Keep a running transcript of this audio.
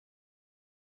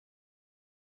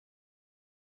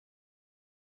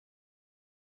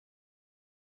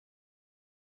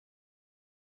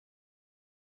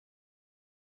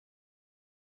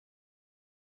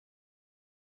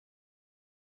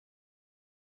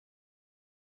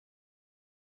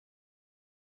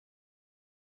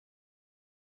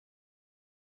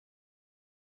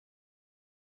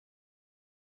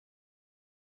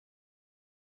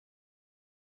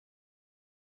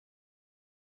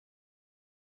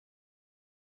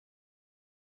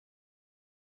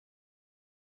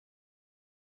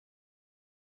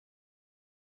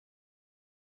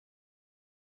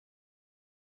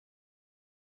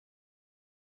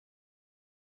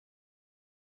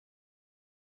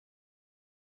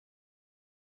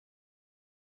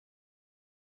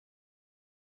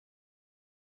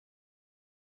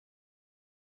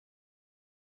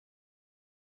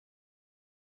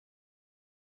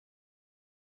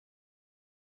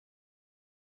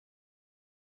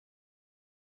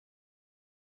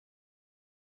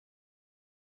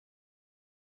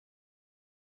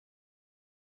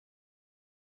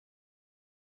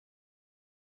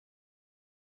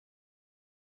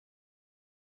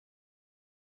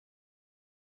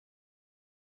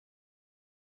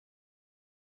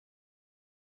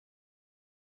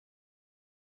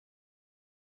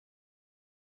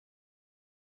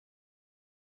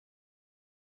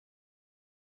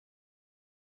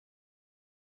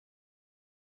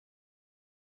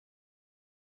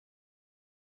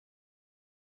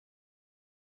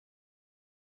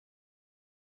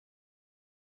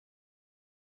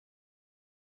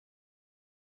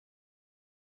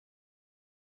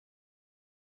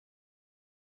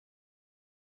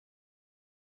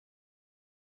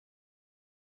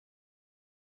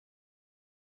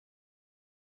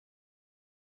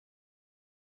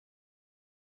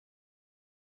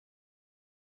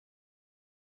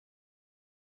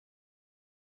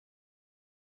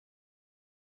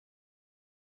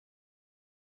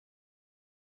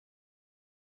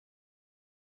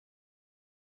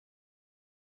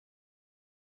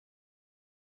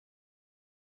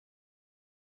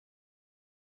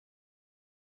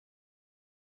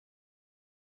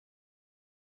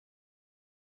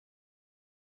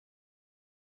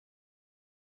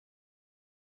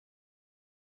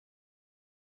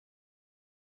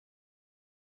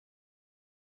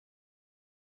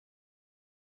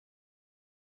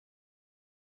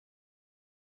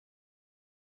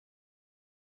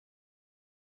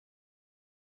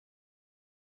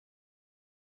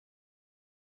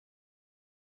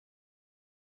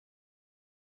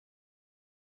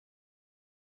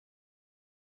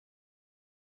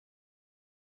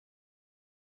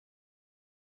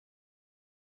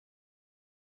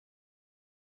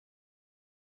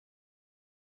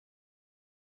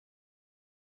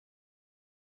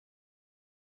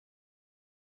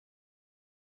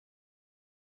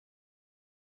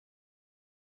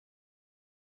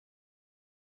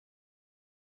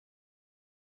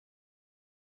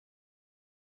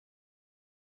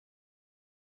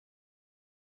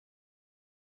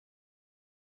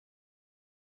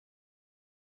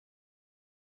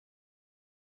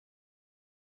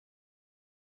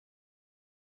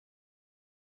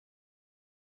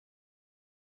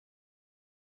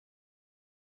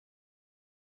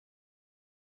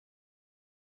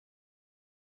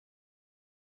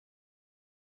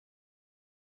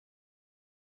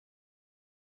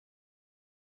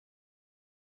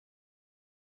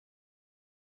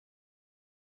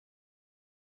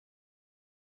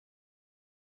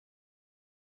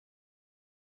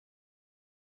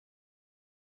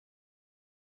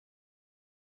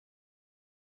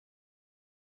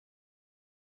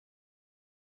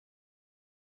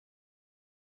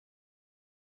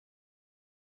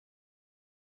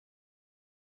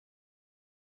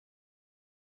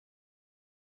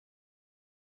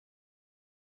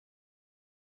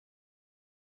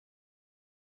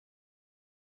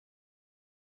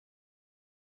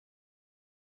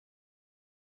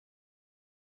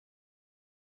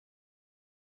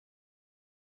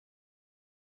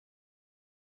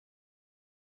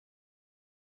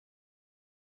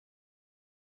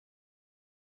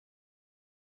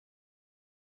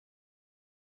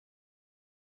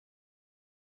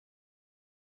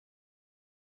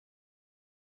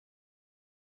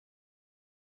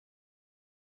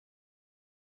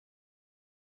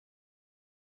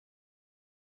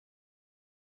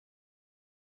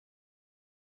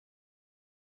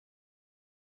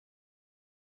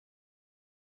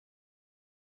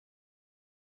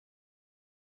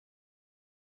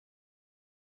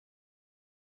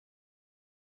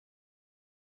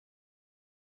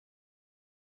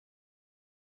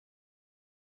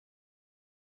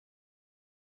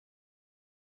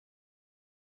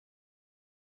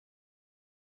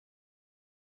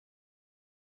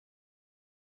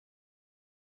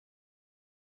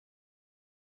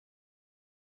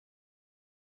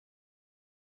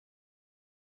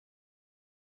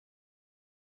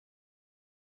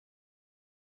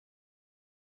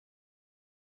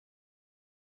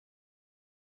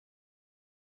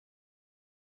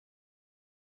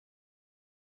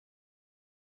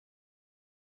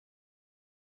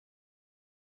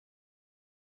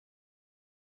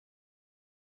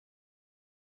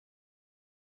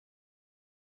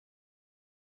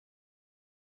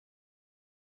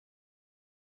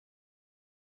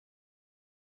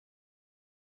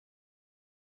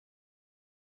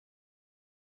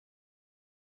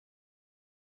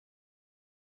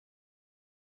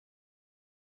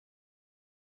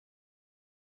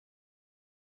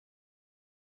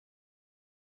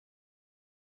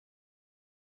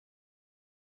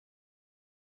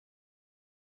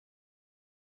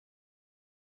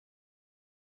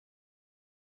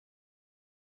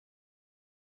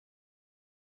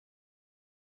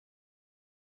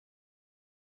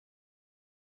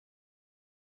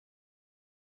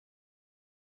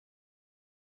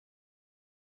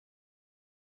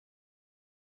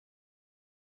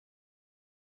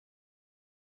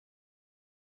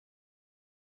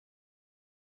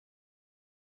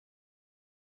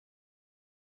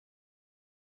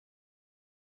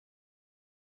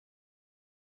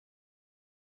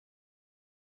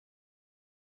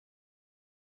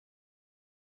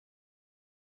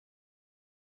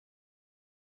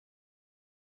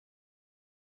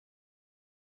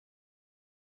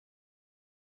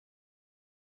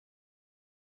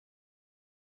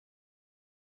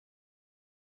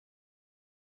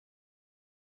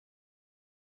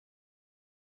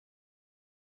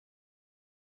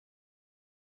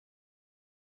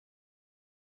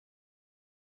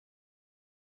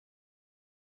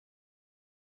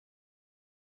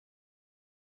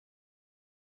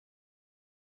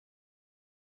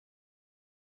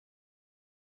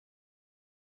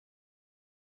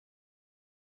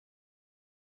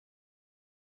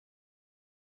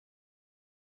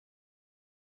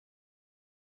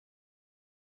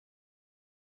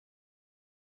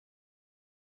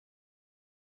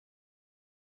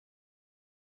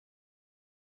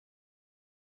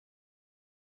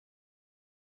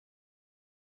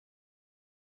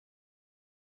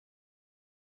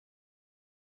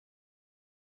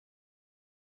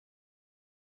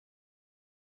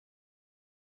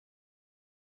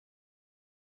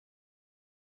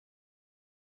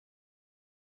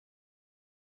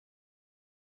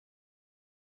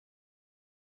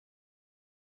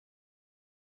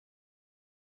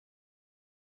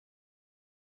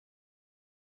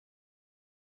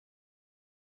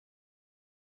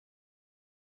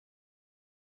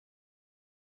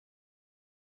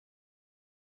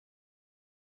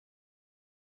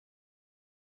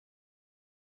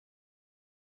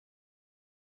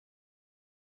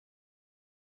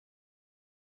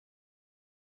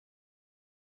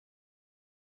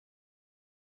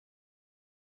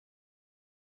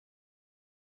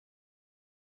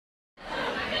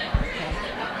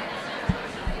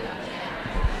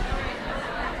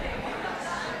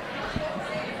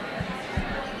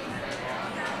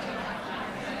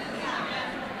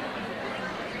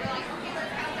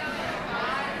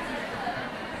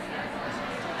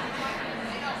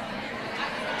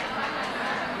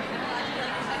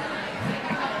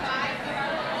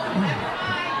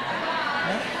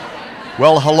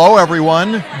Well, hello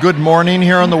everyone. Good morning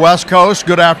here on the West Coast,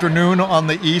 good afternoon on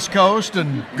the East Coast,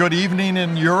 and good evening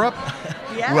in Europe.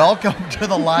 Yeah. Welcome to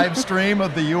the live stream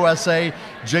of the USA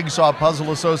Jigsaw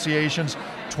Puzzle Association's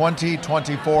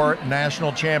 2024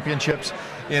 National Championships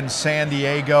in San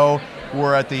Diego.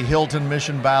 We're at the Hilton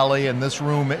Mission Valley, and this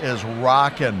room is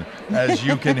rocking, as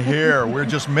you can hear. We're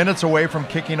just minutes away from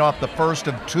kicking off the first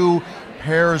of two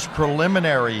pairs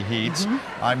preliminary heats.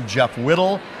 I'm Jeff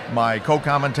Whittle. My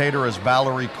co-commentator is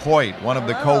Valerie Coit, one of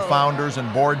the co-founders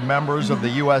and board members of the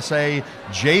USA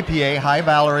JPA. Hi,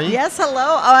 Valerie. Yes,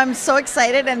 hello. Oh, I'm so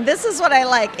excited, and this is what I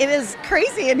like. It is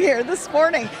crazy in here this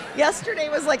morning. Yesterday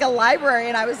was like a library,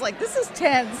 and I was like, this is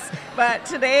tense. But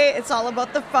today, it's all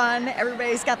about the fun.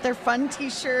 Everybody's got their fun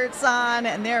T-shirts on,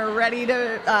 and they're ready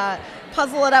to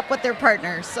puzzle it up with their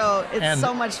partners. So it's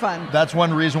so much fun. That's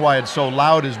one reason why it's so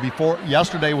loud is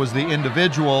yesterday was the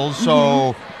individuals,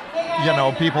 so you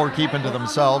know, people are keeping to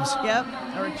themselves. Yep,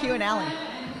 or Q and Allie.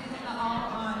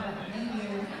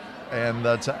 And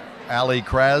that's Ali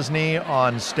Krasny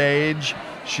on stage.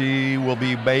 She will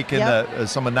be making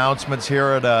some announcements here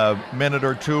at a minute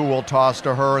or two. We'll toss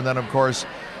to her, and then of course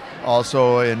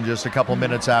also in just a couple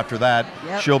minutes after that,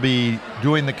 she'll be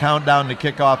doing the countdown to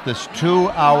kick off this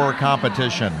 2-hour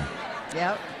competition.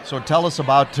 Yep. So tell us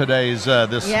about today's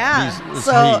this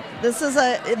heat. This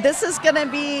is going to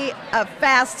be a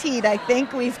fast heat. I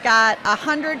think we've got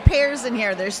 100 pairs in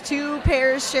here. There's 2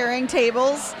 pairs sharing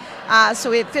tables,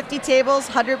 so we have 50 tables,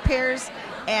 100 pairs,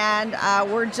 and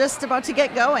we're just about to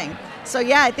get going. So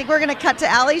yeah, I think we're going to cut to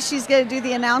Allie. She's going to do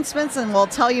the announcements, and we'll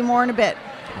tell you more in a bit.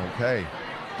 Okay.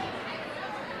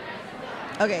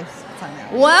 Okay.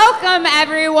 Welcome,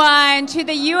 everyone, to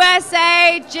the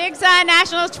USA Jigsaw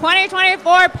Nationals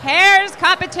 2024 Pairs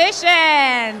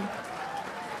Competition.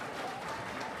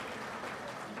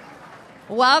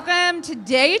 Welcome to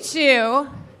day 2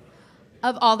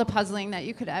 of all the puzzling that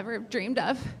you could ever have dreamed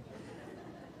of.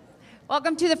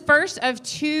 Welcome to the first of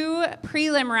 2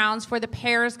 prelim rounds for the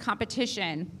pairs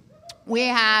competition. We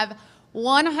have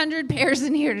 100 pairs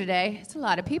in here today. It's a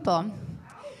lot of people.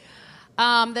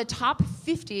 The top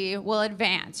 50 will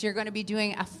advance. You're going to be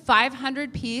doing a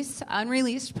 500-piece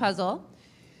unreleased puzzle,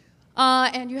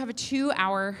 and you have a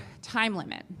 2-hour time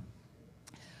limit.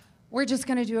 We're just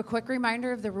going to do a quick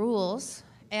reminder of the rules,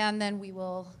 and then we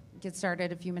will get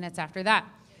started a few minutes after that.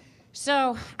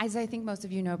 So, as I think most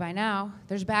of you know by now,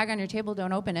 there's a bag on your table.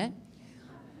 Don't open it.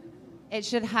 It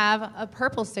should have a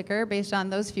purple sticker based on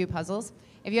those few puzzles.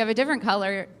 If you have a different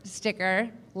color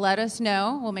sticker, let us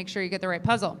know. We'll make sure you get the right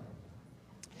puzzle.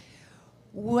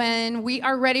 When we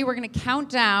are ready, we're going to count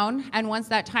down, and once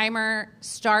that timer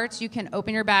starts, you can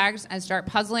open your bags and start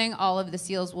puzzling. All of the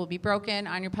seals will be broken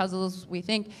on your puzzles, we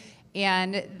think,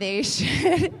 and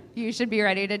you should be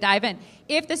ready to dive in.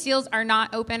 If the seals are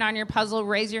not open on your puzzle,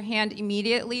 raise your hand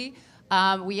immediately.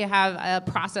 We have a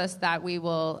process that we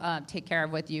will take care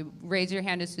of with you. Raise your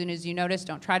hand as soon as you notice.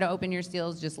 Don't try to open your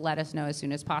seals. Just let us know as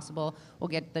soon as possible. We'll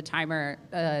get the timer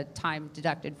time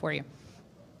deducted for you.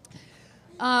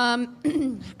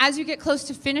 As you get close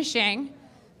to finishing,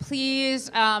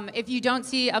 please, if you don't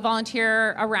see a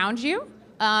volunteer around you,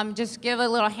 just give a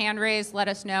little hand raise, let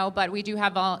us know. But we do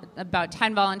have about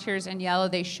 10 volunteers in yellow.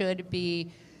 They should be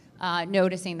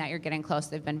noticing that you're getting close.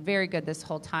 They've been very good this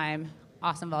whole time.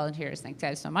 Awesome volunteers. Thanks,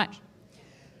 guys, so much.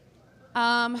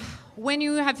 When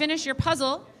you have finished your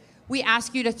puzzle, we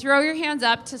ask you to throw your hands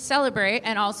up to celebrate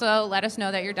and also let us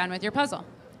know that you're done with your puzzle.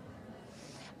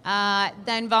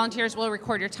 Then volunteers will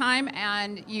record your time,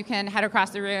 and you can head across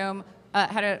the room,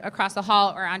 head across the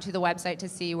hall, or onto the website to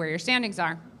see where your standings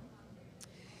are.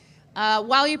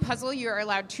 While you puzzle, you are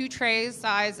allowed 2 trays,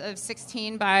 size of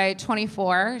 16 by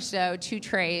 24, so 2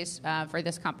 trays for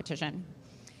this competition.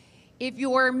 If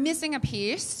you're missing a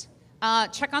piece,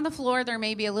 check on the floor. There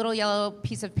may be a little yellow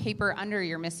piece of paper under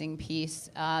your missing piece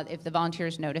if the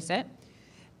volunteers notice it.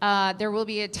 There will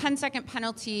be a 10-second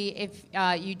penalty if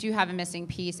you do have a missing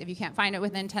piece. If you can't find it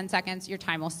within 10 seconds, your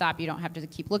time will stop. You don't have to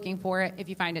keep looking for it. If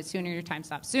you find it sooner, your time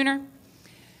stops sooner.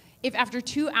 If after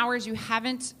 2 hours you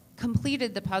haven't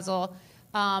completed the puzzle,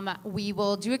 we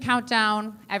will do a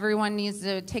countdown. Everyone needs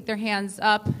to take their hands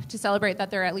up to celebrate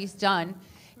that they're at least done,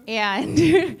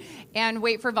 and, and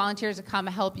wait for volunteers to come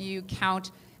help you count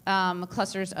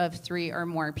clusters of 3 or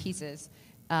more pieces.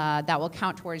 That will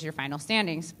count towards your final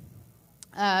standings.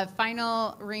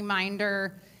 Final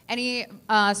reminder, any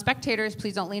spectators,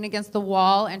 please don't lean against the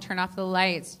wall and turn off the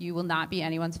lights. You will not be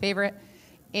anyone's favorite.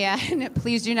 And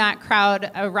please do not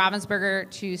crowd Ravensburger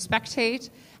to spectate.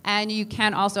 And you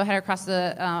can also head across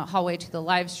the hallway to the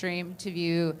live stream to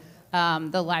view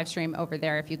the live stream over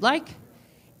there if you'd like.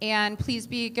 And please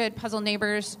be good puzzle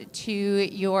neighbors to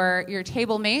your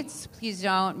table mates. Please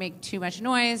don't make too much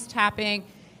noise, tapping.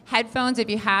 Headphones, if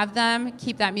you have them,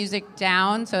 keep that music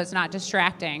down so it's not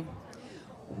distracting.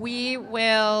 We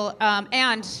will,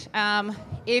 if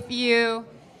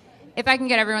I can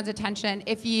get everyone's attention,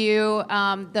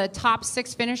 the top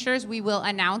 6 finishers, we will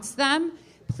announce them.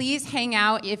 Please hang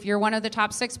out. If you're one of the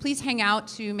top 6, please hang out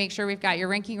to make sure we've got your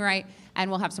ranking right,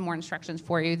 and we'll have some more instructions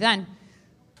for you then.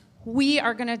 We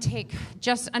are going to take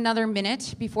just another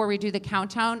minute before we do the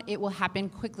countdown. It will happen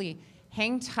quickly.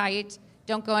 Hang tight.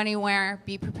 Don't go anywhere.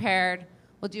 Be prepared.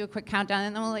 We'll do a quick countdown,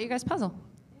 and then we'll let you guys puzzle.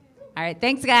 All right.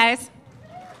 Thanks, guys.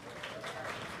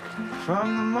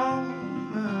 From the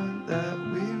moment that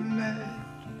we met,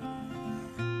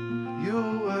 you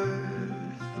were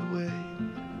worth the wait.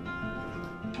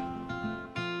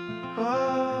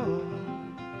 Oh,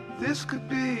 this could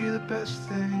be the best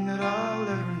thing that I'll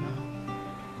ever know.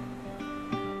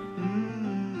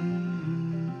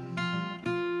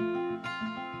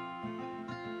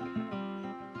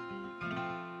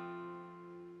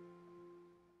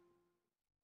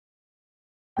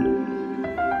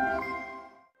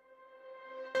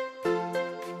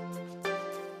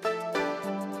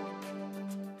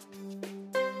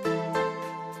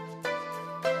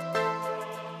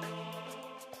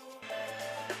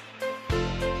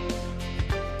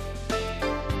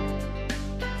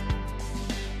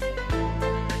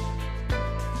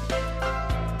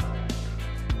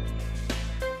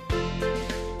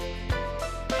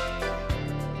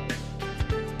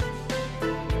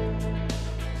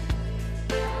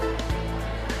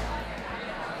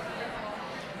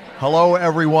 Hello,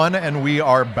 everyone, and we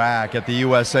are back at the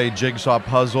USA Jigsaw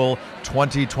Puzzle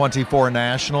 2024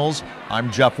 Nationals.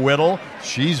 I'm Jeff Whittle.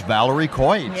 She's Valerie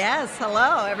Coit. Yes,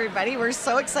 hello, everybody. We're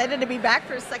so excited to be back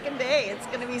for a second day. It's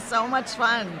going to be so much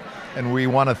fun. And we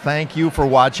want to thank you for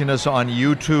watching us on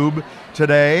YouTube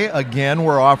today. Again,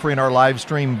 we're offering our live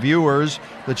stream viewers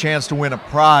the chance to win a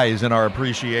prize in our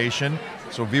appreciation.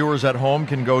 So viewers at home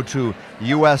can go to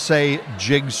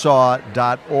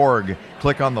usajigsaw.org.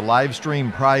 Click on the live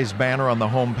stream prize banner on the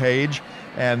home page,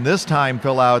 and this time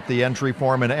fill out the entry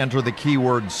form and enter the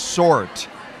keyword SORT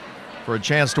for a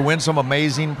chance to win some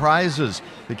amazing prizes.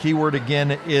 The keyword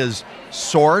again is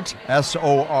SORT,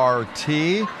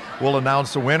 S-O-R-T. We'll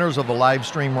announce the winners of the live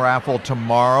stream raffle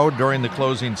tomorrow during the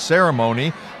closing ceremony,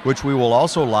 which we will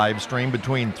also live stream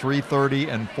between 3:30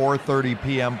 and 4:30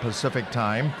 p.m. Pacific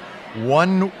time.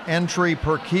 One entry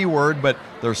per keyword, but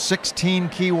there's 16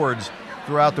 keywords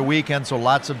throughout the weekend, so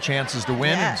lots of chances to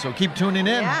win. Yeah. So keep tuning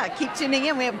in. Yeah, keep tuning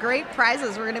in. We have great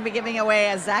prizes. We're going to be giving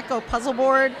away a Zacco puzzle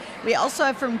board. We also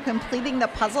have, from completing the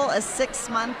puzzle, a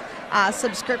 6-month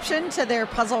subscription to their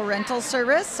puzzle rental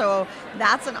service. So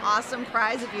that's an awesome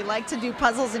prize. If you like to do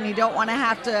puzzles and you don't want to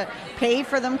have to pay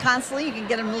for them constantly, you can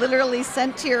get them literally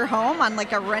sent to your home on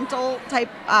like a rental type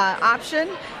option.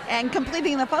 And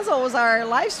Completing the Puzzle was our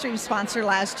live stream sponsor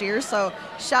last year, so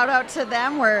shout out to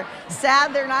them. We're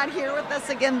sad they're not here with us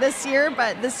again this year,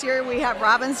 but this year we have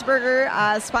Ravensburger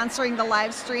sponsoring the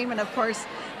live stream, and of course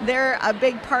they're a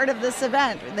big part of this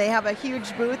event. They have a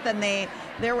huge booth, and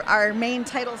they're our main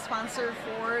title sponsor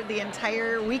for the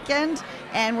entire weekend,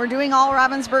 and we're doing all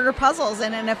Ravensburger puzzles,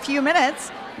 and in a few minutes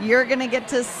you're going to get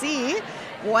to see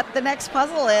what the next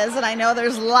puzzle is. And I know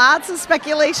there's lots of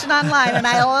speculation online, and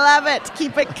I love it.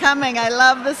 Keep it coming. I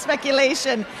love the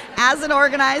speculation. As an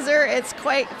organizer, it's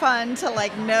quite fun to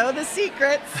know the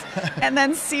secrets and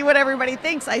then see what everybody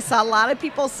thinks. I saw a lot of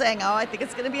people saying, oh, I think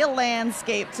it's going to be a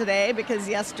landscape today because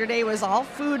yesterday was all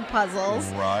food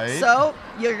puzzles. Right. So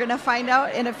you're going to find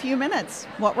out in a few minutes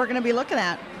what we're going to be looking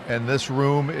at. And this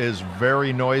room is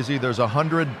very noisy. There's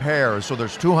 100 pairs, so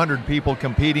there's 200 people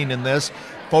competing in this.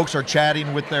 Folks are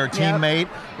chatting with their teammate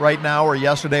right now, or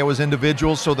yesterday it was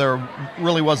individuals, so there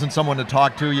really wasn't someone to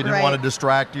talk to. You didn't want to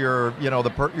distract your,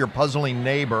 your puzzling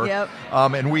neighbor. Yep.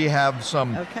 And we have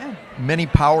some many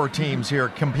power teams here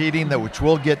competing, which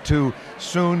we'll get to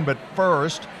soon. But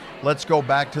first, let's go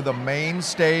back to the main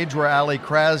stage where Ali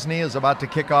Krasny is about to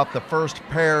kick off the first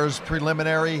pair's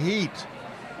preliminary heat.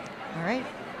 All right.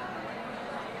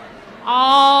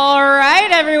 All right,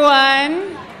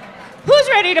 everyone. Who's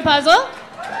ready to puzzle?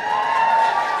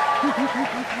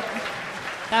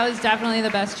 That was definitely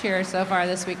the best cheer so far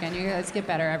this weekend. You guys get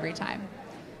better every time.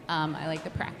 I like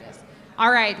the practice.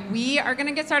 All right, we are going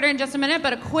to get started in just a minute,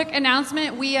 but a quick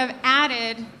announcement. We have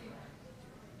added,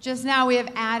 just now,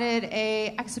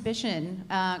 a exhibition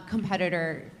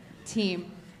competitor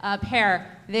team.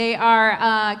 Pair. They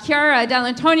are Chiara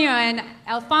Dell'Antonio and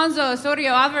Alfonso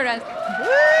Osorio Alvarez.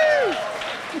 Woo!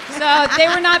 So they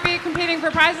will not be competing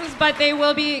for prizes, but they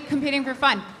will be competing for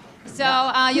fun.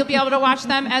 So you'll be able to watch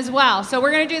them as well. So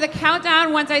we're going to do the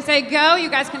countdown. Once I say go, you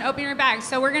guys can open your bags.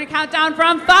 So we're going to count down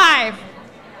from 5,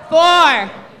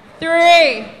 4,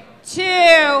 3, 2,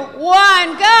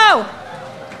 1, go!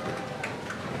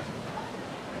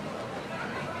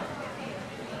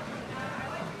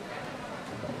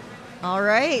 All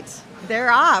right,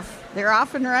 they're off. They're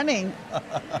off and running.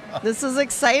 This is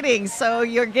exciting. So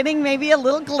you're getting maybe a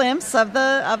little glimpse of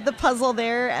the puzzle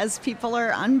there as people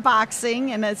are unboxing.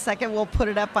 In a second, we'll put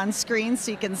it up on screen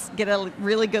so you can get a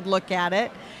really good look at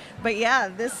it. But yeah,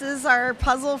 this is our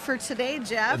puzzle for today,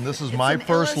 Jeff. And this is my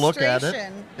first look at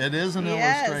it. It is an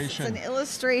illustration. It's an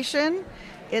illustration.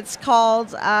 It's called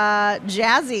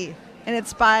Jazzy, and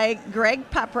it's by Greg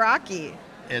Paprocki.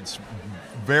 It's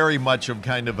very much of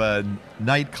kind of a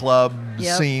nightclub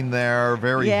scene there,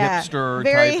 very hipster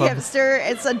very type hipster.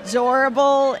 It's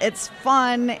adorable. It's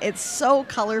fun. It's so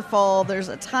colorful. There's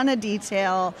a ton of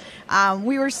detail.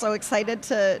 We were so excited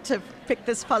to pick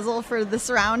this puzzle for this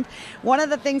round. One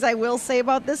of the things I will say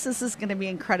about this is going to be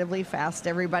incredibly fast,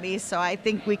 everybody. So I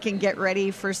think we can get ready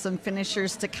for some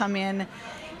finishers to come in.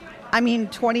 I mean,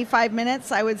 25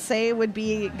 minutes, I would say, would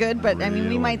be good. But, I mean,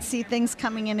 we might see things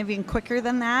coming in even quicker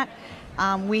than that.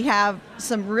 We have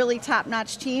some really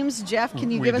top-notch teams. Jeff,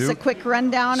 can you give us a quick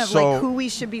rundown of who we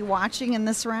should be watching in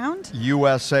this round?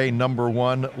 USA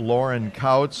 #1 Lauren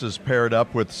Kautz is paired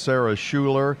up with Sarah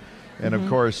Schuler. And, of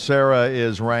course, Sarah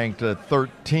is ranked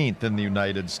 13th in the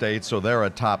United States, so they're a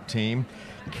top team.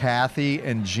 Kathy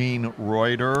and Jean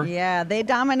Reuter. Yeah, they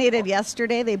dominated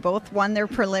yesterday. They both won their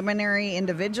preliminary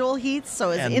individual heats. So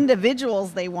as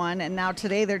individuals, they won, and now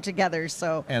today they're together.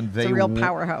 So it's a real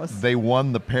powerhouse. They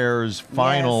won the pairs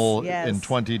final in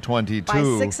 2022. By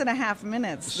 6.5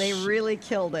 minutes. They really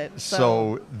killed it.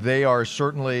 So they are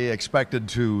certainly expected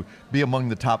to be among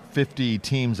the top 50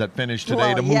 teams that finish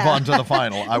today to move on to the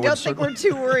final. I don't think we're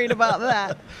too worried about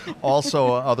that.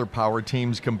 Also, other power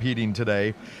teams competing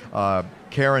today.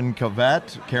 Karen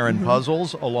Cavett, Karen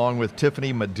Puzzles, along with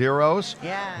Tiffany Medeiros.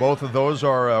 Yeah. Both of those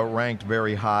are ranked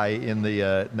very high in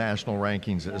the national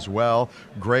rankings as well.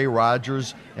 Gray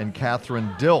Rogers and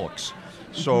Catherine Dilks.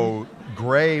 So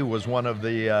Gray was one of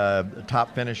the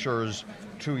top finishers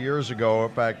 2 years ago.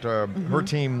 In fact, her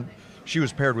team, she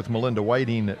was paired with Melinda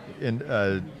Whiting in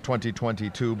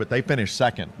 2022, but they finished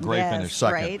second. Gray finished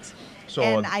second. Right. So,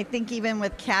 and I think even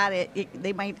with Kat,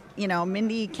 they might,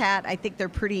 Mindy, Kat, I think they're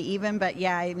pretty even. But,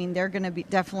 yeah, I mean, they're going to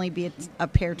definitely be a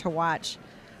pair to watch.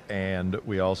 And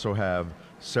we also have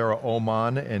Sarah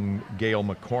Oman and Gail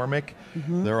McCormick.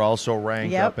 They're also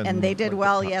ranked up. And they did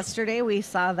well yesterday. We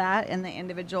saw that in the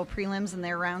individual prelims and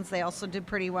their rounds. They also did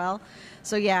pretty well.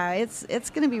 So, yeah, it's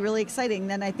going to be really exciting.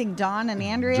 Then I think Dawn and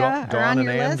Andrea are on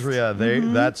your list. Dawn and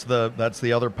Andrea, that's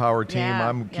the other power team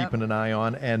I'm keeping an eye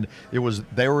on. And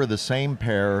they were the same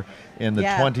pair in the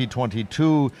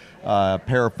 2022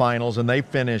 pair finals, and they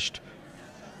finished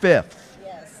 5th.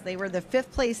 They were the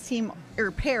 5th place team or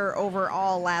pair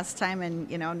overall last time, and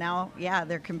now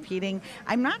they're competing.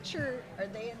 I'm not sure, are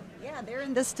they they're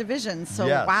in this division. So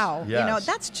wow,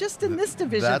 that's just in this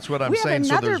division. That's what I'm saying. We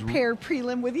have another pair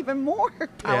prelim with even more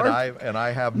power. And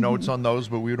I have notes on those,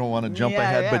 but we don't want to jump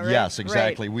ahead. But yes,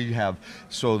 exactly. Right. We have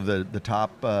the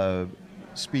top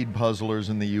speed puzzlers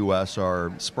in the U.S.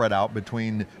 are spread out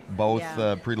between both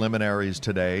preliminaries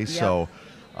today. Yep. So.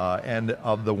 And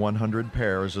of the 100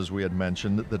 pairs, as we had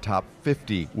mentioned, the top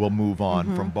 50 will move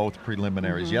on from both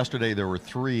preliminaries. Yesterday, there were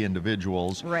 3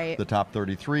 individuals. Right. The top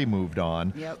 33 moved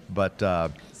on. Yep. But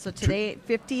so today,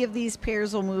 50 of these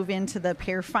pairs will move into the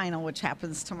pair final, which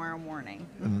happens tomorrow morning.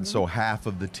 And so half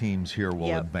of the teams here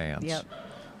will advance. Yep.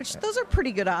 Which, those are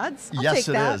pretty good odds. Yes,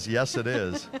 it is. Yes, it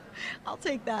is. I'll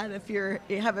take that if you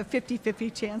have a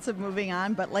 50-50 chance of moving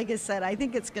on. But like I said, I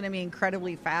think it's going to be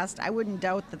incredibly fast. I wouldn't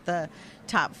doubt that the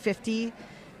top 50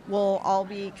 will all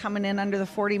be coming in under the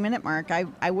 40-minute mark.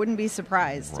 I wouldn't be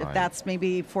surprised if that's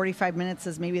maybe 45 minutes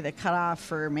is maybe the cutoff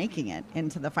for making it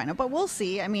into the final. But we'll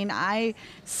see. I mean, I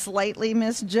slightly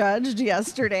misjudged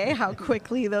yesterday how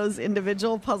quickly those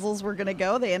individual puzzles were going to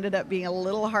go. They ended up being a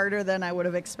little harder than I would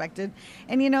have expected.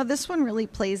 And, this one really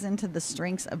plays into the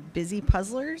strengths of busy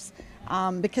puzzlers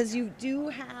because you do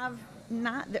have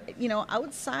not,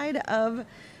 outside of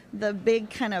the big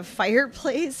kind of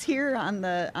fireplace here on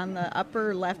the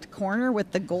upper left corner with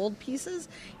the gold pieces,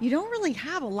 you don't really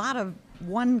have a lot of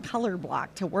one color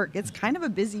block to work. It's kind of a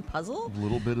busy puzzle. A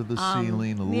little bit of the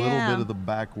ceiling, a little bit of the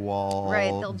back wall. Right,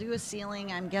 they'll do a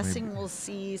ceiling. I'm guessing we'll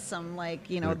see some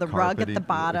the rug at the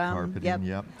bottom.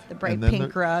 Yep. The bright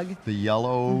pink rug. The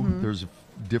yellow, there's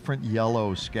different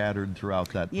yellow scattered throughout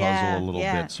that puzzle a little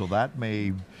bit. So that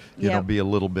may be a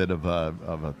little bit of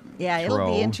a Yeah, it'll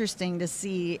throw. be interesting to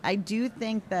see. I do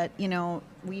think that,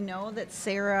 we know that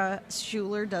Sarah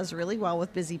Schuler does really well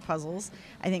with busy puzzles.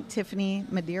 I think Tiffany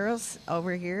Medeiros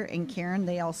over here and Karen,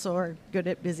 they also are good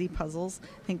at busy puzzles.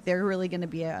 I think they're really going to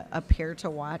be a pair to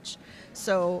watch.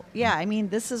 So, yeah, I mean,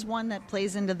 this is one that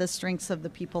plays into the strengths of the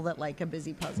people that like a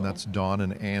busy puzzle. And that's Dawn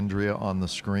and Andrea on the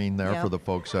screen there for the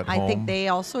folks at home. I think they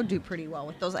also do pretty well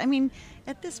with those. I mean,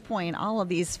 at this point, all of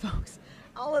these folks,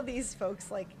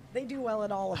 like, they do well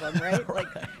at all of them, right? Like,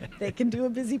 they can do a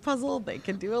busy puzzle, they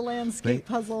can do a landscape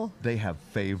puzzle. They have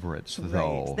favorites,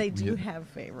 though. Right. They do have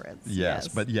favorites. Yes,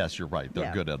 but yes, you're right.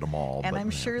 They're good at them all. And but, I'm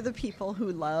sure the people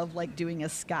who love, like, doing a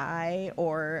sky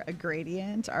or a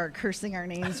gradient are cursing our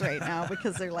names right now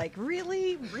because they're like,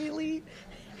 really?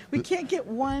 We can't get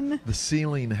one. The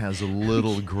ceiling has a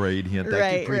little gradient.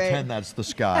 They can pretend that's the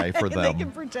sky for them. They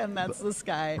can pretend that's the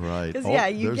sky. Right.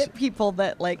 Because, you get people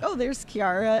that like, there's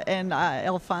Kiara and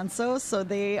Alfonso. So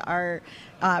they are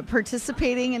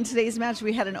participating in today's match.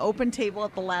 We had an open table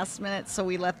at the last minute, so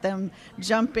we let them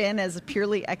jump in as a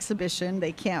purely exhibition.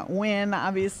 They can't win,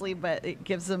 obviously, but it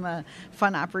gives them a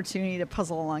fun opportunity to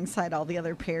puzzle alongside all the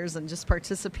other pairs and just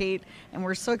participate. And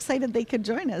we're so excited they could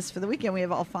join us for the weekend. We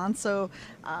have Alfonso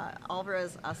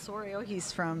Alvarez Osorio.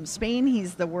 He's from Spain.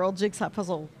 He's the World Jigsaw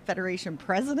Puzzle Federation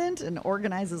president and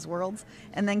organizes Worlds.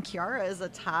 And then Kiara is a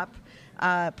top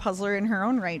puzzler in her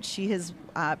own right. She has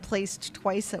placed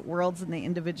twice at Worlds in the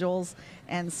individuals,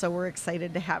 and so we're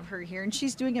excited to have her here. And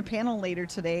she's doing a panel later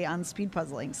today on speed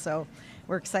puzzling, so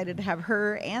we're excited to have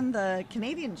her. And the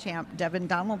Canadian champ, Devin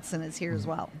Donaldson, is here as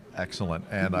well. Excellent.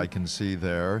 And I can see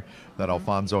there that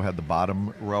Alfonso had the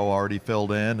bottom row already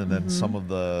filled in, and then some of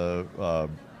the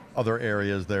other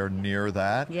areas there near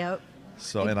that. Yep.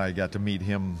 So, and I got to meet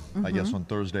him, I guess, on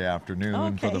Thursday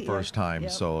afternoon for the first time.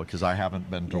 Yep. So, because I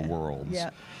haven't been to Worlds. Yeah.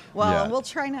 Well, we'll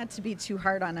try not to be too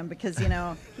hard on him because,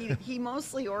 he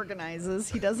mostly organizes.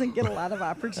 He doesn't get a lot of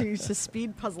opportunities to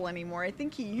speed puzzle anymore. I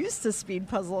think he used to speed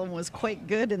puzzle and was quite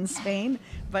good in Spain,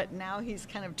 but now he's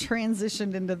kind of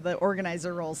transitioned into the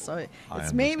organizer role. So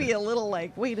it's maybe a little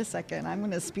like, wait a second, I'm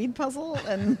going to speed puzzle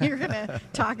and you're going to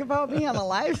talk about me on a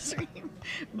live stream.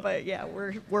 But yeah,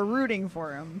 we're rooting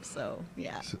for him. So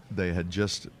yeah. So they had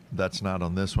just, that's not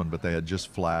on this one, but they had just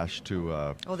flashed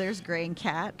to. There's Gray and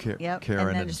Kat. Yep. Karen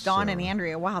and then just Dawn and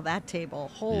Andrea. Wow, that table.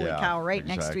 Holy cow, right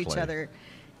next to each other.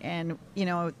 And,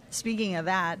 speaking of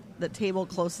that, the table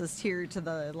closest here to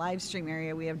the live stream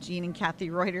area, we have Jean and Kathy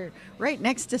Reuter right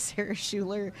next to Sarah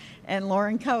Schuler and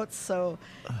Lauren Coates. So,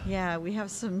 yeah, we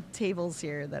have some tables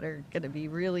here that are going to be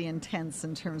really intense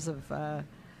in terms of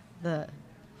the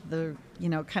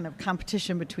kind of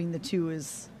competition between the two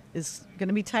is going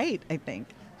to be tight, I think.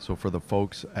 So for the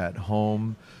folks at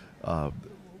home,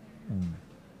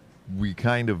 we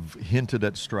kind of hinted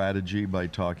at strategy by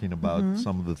talking about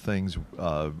some of the things.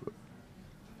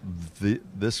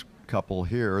 This couple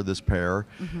here, this pair,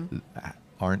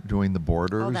 aren't doing the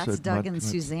borders. Oh, that's Doug and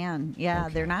Suzanne. Yeah,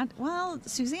 they're not. Well,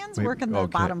 Suzanne's working the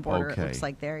bottom border, it looks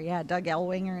like there. Yeah, Doug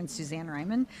Elwinger and Suzanne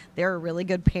Ryman. They're a really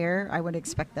good pair. I would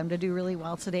expect them to do really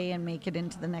well today and make it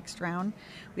into the next round.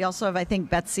 We also have, I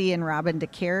think, Betsy and Robin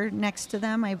DeCare next to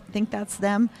them. I think that's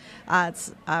them.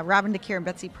 It's Robin DeCare and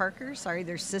Betsy Parker. Sorry,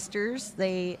 they're sisters.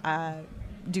 They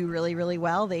do really, really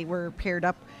well. They were paired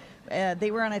up.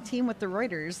 They were on a team with the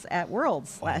Reuters at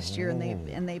Worlds last year,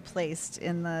 and they placed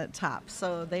in the top.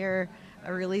 So they're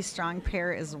a really strong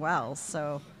pair as well.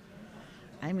 So,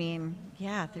 I mean,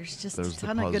 yeah, there's just a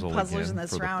ton of good puzzlers in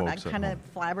this round. I'm kind of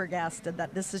flabbergasted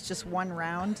that this is just one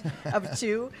round of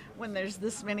two when there's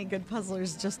this many good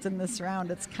puzzlers just in this round.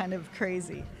 It's kind of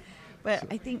crazy. But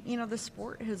I think, the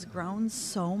sport has grown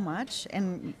so much.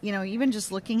 And, even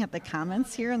just looking at the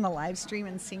comments here in the live stream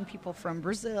and seeing people from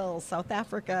Brazil, South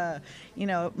Africa,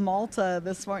 Malta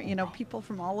this morning, people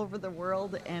from all over the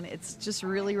world. And it's just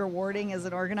really rewarding as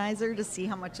an organizer to see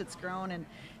how much it's grown and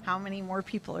how many more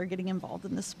people are getting involved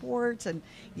in the sport. And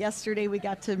yesterday we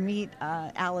got to meet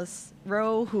Alice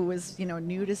Rowe, who was,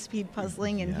 new to speed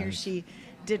puzzling. And here she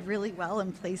did really well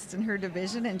and placed in her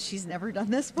division, and she's never done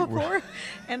this before.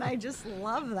 And I just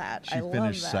love that. She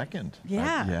finished second.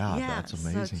 Yeah. That's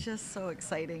amazing. So it's just so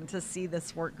exciting to see the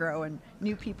sport grow and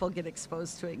new people get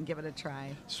exposed to it and give it a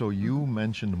try. So you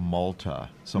mentioned Malta.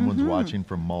 Someone's watching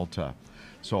from Malta.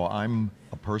 So I'm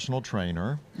a personal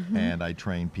trainer, and I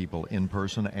train people in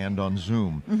person and on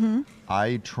Zoom.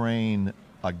 I train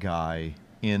a guy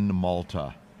in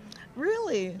Malta.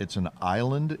 Really? It's an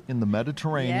island in the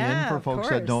Mediterranean, for folks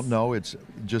that don't know. It's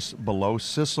just below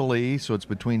Sicily, so it's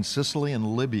between Sicily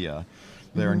and Libya.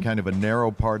 They're in kind of a narrow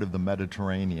part of the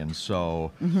Mediterranean,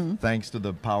 so thanks to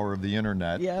the power of the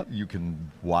internet, you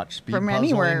can watch speed From puzzling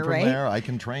anywhere, from right? there. I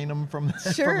can train them from,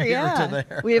 Sure, from here to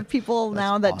there. We have people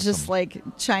now that awesome. just like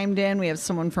chimed in. We have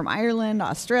someone from Ireland,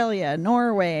 Australia,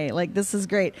 Norway. Like, this is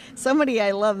great. Somebody,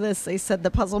 I love this. They said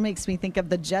the puzzle makes me think of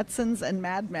the Jetsons and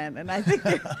Mad Men, and I think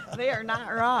they are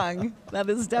not wrong. That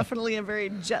is definitely a very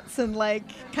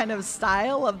Jetson-like kind of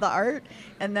style of the art,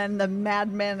 and then the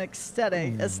Mad Men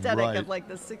aesthetic Right. of like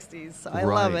the 60s. So I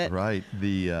love it. Right.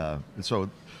 So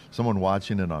someone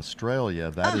watching in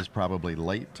Australia, that is probably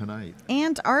late tonight.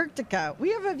 Antarctica. We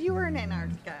have a viewer in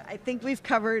Antarctica. I think we've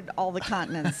covered all the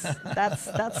continents.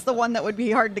 That's the one that would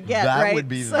be hard to get, That right? would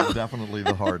be definitely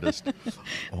the hardest.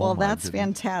 Well, my that's goodness.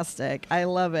 fantastic. I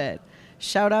love it.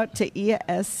 Shout out to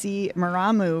ESC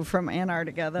Maramu from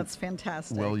Antarctica. That's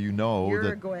fantastic. Well, you know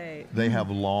Uruguay. that they have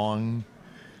long,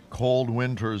 cold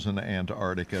winters in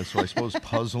Antarctica, so I suppose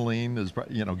puzzling is,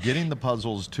 getting the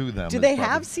puzzles to them. Do is they probably-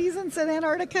 have seasons in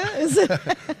Antarctica? Is it?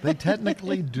 They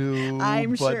technically do,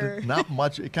 I'm but sure. not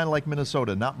much. Kind of like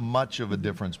Minnesota, not much of a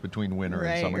difference between winter Right,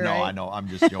 and summer. right. No, I know. I'm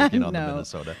just joking on the No.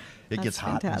 Minnesota. It That's gets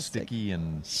hot fantastic. and sticky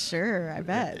and. Sure, I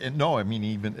bet. No, I mean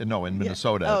in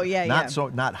Minnesota. Oh, yeah, not yeah.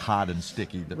 Not hot and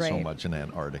sticky so Right. much in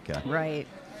Antarctica. Right.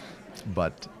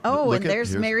 But Oh, look and at- there's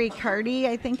here's- Mary Carty.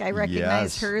 I think I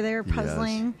recognize Yes, her there yes.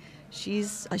 puzzling.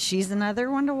 She's another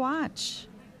one to watch.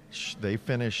 They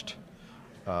finished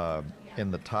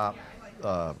in the top.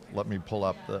 Let me pull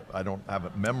up I don't have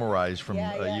it memorized from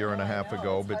a year and a half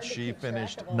ago, but she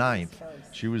finished ninth.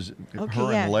 She was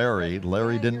her yeah. and Larry.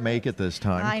 Larry didn't make it this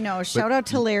time. I know. but Shout out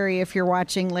to Larry if you're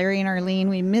watching. Larry and Arlene,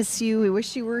 we miss you. We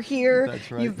wish you were here.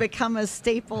 That's right. You've become a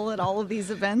staple at all of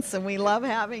these events, and we love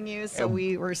having you. So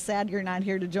we were sad you're not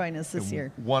here to join us this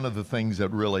year. One of the things that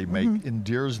really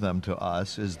endears them to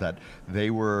us is that they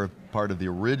were part of the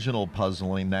original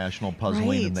national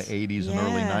puzzling in the Right. 80s and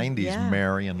early Yeah, 90s, yeah.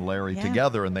 Mary and Larry Yeah.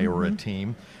 together, and they were a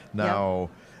team. Now,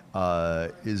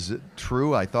 is it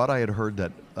true? I thought I had heard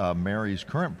that Mary's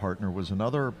current partner was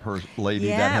another lady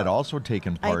that Yeah. had also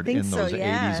taken I part think in so, those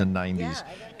yeah. 80s and 90s Yeah,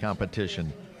 I got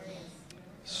competition.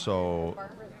 So,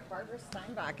 Barbara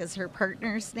Steinbach is her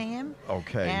partner's name.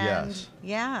 okay, And, yes.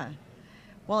 Yeah.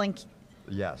 Well, and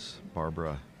Yes,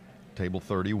 Barbara, table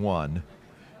 31.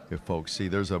 If folks see,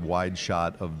 there's a wide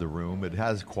shot of the room. It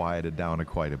has quieted down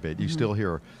quite a bit. You still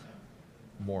hear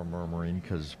more murmuring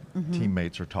because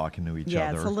teammates are talking to each yeah,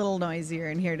 other. it's a little noisier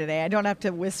in here today. I don't have to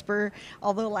whisper,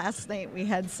 although last night we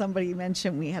had somebody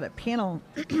mention we had a panel,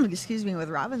 excuse me, with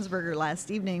Ravensburger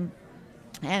last evening,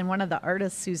 and one of the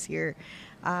artists who's here,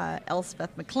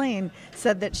 Elspeth McLean,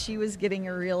 said that she was getting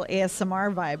a real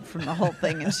ASMR vibe from the whole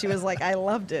thing, and she was like, I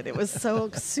loved it. It was so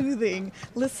soothing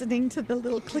listening to the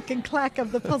little click and clack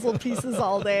of the puzzle pieces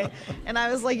all day. And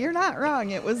I was like, you're not wrong.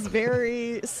 It was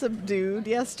very subdued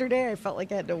yesterday. I felt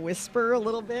like I had to whisper a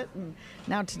little bit, and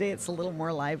now today it's a little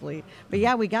more lively. But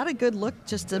yeah, we got a good look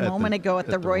just a moment ago at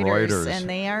the Reuters, and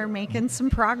they are making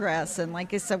some progress. And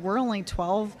like I said, we're only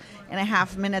 12 and a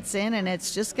half minutes in, and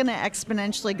it's just going to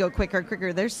exponentially go quicker and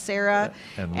quicker. There's Sarah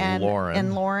And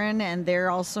Lauren. and they're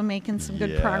also making some good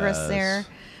Yes. progress there.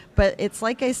 But it's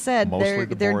like I said, Mostly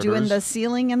the they're doing borders. the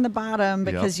ceiling and the bottom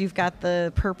because Yep. you've got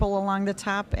the purple along the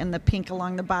top and the pink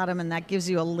along the bottom, and that gives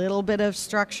you a little bit of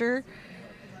structure.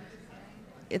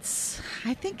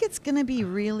 I think it's going to be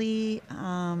really.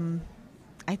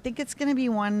 I think it's going to be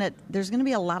one that there's going to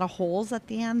be a lot of holes at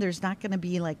the end. There's not going to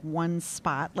be like one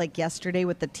spot like yesterday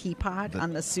with the teapot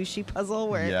on the sushi puzzle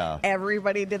where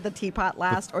everybody did the teapot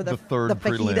last, or the third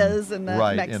prelim. fajitas and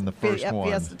the in the first one.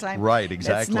 Fiesta time. Right,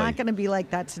 exactly. It's not going to be like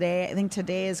that today. I think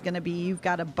today is going to be you've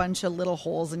got a bunch of little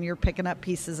holes and you're picking up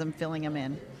pieces and filling them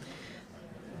in.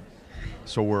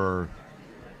 So we're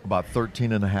about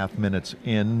 13 and a half minutes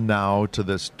in now to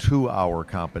this 2-hour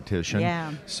competition.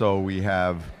 Yeah. So we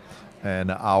have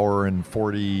an hour and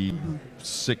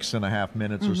 46 and a half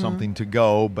minutes or something to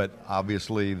go, but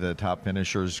obviously the top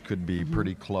finishers could be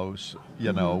pretty close,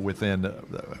 within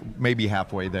maybe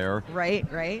halfway there.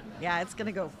 Right. Yeah, it's going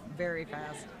to go very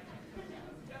fast.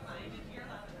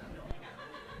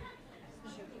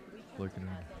 Looking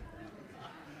at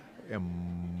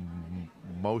and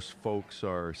most folks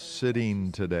are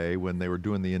sitting today. When they were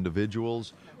doing the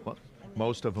individuals, well,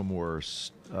 most of them were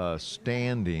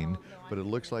standing, but it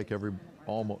looks like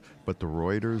but the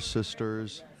Reuters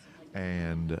sisters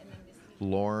and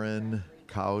Lauren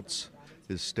Couts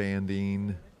is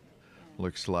standing.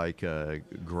 Looks like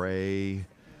Gray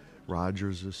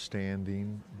Rogers is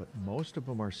standing, but most of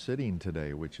them are sitting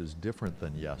today, which is different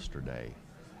than yesterday.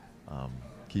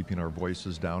 Keeping our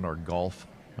voices down, our golf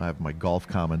I have my golf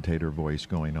commentator voice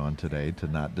going on today to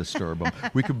not disturb them.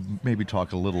 We could maybe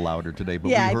talk a little louder today, but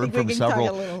Yeah, I we heard think we from can talk a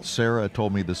several. little. Sarah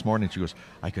told me this morning, she goes,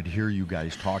 I could hear you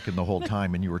guys talking the whole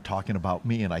time, and you were talking about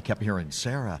me, and I kept hearing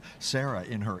Sarah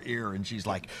in her ear, and she's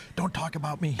like, don't talk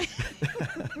about me.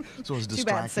 So it was distracting. Too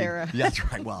bad, Sarah. Yeah, that's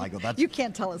right. Well, I go, that's You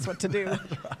can't tell us what to do.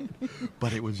 right.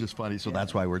 But it was just funny, so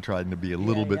that's why we're trying to be a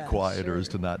little bit quieter, is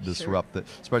to not disrupt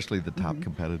especially the top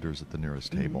competitors at the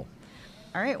nearest table.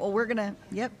 All right, well, we're going to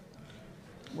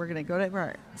go to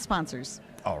our sponsors.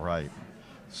 All right.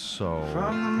 So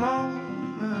From the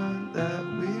moment that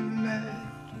we met,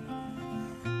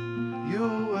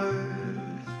 you're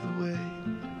worth the wait.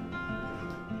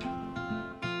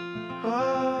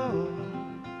 Oh,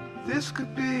 this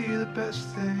could be the best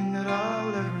thing that I'll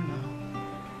ever know.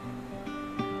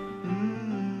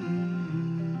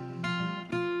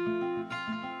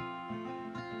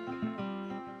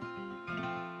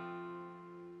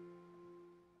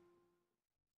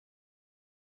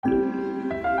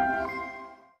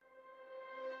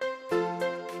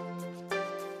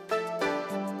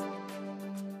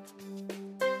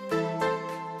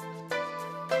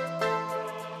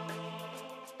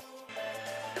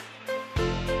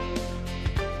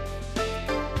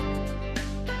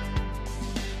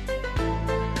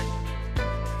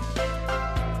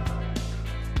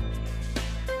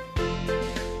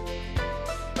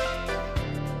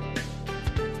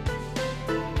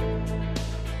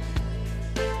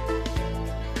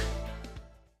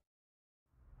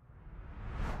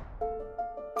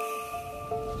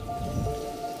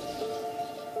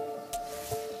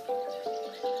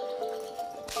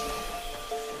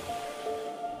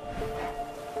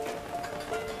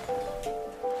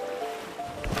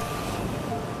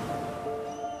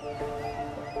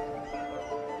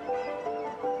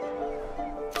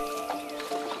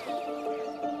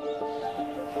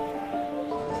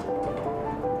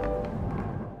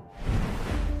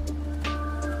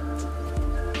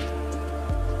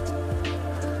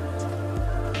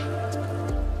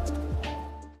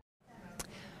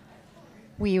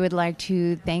 We would like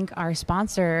to thank our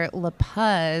sponsor, La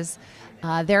Puz.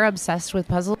 They're obsessed with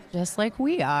puzzles just like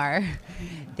we are.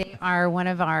 They are one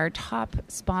of our top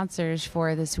sponsors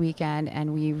for this weekend,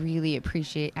 and we really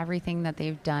appreciate everything that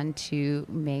they've done to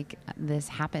make this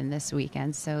happen this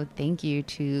weekend. So thank you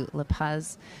to La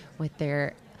Puz with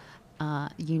their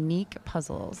unique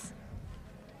puzzles.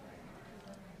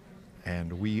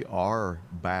 And we are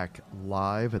back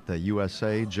live at the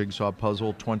USA Jigsaw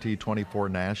Puzzle 2024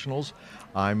 Nationals.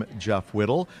 I'm Jeff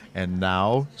Whittle, and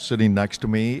now sitting next to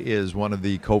me is one of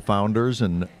the co-founders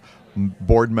and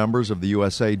board members of the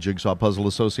USA Jigsaw Puzzle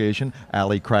Association,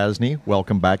 Allie Krasny.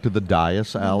 Welcome back to the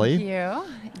dais, Allie. Thank you.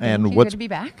 And Thank you. what's Good to be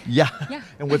back. Yeah. Yeah.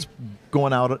 And what's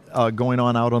going on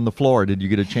out on the floor? Did you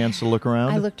get a chance to look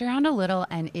around? I looked around a little,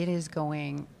 and it is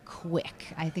going quick.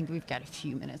 I think we've got a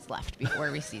few minutes left before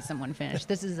we see someone finish.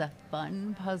 This is a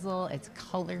fun puzzle. It's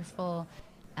colorful.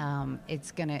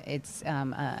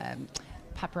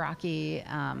 Paparocki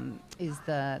is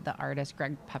the artist,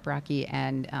 Greg Paparocki,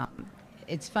 and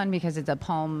it's fun because it's a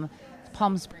Palm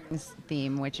Springs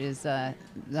theme, which is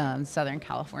Southern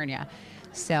California.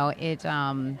 So it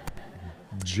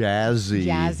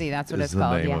Jazzy. That's what it's is the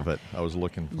called. name Yeah. of it. I was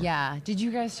looking for. Yeah. Did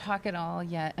you guys talk at all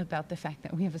yet about the fact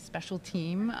that we have a special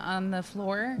team on the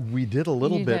floor? We did a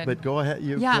little You bit, did. but go ahead.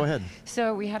 Go ahead.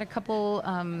 So we had a couple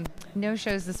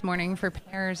no-shows this morning for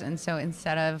pairs, and so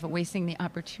instead of wasting the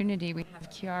opportunity, we have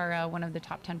Chiara, one of the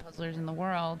top 10 puzzlers in the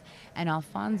world, and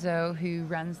Alfonso, who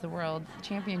runs the World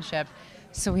Championship.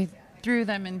 So we threw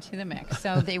them into the mix.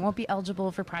 So they won't be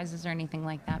eligible for prizes or anything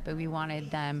like that, but we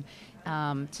wanted them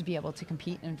to be able to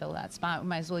compete and fill that spot. We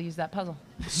might as well use that puzzle.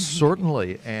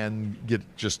 Certainly, and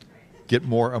get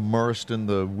more immersed in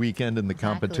the weekend and the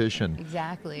competition.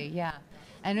 Exactly, yeah.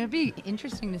 And it would be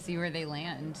interesting to see where they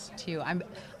land, too. I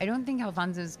don't think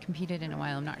Alfonso's competed in a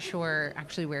while. I'm not sure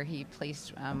actually where he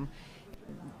placed.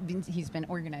 He's been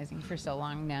organizing for so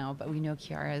long now, but we know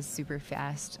Chiara is super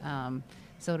fast.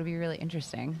 So it'll be really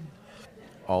interesting.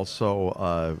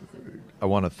 Also, I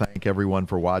want to thank everyone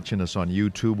for watching us on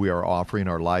YouTube. We are offering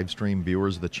our live stream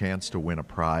viewers the chance to win a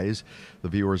prize. The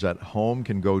viewers at home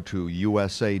can go to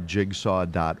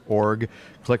usajigsaw.org,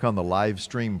 click on the live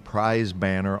stream prize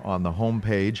banner on the home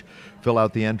page, fill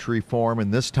out the entry form,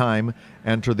 and this time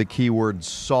enter the keyword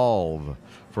SOLVE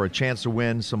for a chance to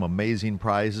win some amazing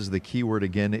prizes. The keyword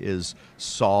again is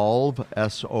SOLVE,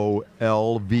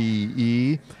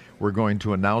 SOLVE. We're going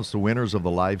to announce the winners of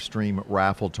the live stream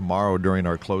raffle tomorrow during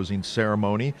our closing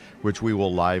ceremony, which we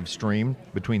will live stream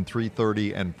between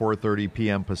 3:30 and 4:30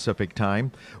 p.m. Pacific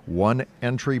time. One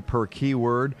entry per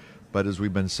keyword. But as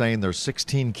we've been saying, there's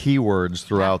 16 keywords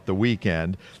throughout the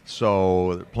weekend,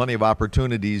 so plenty of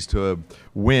opportunities to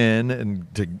win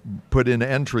and to put in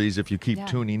entries if you keep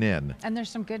tuning in. And there's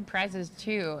some good prizes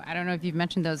too. I don't know if you've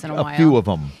mentioned those in a while. A few of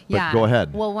them, but go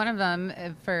ahead. Well, one of them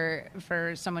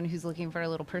for someone who's looking for a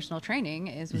little personal training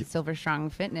is with Silver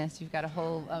Strong Fitness. You've got a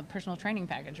whole personal training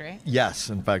package, right? Yes.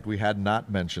 In fact, we had not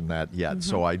mentioned that yet.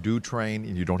 So I do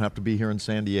train. You don't have to be here in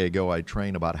San Diego. I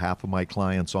train about half of my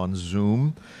clients on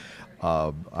Zoom.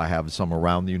 I have some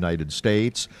around the United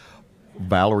States.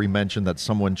 Valerie mentioned that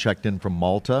someone checked in from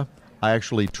Malta. I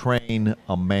actually train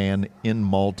a man in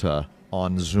Malta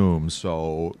on Zoom,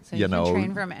 so you can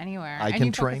train from anywhere. I and can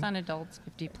you train focus on adults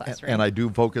 50 plus, right? And I do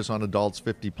focus on adults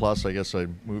 50 plus. I guess I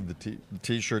moved the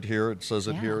T-shirt here. It says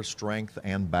it here: strength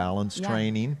and balance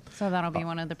training. So that'll be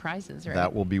one of the prizes, right?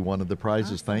 That will be one of the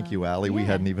prizes. Awesome. Thank you, Allie. We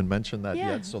hadn't even mentioned that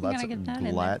yet, so that's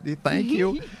glad. Thank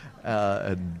you.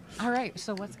 All right.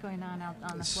 So what's going on out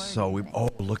on the floor? So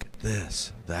look at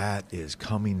this. That is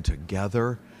coming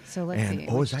together. So let's see.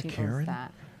 Is that Karen?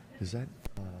 Is that?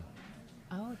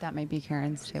 Oh, that might be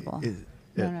Karen's table.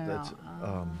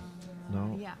 No.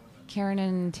 Yeah. Karen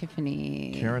and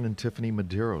Tiffany. Karen and Tiffany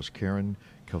Medeiros. Karen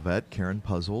Cavett, Karen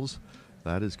Puzzles.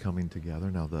 That is coming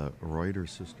together. Now the Reuter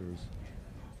sisters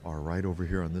are right over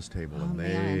here on this table, and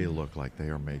they look like they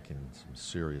are making some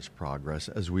serious progress,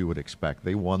 as we would expect.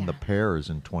 They won the pairs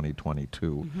in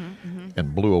 2022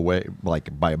 and blew away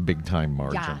by a big-time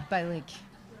margin. Yeah, by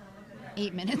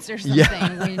 8 minutes or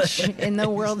something, which in the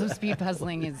world of speed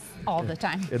puzzling is all the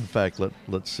time. In fact,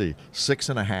 let's see,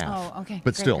 6.5. Oh, okay.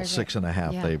 But great, still, great.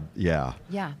 6.5.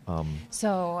 Yeah.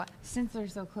 So since they're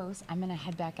so close, I'm going to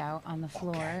head back out on the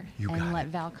floor and let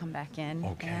Val come back in.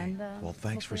 Okay. And, well,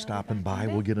 thanks for stopping by.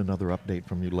 We'll get another update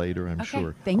from you later, I'm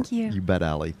sure. Thank you. You bet,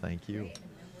 Allie. Thank you.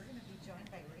 We're going to be joined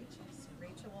by Rachel, so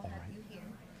Rachel will have you here.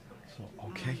 So,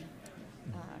 okay.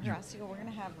 Horacio, we're going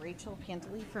to have Rachel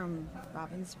Pantley from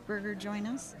Ravensburger join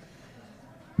us.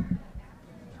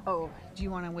 Oh, do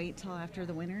you want to wait till after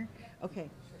the winner? Okay.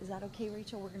 Is that okay,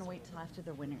 Rachel? We're going to wait till after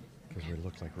the winner. Because we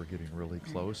look like we're getting really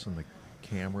close, and the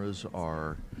cameras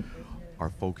are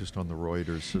focused on the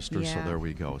Reuters sisters, so there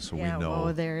we go. So we know.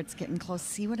 Oh, there, it's getting close.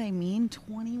 See what I mean?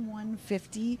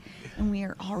 21:50, and we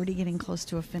are already getting close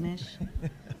to a finish.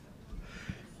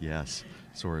 Yes.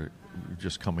 So we're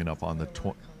just coming up on the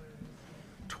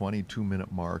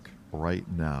 22-minute mark right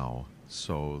now.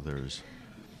 So there's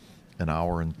an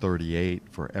hour and 38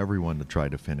 for everyone to try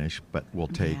to finish, but we'll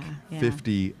take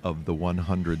 50 of the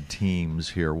 100 teams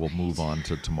here. We'll move on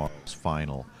to tomorrow's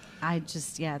final.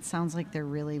 It sounds like they're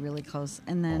really, really close.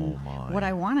 And then what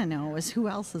I want to know is who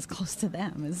else is close to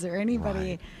them. Is there anybody?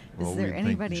 Right. Is there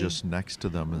anybody just next to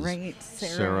them is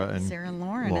Sarah and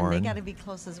Lauren, and they got to be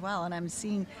close as well. And I'm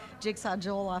seeing Jigsaw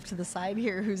Joel off to the side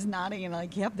here, who's nodding and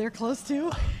like, yep, they're close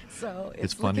too. So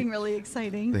it's looking really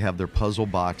exciting. They have their puzzle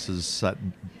boxes set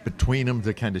between them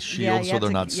to kind of shield, so they're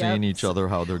not seeing each other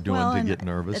how they're doing to get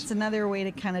nervous. It's another way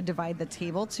to kind of divide the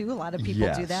table too. A lot of people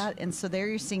do that, and so there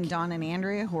you're seeing Dawn and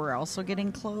Andrea, who are also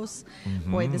getting close.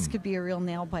 Boy, this could be a real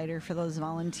nail biter for those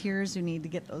volunteers who need to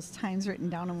get those times written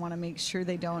down and want to make sure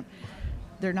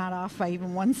they're not off by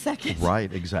even 1 second.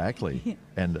 Right, exactly.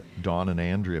 And Dawn and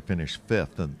Andrea finished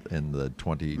 5th in the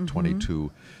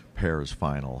 2022 pairs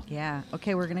final. Yeah.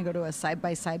 Okay, we're going to go to a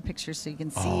side-by-side picture so you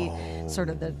can see sort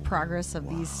of the progress of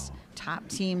these top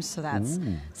teams. So that's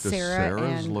Sarah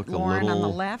and Lauren on the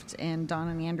left and Dawn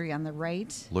and Andrea on the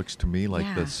right. Looks to me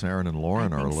like the Sarah and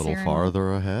Lauren are a little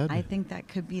farther ahead. I think that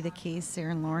could be the case.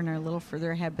 Sarah and Lauren are a little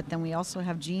further ahead, but then we also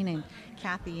have Jean and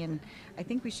Kathy, and I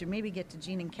think we should maybe get to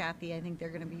Jean and Kathy. I think they're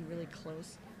going to be really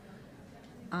close.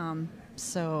 And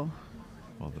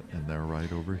they're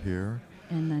right over here.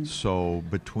 And then so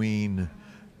between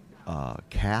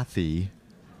Kathy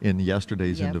in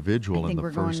yesterday's individual and the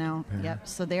first going now. Yep.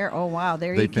 So there. Oh wow.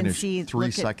 There they you can see. They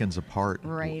finished 3 seconds apart.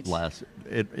 Right.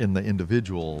 In the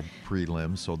individual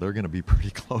prelims, so they're going to be pretty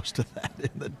close to that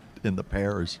in the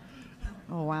pairs.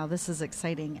 Oh wow, this is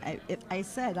exciting. I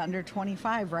said under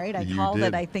 25, right? I called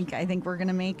it. I think we're going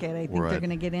to make it. I think they're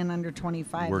going to get in under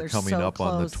 25. We're coming up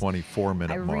on the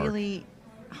 24-minute mark. I really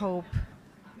hope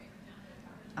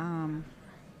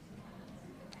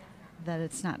that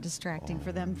it's not distracting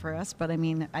for them, for us. But I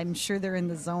mean, I'm sure they're in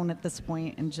the zone at this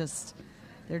point and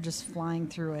they're just flying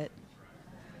through it.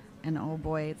 And oh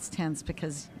boy, it's tense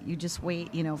because you just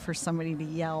wait, for somebody to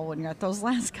yell when you're at those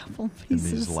last couple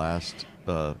pieces. And these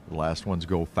last ones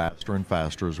go faster and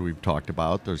faster, as we've talked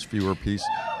about. There's fewer pieces.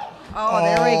 Oh,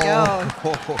 there we go.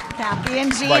 Kathy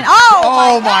and Jean. Like,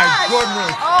 oh my gosh.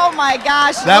 goodness. Oh my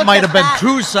gosh. That Look might at have been that.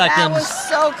 2 seconds. That was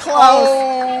so close.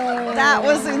 Oh, that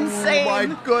was insane. my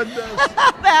goodness.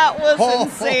 That was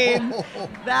insane.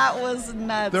 That was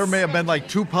nuts. There may have been like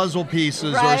 2 puzzle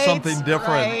pieces right, or something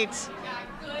different.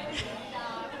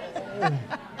 Right.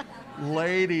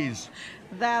 Ladies.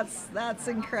 That's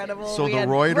incredible. So We the had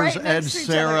Reuters right next edged to each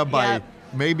Sarah other. by Yep.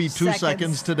 maybe 2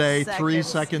 seconds today, 3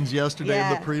 seconds yesterday.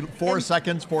 Yeah. The 4 And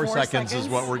seconds. 4 seconds is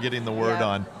what we're getting the word Yep.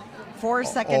 on.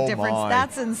 4-second difference. My.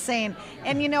 That's insane.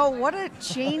 And you know what a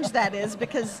change that is,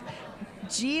 because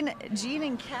Jean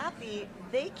and Kathy,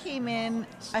 they came in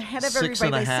ahead of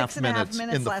everybody by 6.5 minutes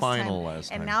in the last final time. last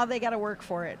time. And now they got to work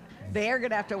for it. They are going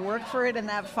to have to work for it in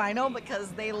that final, because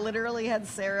they literally had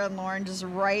Sarah and Lauren just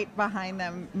right behind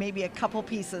them, maybe a couple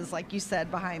pieces, like you said,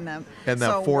 behind them. And that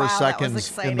so, 4 wow, seconds that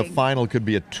was in the exciting. final could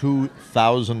be a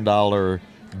 $2,000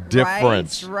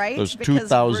 difference. Right. There's because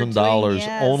 $2,000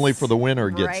 yes, only for the winner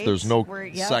gets. right, There's no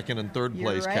yep, second and third you're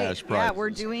place right. cash prize. Yeah, we're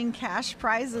doing cash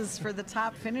prizes for the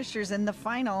top finishers in the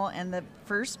final, and the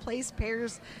first place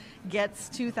pairs gets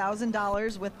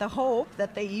 $2,000 with the hope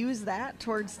that they use that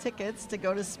towards tickets to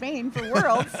go to Spain for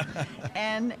Worlds,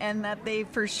 and that they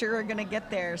for sure are going to get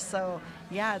there. So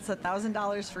yeah, it's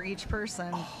 $1,000 for each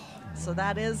person. So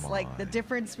that is like the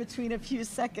difference between a few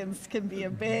seconds can be a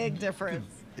big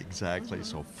difference. Exactly.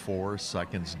 So 4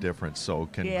 seconds difference. So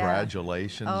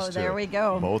congratulations to there we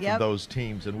go. both Yep. of those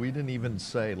teams. And we didn't even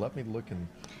say, let me look and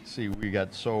see, we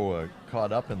got so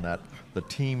caught up in that, the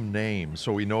team name.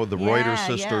 So we know the Reuter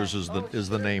sisters is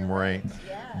the name, right?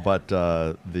 Yeah. But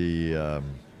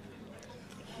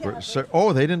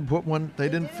they didn't put one. They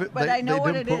didn't fit. But I know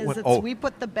what it is. It's Oh, We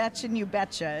Put the Betch and You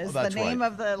Betcha is the that's name right.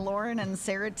 of the Lauren and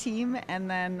Sarah team, and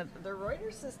then the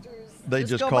Reuter sisters. they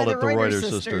just go called by it the Reuter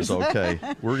sisters. Okay,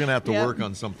 we're gonna have to Yep. work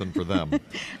on something for them.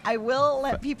 I will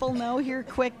let people know here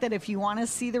quick that if you want to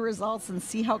see the results and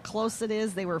see how close it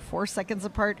is, they were 4 seconds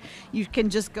apart. You can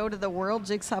just go to the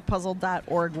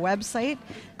worldjigsawpuzzle.org website.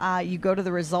 You go to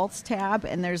the results tab,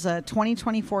 and there's a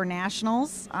 2024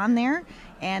 Nationals on there.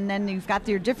 And then you've got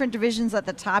your different divisions at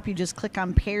the top. You just click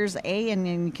on pairs A, and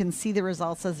then you can see the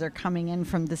results as they're coming in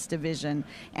from this division.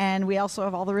 And we also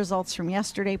have all the results from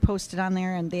yesterday posted on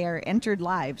there, and they are entered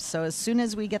live. So as soon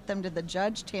as we get them to the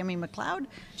judge, Tammy McLeod,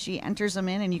 she enters them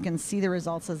in, and you can see the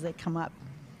results as they come up.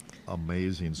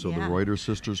 Amazing. So the Yeah. Reuter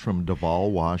sisters from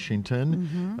Duval,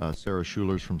 Washington, Sarah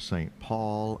Schuler's from St.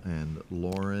 Paul, and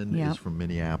Lauren Yep. is from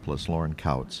Minneapolis, Lauren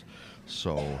Kautz.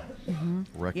 So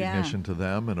recognition to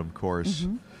them. And of course,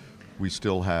 we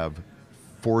still have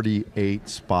 48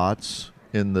 spots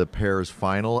in the pairs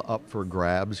final up for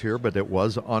grabs here, but it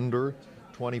was under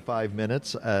 25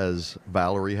 minutes as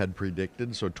Valerie had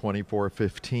predicted. So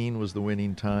 24:15 was the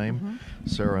winning time.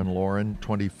 Sarah and Lauren,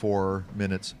 24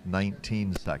 minutes,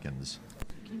 19 seconds.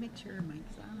 Can you make sure your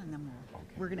mic's on, and then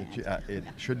we're going to It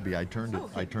should be. I turned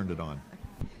it on.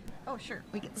 Oh, sure.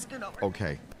 We get scoot over.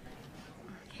 Okay.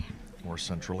 More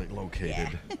centrally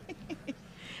located.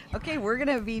 Okay, we're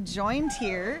going to be joined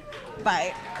here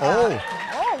by...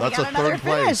 That's we got a another third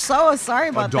finish. place. So sorry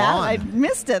about that. Dawn. I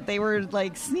missed it. They were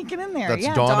like sneaking in there. That's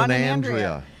yeah, Dawn and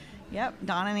Andrea. Yep,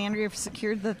 Dawn and Andrea have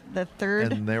secured the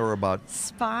third And they were about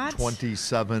spot.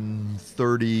 27,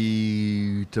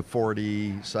 30 to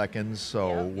 40 seconds,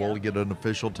 so we'll get an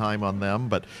official time on them.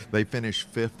 But they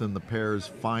finished 5th in the pairs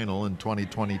final in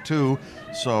 2022,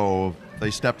 so they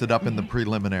stepped it up in the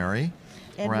preliminary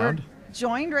And round. we're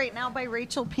joined right now by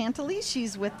Rachel Panteley.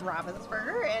 She's with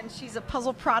Ravensburger, and she's a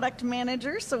puzzle product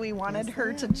manager, so we wanted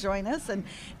her to join us and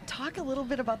talk a little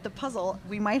bit about the puzzle.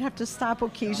 We might have to stop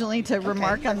occasionally to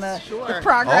remark on the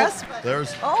progress.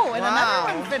 Oh, and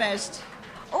another one finished.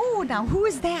 Oh, now who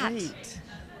is that? Great.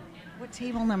 What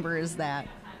table number is that?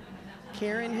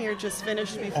 Karen here just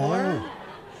finished before.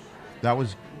 That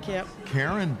was Yep.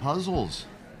 Karen Puzzles.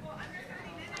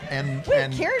 And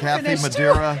Karen Kathy finished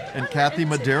Madeira too. and Kathy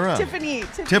Madeira. Tiffany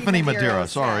Madeira, Medeiros,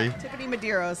 sorry. yeah, Tiffany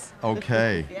Medeiros.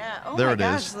 Okay. Yeah. Oh there my it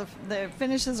gosh, is. the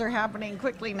finishes are happening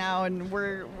quickly now, and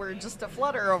we're just a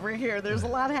flutter over here. There's a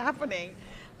lot happening.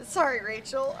 Sorry,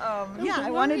 Rachel. No I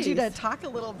wanted you to worries. talk a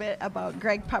little bit about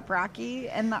Greg Paprocki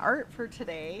and the art for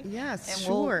today. Yes, and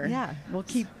sure. We'll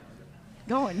keep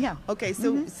going. Yeah. Okay,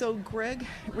 so Greg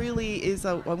really is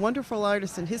a wonderful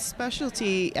artist, and his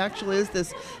specialty actually is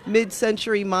this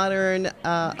mid-century modern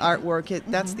artwork.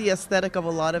 That's the aesthetic of a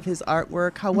lot of his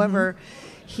artwork. However,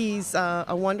 He's a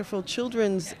wonderful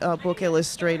children's book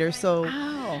illustrator, so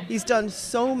he's done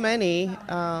so many.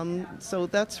 So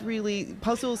that's really,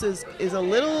 puzzles is a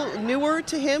little newer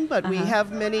to him, but we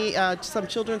have many, some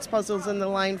children's puzzles in the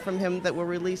line from him that were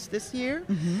released this year.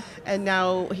 And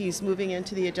now he's moving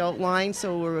into the adult line,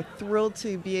 so we're thrilled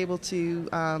to be able to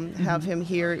have him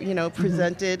here,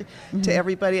 presented to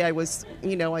everybody. I was,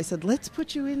 I said, let's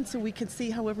put you in so we can see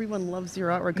how everyone loves your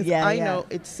artwork, because I know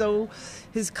it's so,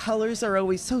 his colors are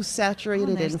always so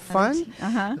saturated and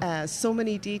fun. So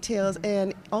many details.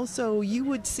 And also you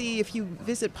would see, if you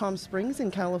visit Palm Springs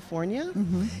in California,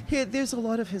 here, there's a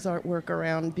lot of his artwork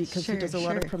around, because he does a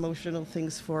lot of promotional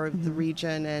things for the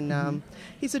region, and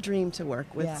he's a dream to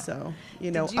work with. So,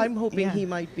 I'm hoping he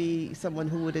might be someone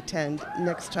who would attend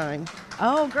next time.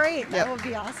 Oh, great. That would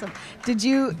be awesome. Did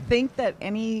you think that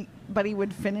anybody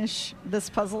would finish this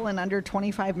puzzle in under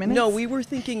 25 minutes? No, we were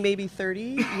thinking maybe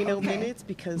 30, minutes,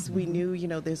 because we knew,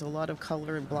 there's a lot of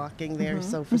color and blocking there,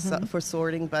 so for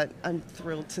sorting, but I'm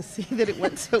thrilled to see that it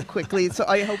went so quickly. So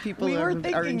I hope people are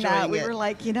enjoying it. We were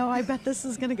like, I bet this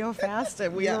is going to go fast,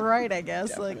 and we were right, I guess.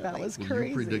 Definitely. Like, that was Well, crazy.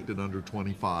 you predicted under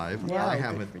 25. Yeah. I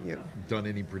haven't done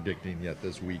any predicting yet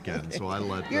this weekend, so I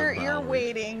let You're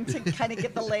waiting to kind of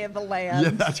get the lay of the land.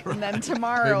 Yeah, that's right. And then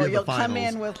tomorrow Maybe you'll the come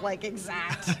finals. in with like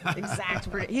exact.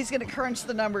 He's going to crunch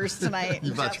the numbers tonight.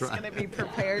 That's Jeff's right. going to be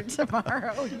prepared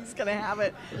tomorrow. He's going to have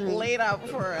it laid out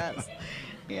for us.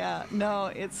 Yeah,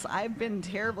 no, I've been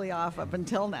terribly off up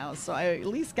until now, so I at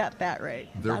least got that right.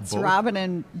 They're That's both- Robin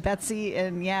and Betsy,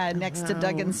 and next to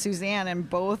Doug and Suzanne, and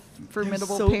both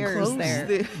formidable so pairs close. there.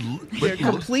 Their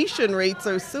completion rates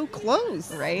are so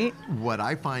close. Right? What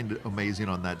I find amazing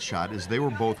on that shot is they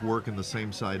were both working the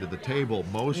same side of the table.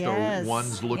 Most are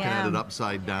one's looking at it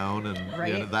upside down,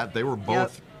 and that they were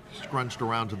both scrunched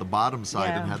around to the bottom side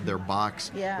and had their box,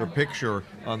 their picture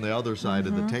on the other side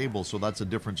of the table. So that's a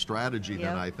different strategy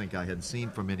than I think I had seen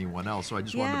from anyone else. So I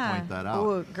just wanted to point that out.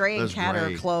 Oh, Gray and That's Cat are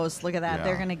great. close. Look at that. Yeah.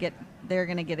 They're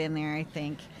gonna get in there, I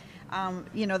think.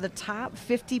 The top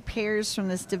 50 pairs from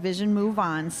this division move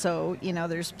on. So,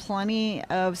 there's plenty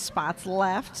of spots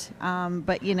left.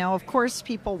 But, of course,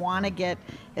 people want to get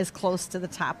as close to the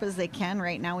top as they can.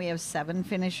 Right now we have 7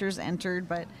 finishers entered,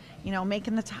 but,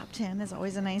 making the top 10 is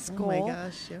always a nice goal. Oh, my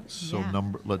gosh, So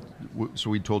so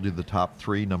we told you the top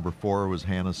 3. Number 4 was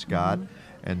Hannah Scott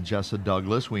and Jessa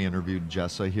Douglas. We interviewed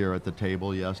Jessa here at the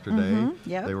table yesterday.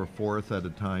 They were 4th at a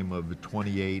time of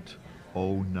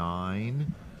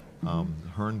 28:09.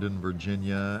 Herndon,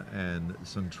 Virginia, and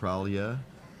Centralia,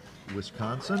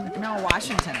 Wisconsin. No,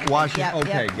 Washington. Washington.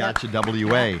 Okay, gotcha.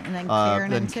 WA. Yep. And then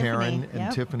Karen and Karen Tiffany.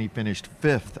 and Tiffany finished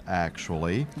 5th,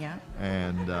 actually. Yeah.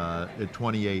 And at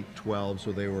 28:12,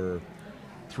 so they were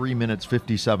 3 minutes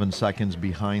 57 seconds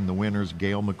behind the winners.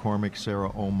 Gail McCormick,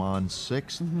 Sarah Oman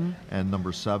 6th, and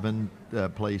number 7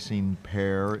 placing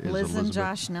pair is Liz and Elizabeth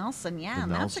Josh Nelson. Yeah,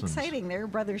 and that's Nelsons. exciting. They're a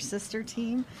brother-sister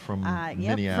team From from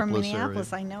Minneapolis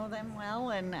Minneapolis. area. I know them well,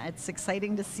 and it's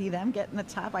exciting to see them get in the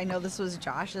top. I know this was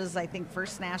Josh's, I think,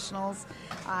 first nationals.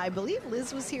 I believe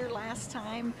Liz was here last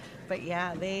time, but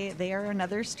yeah, they are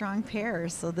another strong pair.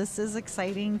 So this is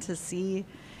exciting to see.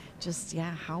 Just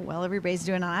how well everybody's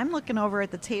doing. And I'm looking over at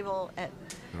the table at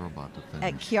They're about to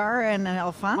finish. Kiara and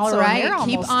Alfonso. All and they're right,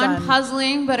 keep almost on done.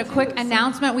 puzzling, but a quick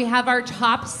announcement. We have our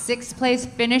top 6th place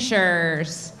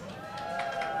finishers.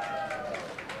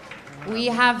 We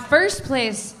have first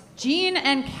place, Jean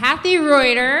and Kathy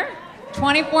Reuter,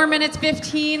 24 minutes,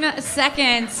 15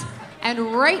 seconds.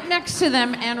 And right next to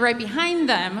them and right behind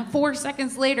them, 4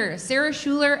 seconds later, Sarah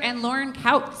Schuler and Lauren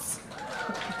Kautz,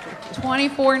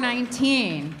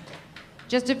 24:19.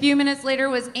 Just a few minutes later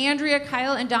was Andrea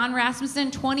Kyle and Don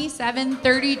Rasmussen,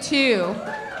 27:32.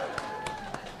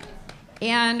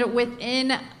 And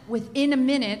within a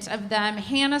minute of them,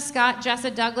 Hannah Scott,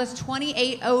 Jessa Douglas,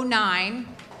 28:09.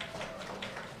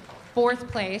 4th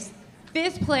place.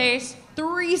 5th place,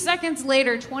 3 seconds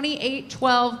later,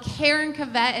 28:12, Karen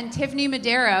Cavett and Tiffany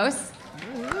Medeiros.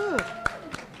 Ooh.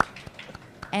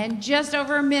 And just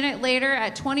over a minute later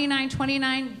at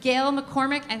 29:29, Gail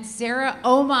McCormick and Sarah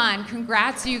Oman.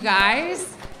 Congrats, you guys.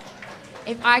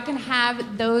 If I can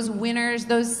have those winners,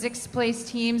 those 6th place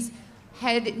teams,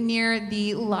 head near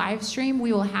the live stream,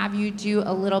 we will have you do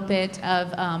a little bit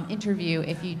of interview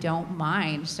if you don't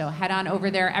mind. So head on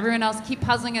over there. Everyone else, keep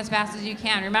puzzling as fast as you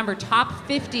can. Remember, top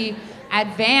 50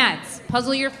 advance.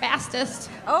 Puzzle your fastest.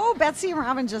 Oh, Betsy and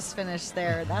Robin just finished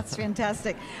there. That's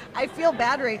fantastic. I feel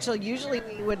bad, Rachel. Usually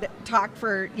we would talk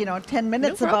for 10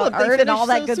 minutes No about problem. They art and all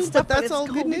that finished good so stuff, soon, but that's it's all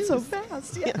good going news. so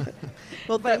fast. Yeah.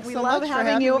 Well, But thanks we so love much for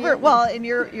having you having over. me. Well, and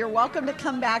you're welcome to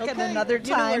come back at another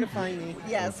You know where time. to find me.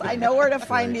 Yes, I know where to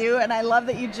find you, and I love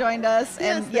that you joined us.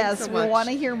 Yes, And thanks yes, so we'll much. want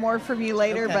to hear more from you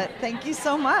later. Okay. But thank you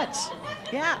so much.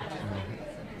 Yeah.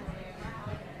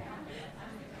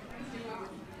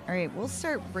 All right, we'll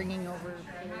start bringing over.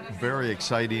 Very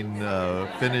exciting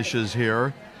finishes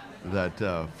here. That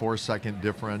 4-second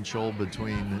differential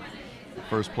between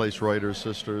first place Reuter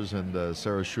sisters and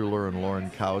Sarah Schuler and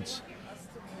Lauren Kautz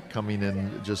coming in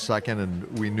just second,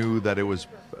 and we knew that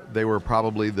they were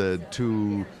probably the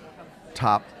two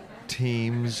top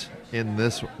teams in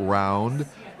this round.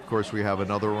 Of course, we have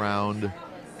another round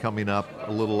coming up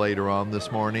a little later on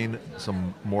this morning.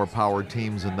 Some more power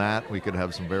teams in that. We could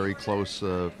have some very close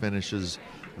finishes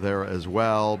there as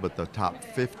well, but the top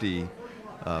 50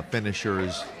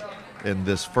 finishers in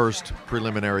this first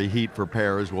preliminary heat for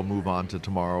pairs will move on to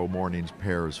tomorrow morning's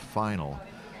pairs final.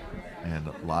 And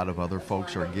a lot of other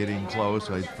folks are getting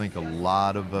close. I think a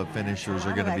lot of finishers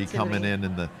are going to be coming in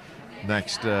the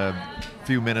next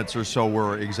few minutes or so.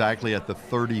 We're exactly at the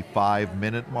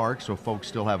 35-minute mark, so folks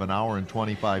still have an hour and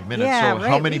 25 minutes. Yeah, so right.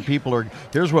 how many people are,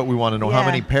 here's what we want to know, how Yeah.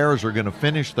 many pairs are going to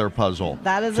finish their puzzle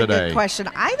That is today? a good question.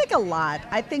 I think a lot.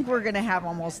 I think we're going to have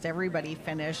almost everybody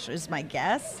finish, is my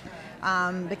guess.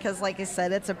 Because, like I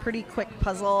said, it's a pretty quick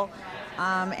puzzle.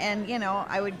 And, you know,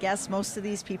 I would guess most of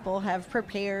these people have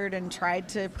prepared and tried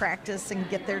to practice and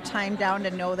get their time down to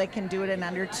know they can do it in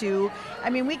under 2. I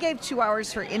mean, we gave 2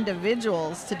 hours for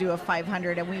individuals to do a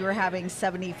 500, and we were having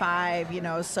 75,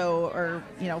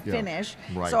 finish.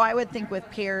 Right. So I would think with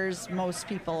pairs, most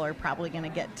people are probably going to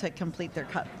get to complete their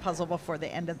puzzle before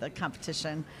the end of the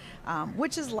competition,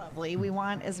 which is lovely. We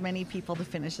want as many people to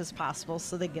finish as possible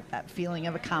so they get that feeling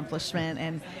of accomplishment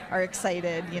and are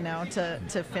excited,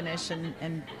 to finish and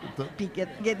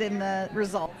get in the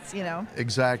results,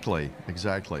 Exactly.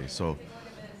 So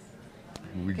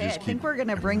we Okay, I just keep. think we're going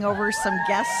to bring over some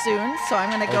guests soon, so I'm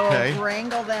going to go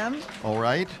wrangle them. All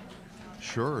right.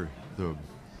 Sure. The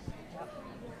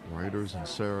writers and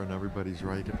Sarah and everybody's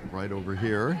right over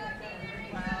here.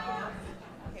 Okay, we're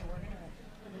going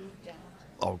to move down.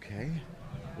 Okay.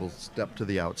 We'll step to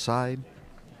the outside.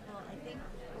 I think,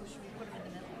 should we put them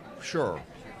in the middle? Sure.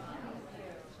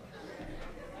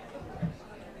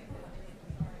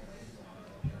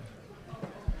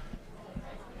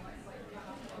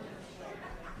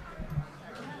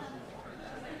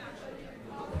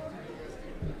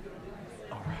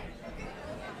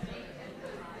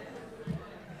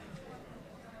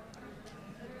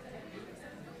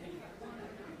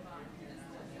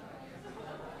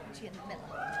 Put you in the middle.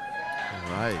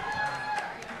 All right.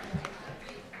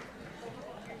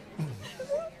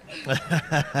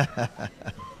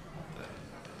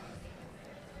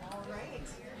 All right.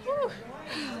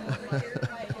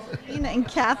 Ina and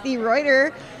Kathy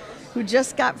Reuter, who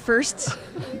just got first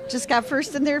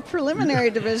in their preliminary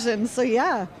division. So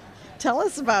yeah, tell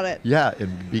us about it. Yeah,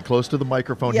 and be close to the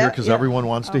microphone here Yeah, because yeah. everyone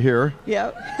wants to hear.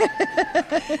 Yep.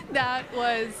 That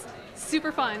was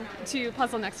super fun to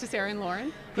puzzle next to Sarah and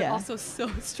Lauren, but Yeah. also so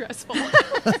stressful.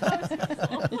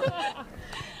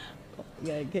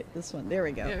 Yeah, get this one. There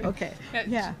we go. Yeah. Okay.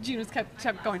 Yeah. Gene was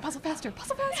kept going, puzzle faster,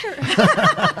 puzzle faster.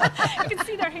 You can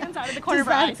see their hands out of the corner of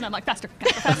our eyes, and I'm like, faster,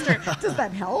 faster. Does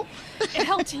that help? It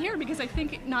helped here because I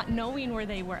think not knowing where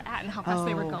they were at and how fast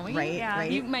they were Oh, going, right.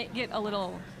 you might get a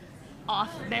little off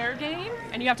their game,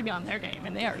 and you have to be on their game,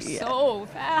 and they are so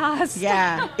fast.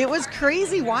 Yeah. It was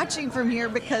crazy watching from here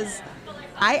because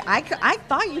I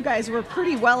thought you guys were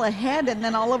pretty well ahead, and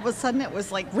then all of a sudden it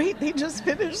was like, wait, they just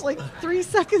finished like 3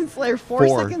 seconds later, 4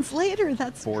 seconds later.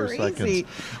 That's 4 crazy. seconds.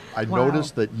 I Wow.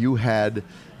 noticed that you had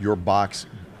your box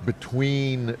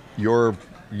between your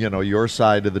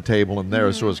side of the table and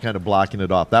theirs, so it was kind of blocking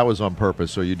it off. That was on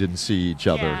purpose, so you didn't see each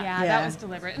other. Yeah, Yeah. that was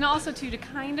deliberate. And also, too, to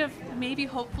kind of maybe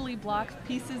hopefully block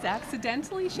pieces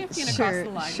accidentally shifting Sure, across the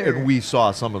line. sure. And we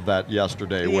saw some of that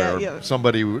yesterday, Yeah, where yeah.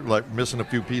 somebody like missing a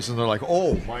few pieces, and they're like,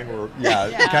 "Oh, mine were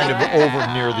kind of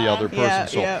over near the other person." Yeah,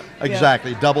 so yeah,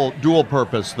 exactly, dual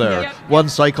purpose there. Yep. One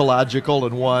psychological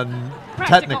and one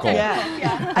Practical. technical.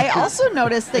 Yeah. I also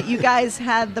noticed that you guys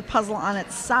had the puzzle on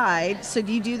its side. So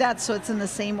do you do that so it's in the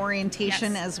same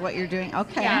orientation Yes. as what you're doing?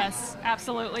 Okay. Yes,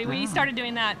 absolutely. We started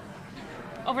doing that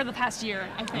over the past year,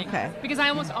 I think. Okay. Because I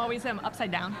almost always am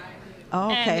upside down.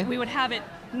 Oh, okay. And we would have it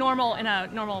normal in a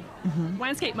normal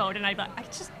landscape mode, and I'd be like, I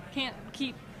just can't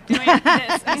keep doing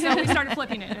this. And so we started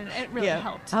flipping it, and it really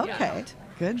helped. Yeah, it Okay. helped.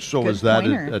 Good. So good is that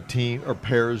pointer. a team or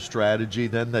pairs strategy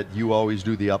then, that you always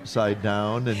do the upside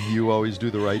down and you always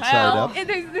do the right side Well, up?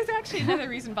 there's actually another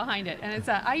reason behind it, and it's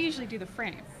I usually do the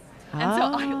frame. And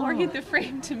so I ordered the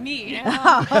frame to me.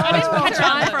 I didn't catch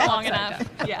on for long enough.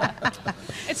 Yeah.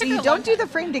 So you don't do the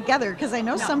frame together, because I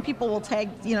know some people will tag,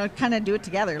 kind of do it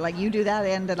together. Like you do that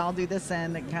end and I'll do this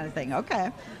end and kind of thing.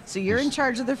 Okay. So you're in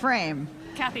charge of the frame.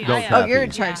 Kathy, No, I am. Kathy. Oh, you're in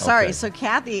charge. Yeah. Sorry. Okay. So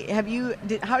Kathy,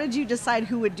 how did you decide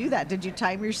who would do that? Did you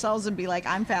time yourselves and be like,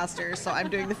 I'm faster, so I'm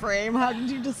doing the frame? How did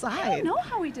you I decide? don't know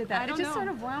how we did that. I don't It just know.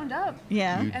 sort of wound up.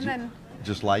 Yeah. You And then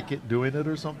just like it doing it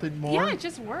or something more? yeah, it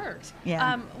just worked.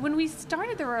 Yeah. When we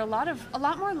started, there were a lot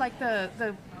more like the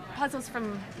puzzles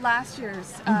from last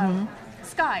year's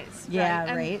skies. Yeah,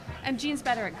 And, right. And Jean's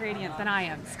better at gradient than I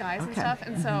am, skies and Okay. stuff.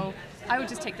 And so I would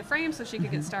just take the frame so she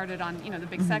could get started on the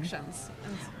big sections.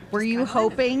 And Were just you kinda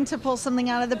went. hoping to pull something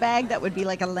out of the bag that would be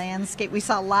like a landscape? We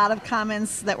saw a lot of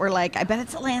comments that were like, I bet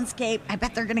it's a landscape. I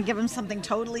bet they're going to give him something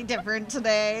totally different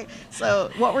today. So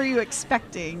what were you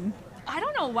expecting? I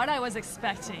don't know what I was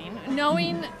expecting,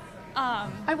 knowing.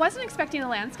 I wasn't expecting a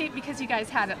landscape because you guys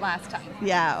had it last time.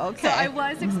 Yeah, okay. So I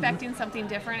was expecting something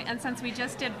different, and since we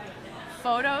just did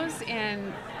photos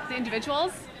and the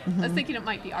individuals, I was thinking it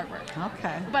might be artwork.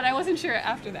 Okay. But I wasn't sure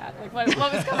after that, like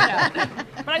what was coming out.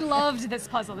 But I loved this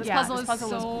puzzle. This puzzle this is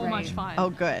puzzle was so great. much fun. Oh,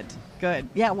 good. Good.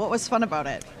 Yeah, what was fun about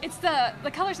it? It's the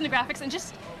colors and the graphics and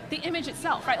just the image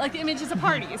itself, right? Like the image is a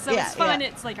party, so Yeah, it's fun. yeah.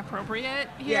 It's like appropriate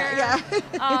here.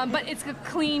 Yeah. But it's a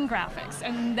clean graphics,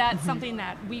 and that's something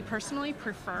that we personally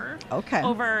prefer Okay.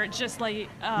 over just like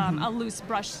a loose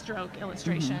brush stroke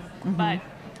illustration. But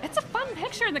it's a fun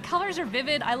picture, and the colors are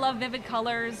vivid. I love vivid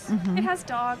colors. It has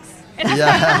dogs. It has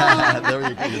Yeah, there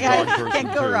you go. the Yeah, dog person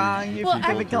can't go too. wrong. You Well,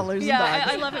 can give it colors yeah, and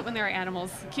dogs. I love it when there are animals,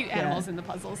 cute animals in the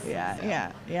puzzles.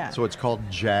 Yeah. So it's called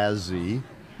Jazzy,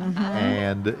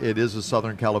 and it is a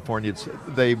Southern California.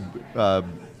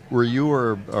 Were you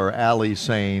or Allie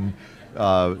saying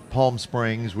Palm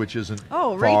Springs, which isn't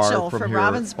Oh, far Rachel from from here?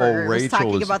 Ravensburger was Rachel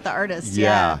talking is- about the artist.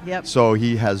 Yeah. Yep. So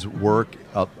he has work,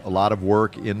 a lot of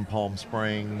work in Palm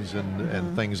Springs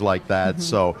and things like that.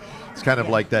 So it's kind of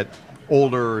like that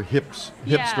older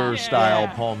hipster style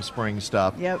Yeah. Palm Springs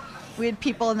stuff. Yep. We had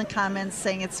people in the comments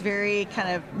saying it's very kind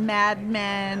of Mad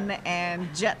Men and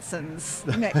Jetsons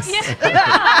mixed.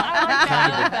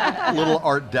 A little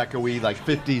Art Deco-y, like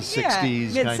 50s,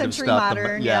 60s kind of mid-century stuff.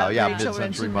 modern, Yeah, yeah, Rachel Rachel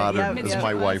mid-century mentioned modern, that, as yeah.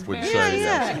 my wife would Yeah,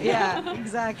 say. Yeah,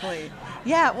 exactly.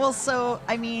 Yeah, well, so,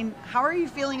 I mean, how are you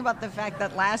feeling about the fact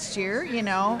that last year,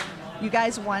 you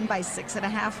guys won by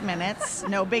 6.5 minutes,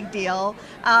 no big deal.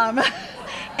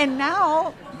 And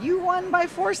now you won by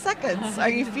 4 seconds. Are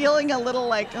you feeling a little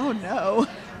like, oh no?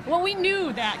 Well, we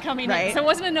knew that coming Right. in, so it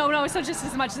wasn't a no, so just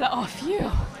as much as a, oh, phew.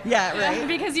 Yeah, right.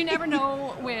 Because you never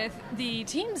know with the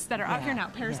teams that are out here now,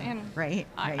 pairs yeah. and Right,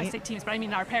 I right. say teams, but I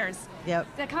mean our pairs. Yep.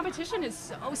 The competition is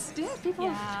so stiff. People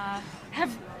Yeah. have,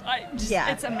 Yeah.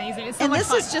 it's amazing. It's so And much this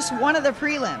fun. is just one of the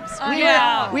prelims.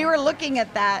 Yeah. We were looking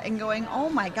at that and going, oh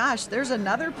my gosh, there's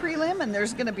another prelim and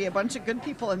there's going to be a bunch of good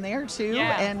people in there too.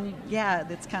 Yeah. And yeah,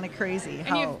 that's kind of crazy. And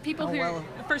you have people who are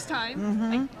the first time,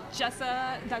 like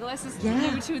Jessa Douglas is Yeah,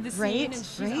 new to the scene, right, and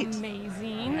she's right.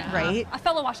 amazing. Right. A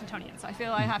fellow Washingtonian, so I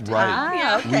feel I have to Right.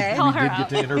 yeah, okay. call We her did out. get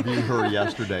to interview her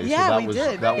yesterday, Yeah, so we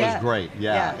did. that Yeah. was great.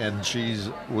 Yeah, Yeah. and she's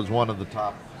was one of the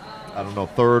top, I don't know,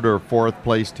 3rd or 4th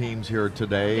place teams here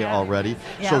today Yeah. already.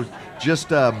 Yeah. So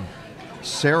just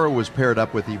Sarah was paired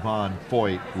up with Yvonne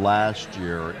Foyt last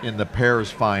year in the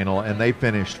pairs final, and they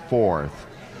finished 4th.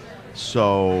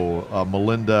 So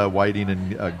Melinda Whiting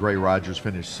and Gray Rogers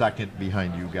finished 2nd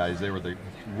behind you guys. They were the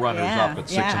runners up at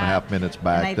 6.5 minutes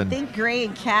back. And I think Gray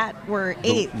and Kat were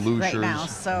 8th right now, Lushers,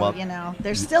 so well,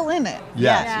 they're still in it.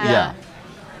 Yes, Yeah. yeah.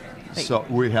 So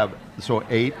we have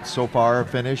 8 so far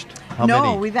finished. How no,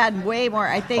 many? we've had way more.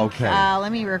 I think. Okay.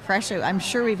 Let me refresh it. I'm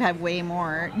sure we've had way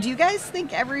more. Do you guys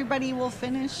think everybody will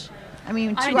finish? I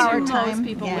mean, 2 hour do. time. Most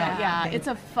people will. Yeah, okay. it's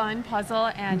a fun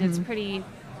puzzle, and it's pretty.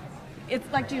 It's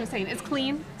like Gina was saying, it's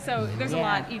clean, so there's a Yeah.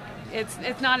 lot.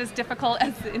 It's not as difficult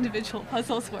as the individual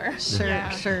puzzles were.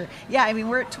 Sure. Yeah, I mean,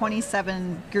 we're at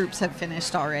 27 groups have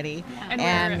finished already,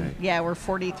 And we're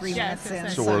 43 minutes in.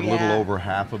 So we're a little yeah. over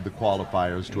half of the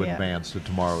qualifiers to Yeah. advance to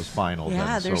tomorrow's final. Yeah,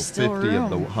 then. there's so still 50 of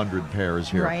the room. 100 pairs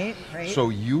here. Right. So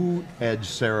you edged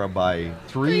Sarah by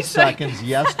 3 seconds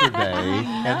yesterday,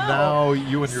 and now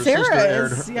you and your Sarah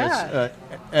sister is,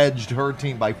 edged her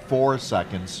team by 4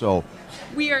 seconds. So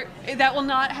That will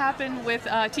not happen with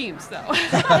teams, though. in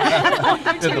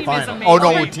the Is final. amazing. Oh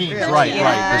no, teams, Really? right,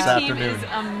 Yeah. this Their team afternoon. is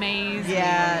amazing.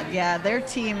 Yeah, their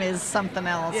team is something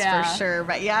else Yeah. for sure.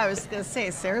 But yeah, I was gonna say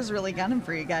Sarah's really gunning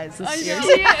for you guys this year.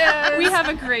 We have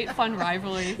a great fun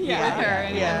rivalry with her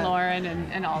and Lauren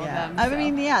and all of them. I so.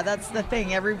 mean, yeah, that's the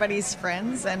thing. Everybody's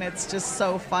friends, and it's just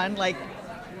so fun. Like,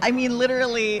 I mean,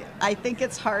 literally, I think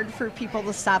it's hard for people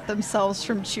to stop themselves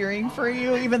from cheering for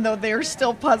you, even though they're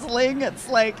still puzzling. It's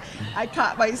like I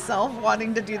caught myself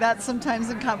wanting to do that sometimes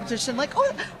in competition, like,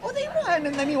 oh, they won,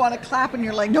 and then you want to clap, and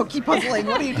you're like, no, keep puzzling.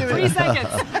 What are you doing? 3 seconds.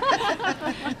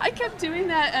 I kept doing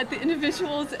that at the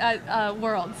individuals at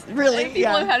Worlds. Really? If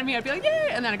people had me, I'd be like, yay,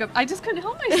 and then I just couldn't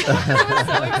help myself. It was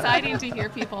so exciting to hear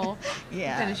people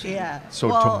finishing. Yeah.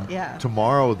 So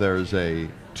tomorrow there's a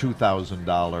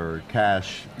 $2,000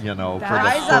 cash, for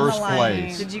the first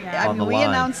place. Did you? On the we line.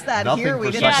 announced that Nothing here. for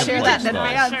We didn't second share that in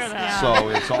place, though. advance. So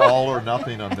it's all or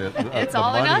nothing on the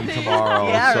all or money nothing. tomorrow.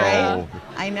 Yeah, so right.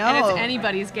 I know. And it's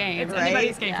anybody's game. It's Right?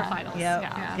 anybody's game for finals.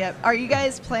 Yep. Are you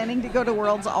guys planning to go to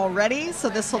Worlds already? So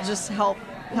this will just help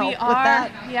We with are.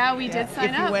 that? Yeah, we did sign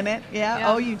if up. you win it? Yeah.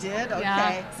 Oh, you did? Okay.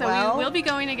 Yeah. So well, we will be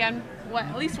going again.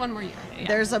 At least one more year. Yeah.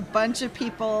 There's a bunch of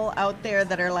people out there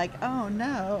that are like, oh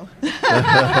no.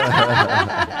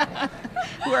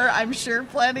 Who are, I'm sure,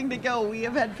 planning to go. We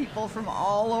have had people from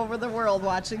all over the world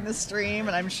watching the stream,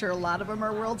 and I'm sure a lot of them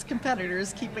are World's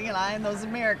competitors, keeping an eye on those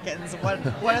Americans. What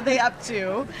are they up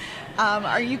to?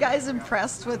 Are you guys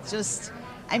impressed with just...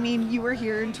 I mean, you were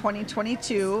here in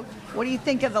 2022. What do you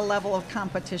think of the level of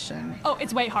competition? Oh,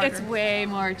 it's way harder. It's way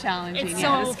more challenging. It's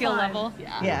so the skill level.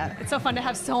 Yeah. It's so fun to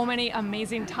have so many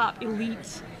amazing top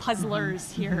elite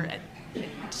puzzlers here.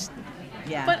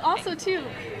 Yeah. But also too,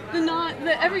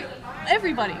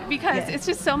 everybody, because it's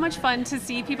just so much fun to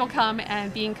see people come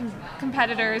and being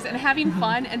competitors and having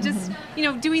fun and just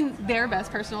doing their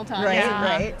best personal time.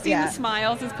 Right. Seeing the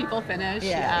smiles as people finish.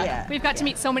 Yeah. We've got to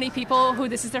meet so many people who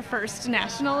this is their first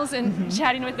nationals and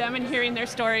chatting with them and hearing their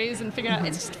stories and figuring out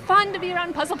it's just fun to be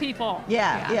around puzzle people.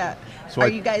 Yeah. So are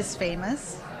you guys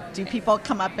famous? Do people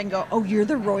come up and go, "Oh, you're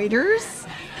the Reuters"?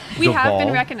 We have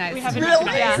been recognized. Really?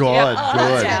 Yeah. Good.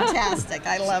 That's fantastic.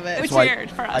 I love it. It's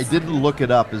weird for us. I didn't look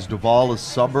it up. Is Duval a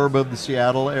suburb of the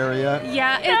Seattle area?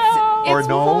 Yeah, Or it's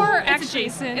no? more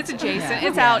adjacent. It's adjacent.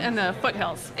 It's out in the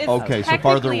foothills. It's Okay, so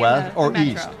farther west or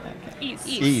east?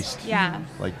 East. Yeah.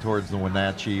 Like towards the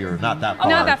Wenatchee or not that far? Oh,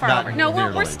 not that far over. No,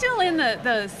 we're nearly. still in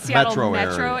the Seattle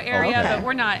metro area, Okay. but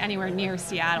we're not anywhere near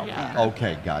Seattle.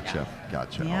 Okay, gotcha.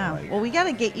 Yeah. All right. Well, we got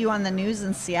to get you on the news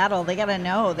in Seattle. They got to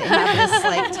know they have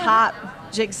this top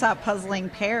jigsaw puzzling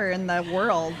pair in the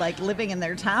world, living in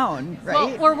their town, right?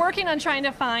 Well, we're working on trying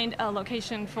to find a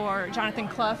location for Jonathan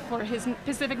Clough for his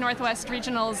Pacific Northwest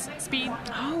Regionals speed.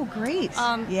 Oh, great.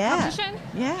 Competition.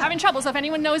 Yeah. Having trouble. So if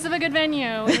anyone knows of a good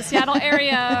venue in the Seattle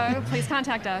area, please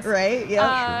contact us. Right.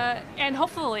 Yeah. And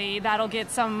hopefully that'll get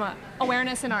some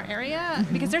awareness in our area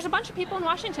because there's a bunch of people in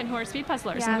Washington who are speed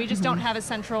puzzlers and we just don't have a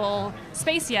central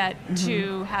space yet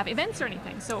to have events or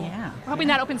anything. So we're hoping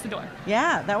that opens the door.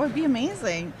 Yeah, that would be amazing.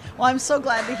 Well, I'm so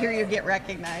glad to hear you get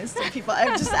recognized. And people, I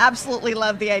just absolutely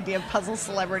love the idea of puzzle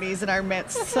celebrities in our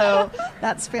midst. So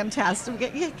that's fantastic.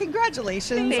 Yeah,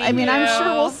 congratulations. Thank you. I'm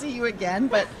sure we'll see you again,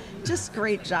 but just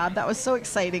great job. That was so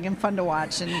exciting and fun to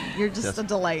watch, and you're just a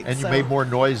delight. And you made more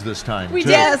noise this time. We too.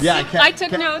 did. Yeah, I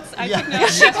took notes. I took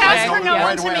notes. She passed her note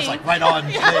right to away. me. I was like, right on.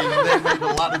 They made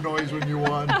a lot of noise when you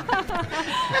won.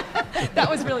 That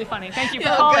was really funny. Thank you for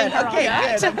Oh, calling good. her Okay, on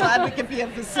that. good. I'm glad we could be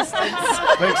of assistance.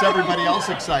 Makes everybody else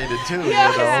excited too.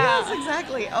 Yes,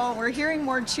 exactly. Oh, we're hearing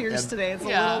more cheers today. It's a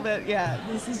little bit,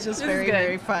 this is just very, good.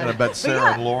 very fun. And I bet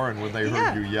Sarah and Lauren, when they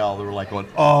heard you yell, they were like going,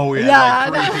 "Oh, we Yeah,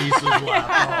 had like 3 pieces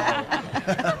left."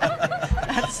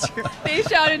 That's true. They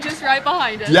shouted just right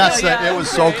behind us. Yes, So, it was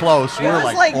so close. We It were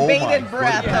was like, "Oh bated my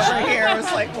breath goodness." over here. It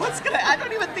was like, what's going to... I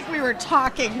don't even think we were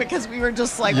talking because we were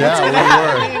just like, Yeah, what's going to we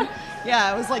happen? were.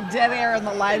 Yeah, it was like dead air on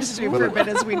the live stream for a bit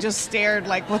as we just stared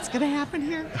like, what's going to happen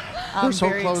here? They're so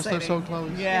Very close. exciting. They're so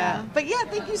close. Yeah. But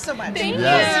thank you so much. Thank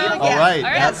Yes. you. See you All again. right.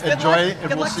 Yes, good Enjoy luck. it, and Good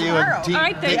we'll luck see you tomorrow. in team. All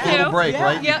right, take thank a little you. break, Yeah.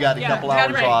 right? Yeah. You got a couple Got a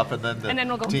hours break. off, and then the And then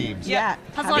we'll go. teams. Yeah.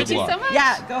 Puzzle, thank you so much.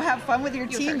 Yeah, go have fun with your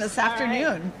team first. this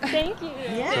afternoon. Thank you.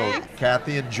 Yeah. So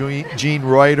Kathy and Jean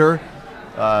Reuter,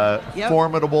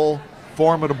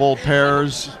 formidable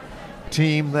pairs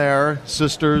team there,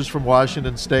 sisters from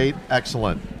Washington State,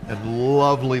 excellent, and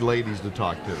lovely ladies to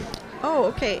talk to. Oh,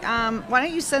 okay. Why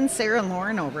don't you send Sarah and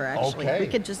Lauren over, actually? Okay. We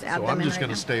could just add so them I'm in just right going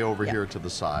to now. stay over here to the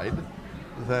side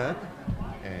of that,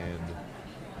 and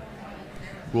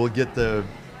we'll get the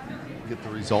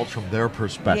results from their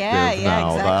perspective Yeah, now.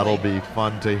 exactly. That'll be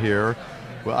fun to hear.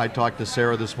 Well, I talked to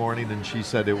Sarah this morning, and she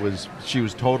said she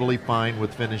was totally fine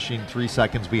with finishing 3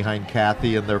 seconds behind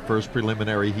Kathy in their first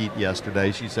preliminary heat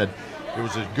yesterday. She said it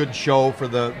was a good show for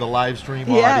the live stream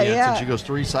audience, and she goes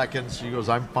 3 seconds. She goes,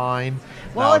 I'm fine.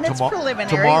 Well, Now, and it's preliminary,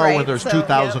 tomorrow right? when there's So,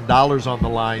 $2,000 on the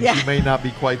line, Yeah. she may not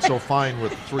be quite so fine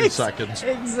with 3 seconds.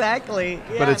 Exactly.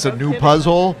 But Yeah, it's a no new kidding.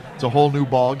 puzzle. It's a whole new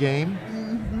ball game.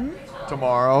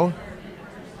 tomorrow.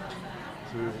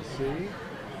 So we will see.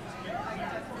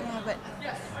 Yeah, but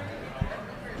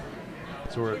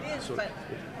So we're, it is, so but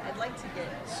I'd like to get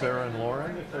Sarah and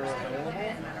Lauren, if they're available.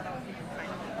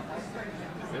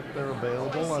 If they're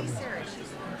available, See Sarah.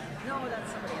 No,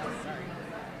 that's somebody else. Sorry.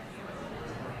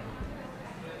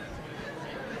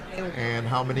 and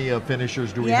how many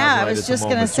finishers do we Yeah, have I right was at just the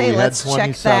gonna moment? say, so we let's had check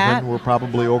 27. that. We're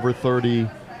probably over 30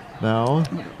 now.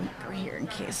 Go here in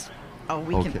case. Oh,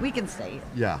 we Okay. can stay.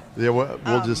 Yeah,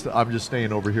 we'll just. I'm just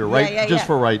staying over here, right? Yeah, just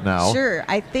for right now. Sure.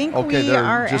 I think Okay, we they're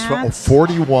are just at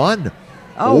 41.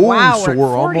 Oh, wow, so we're at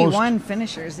we're 41 almost.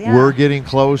 finishers. Yeah. We're getting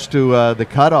close to the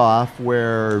cutoff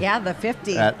where. Yeah, the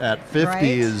 50. At 50 right?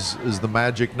 is the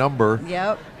magic number.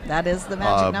 Yep, that is the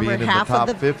magic number. being in the Half top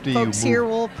of the 50, folks you here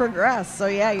move- will progress. So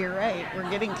yeah, you're right. We're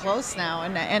getting close now,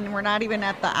 and we're not even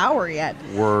at the hour yet.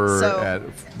 We're So, at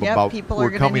yep, about. people are We're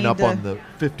gonna coming need up to- on the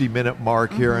 50-minute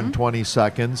mark here in 20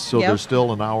 seconds. So Yep. there's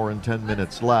still an hour and 10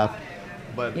 minutes left.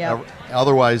 But Yep.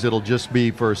 otherwise, it'll just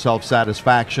be for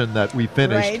self-satisfaction that we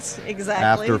finished Right,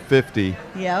 exactly. after 50.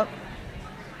 Yep.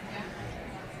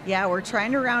 Yeah, we're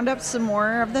trying to round up some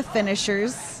more of the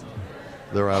finishers.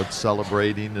 They're out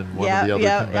celebrating in one of the other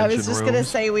convention I was just going to rooms.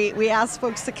 say, we asked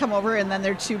folks to come over, and then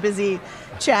they're too busy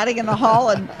chatting in the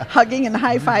hall and hugging and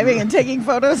high-fiving and taking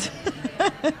photos.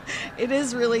 It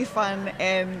is really fun,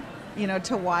 and,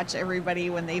 to watch everybody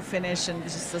when they finish, and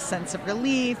just a sense of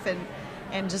relief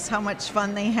and just how much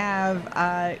fun they have,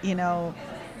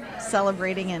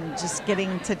 celebrating and just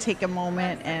getting to take a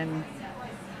moment and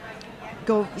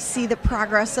go see the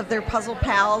progress of their puzzle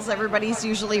pals. Everybody's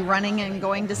usually running and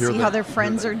going to see how their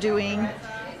friends are doing.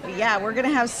 But yeah, we're going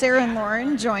to have Sarah and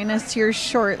Lauren join us here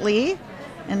shortly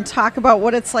and talk about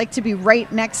what it's like to be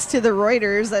right next to the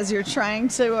Reuters as you're trying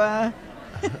to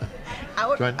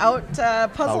puzzle them and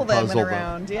out-puzzle them.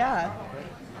 around. Yeah.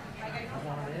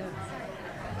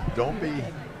 Don't be.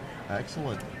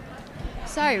 Excellent.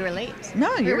 Sorry, we're late.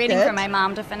 No, you're We're waiting good. for my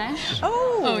mom to finish.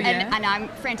 Oh, And I'm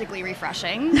frantically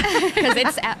refreshing because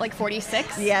it's at like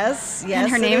 46. Yes. And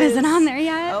her it name is. isn't on there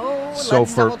yet. Oh, So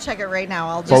let's for double check it right now.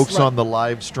 I'll just Folks look. on the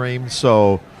live stream,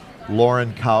 so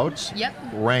Lauren Couch, Yep.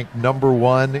 ranked number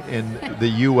 1 in the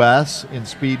U.S. in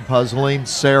speed puzzling.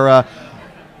 Sarah,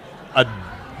 a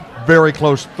very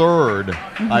close third,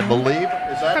 I believe.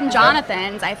 Is that From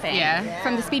Jonathan's, I think. Yeah.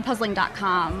 From the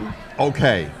speedpuzzling.com.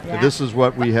 Okay, Yeah. this is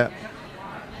what we have.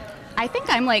 I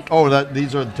think I'm like Oh,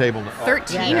 these are the table.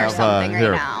 13 Yeah. or something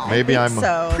here. right now. Maybe I'm.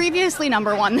 so. Previously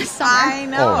number 1 this summer. I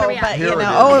know, Oh, but here it is.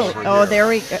 oh, there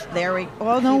we.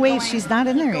 Oh no, wait, she's not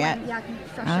in there yet. Yeah,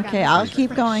 fresh Okay, again. I'll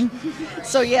keep going.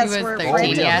 So yes, was we're 13,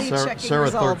 frantically yeah. checking Sarah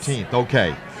results, 13th.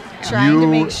 Okay. trying to You-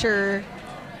 make sure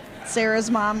Sarah's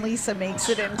mom Lisa makes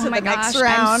it into Oh my the next gosh,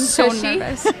 round. I'm so Does she?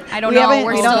 nervous. I don't We know. haven't-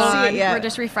 We're we still don't see it on. yet. We're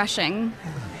just refreshing.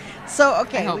 So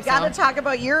okay, I we hope got to so. talk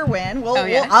about your win. Oh,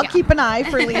 yeah. I'll Yeah. keep an eye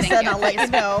for Lisa Thank and you. I'll let you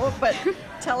know. But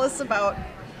tell us about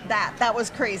that. That was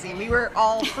crazy. We were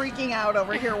all freaking out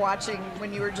over here watching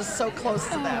when you were just so close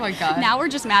to them. Oh my god. Now we're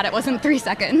just mad it wasn't 3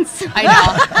 seconds. I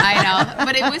know.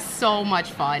 But it was so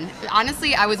much fun.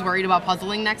 Honestly, I was worried about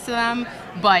puzzling next to them,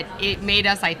 but it made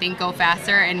us, I think, go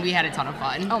faster, and we had a ton of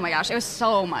fun. Oh my gosh, it was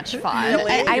so much fun.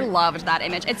 Really? I loved that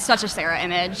image. It's such a Sarah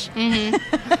image.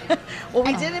 Well,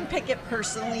 we didn't pick it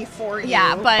personally for you.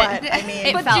 Yeah, but I mean,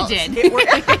 it But felt, you did. it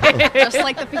worked. just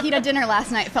like the fajita dinner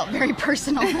last night felt very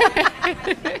personal.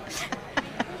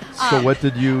 So what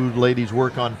did you ladies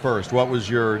work on first? What was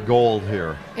your goal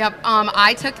here? Yep.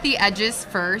 I took the edges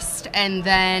first, and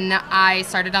then I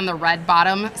started on the red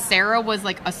bottom. Sarah was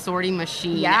like a sorting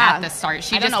machine Yeah. at the start.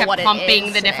 She I don't just know kept what it pumping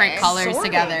is the different today. colors Sorting,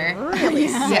 together. Really,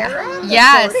 Sarah? The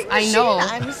Yes, sorting I know.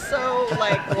 machine? I'm so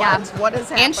like, Yeah. what is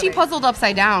happening? And she puzzled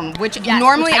upside down, which Yes,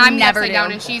 normally which I I'm the never upside do.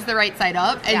 down and she's the right side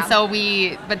up. And Yeah. so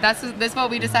but this is what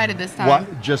we decided this time.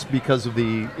 What? Just because of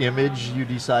the image, you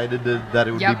decided that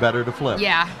it would be Yep. better to flip?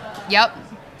 Yeah. Yep.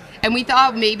 And we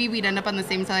thought maybe we'd end up on the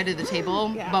same side of the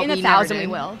table, but In a we thousand never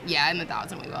we did. will. Yeah, in the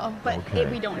 1,000 we will. But Okay.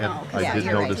 we don't And know. 'cause I did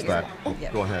you're right, notice you're that. right. Oh,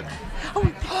 go ahead.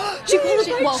 She pulled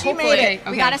Well, She hopefully. made it.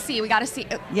 Okay. We gotta see.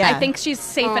 Yeah. I think she's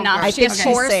safe Oh, enough. I She think has she's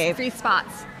four, safe. 3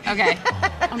 spots. Okay.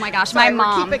 Oh my gosh, Sorry, my we're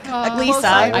mom, keeping a close Lisa.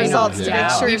 eye on I results know, to yeah.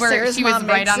 make sure We were, Sarah's she was mom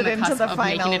right makes on it the into cusp the of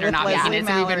final making it or with not Leslie making it,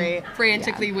 so we've Mallory. been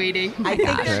frantically waiting. I think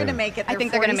Okay. they're going to make it. I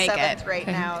think they're going gonna to make it. right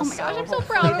now. Oh my gosh, I'm so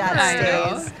hopefully proud of that her. I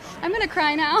know. stays. I'm gonna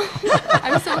cry now.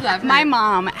 I'm so glad. My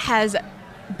mom has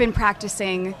been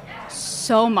practicing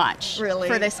so much Really?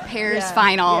 for this pairs Yeah,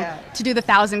 final yeah. to do the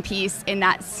 1,000 piece in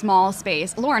that small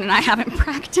space. Lauren and I haven't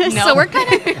practiced, so we're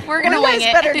gonna You wing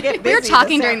guys better it. get We were busy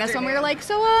talking this during this one. We were afternoon. like,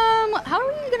 so how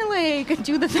are we gonna like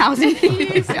do the 1,000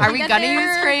 piece? Are we Get gonna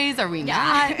there? use trays? Are we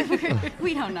not?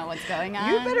 We don't know what's going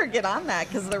on. You better get on that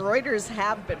because the Reuters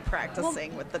have been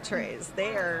practicing with the trays.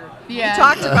 They are. Yeah. We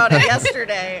talked about it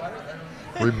yesterday.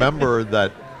 Remember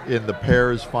that in the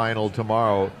pairs final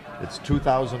tomorrow, it's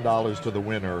 $2,000 to the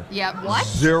winner. Yep. What?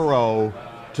 0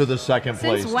 to the second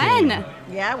place Since when? team.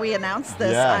 Yeah, we announced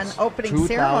this Yes. on opening 2,000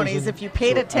 ceremonies. If you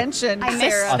paid attention, I missed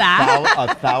Sarah. that.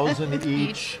 1,000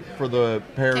 each for the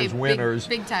pairs Okay, winners.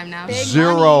 big time now. Big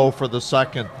 0 for the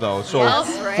second, though. So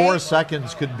Yes, right. 4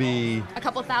 seconds could be. A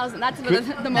couple thousand. That's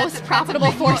the most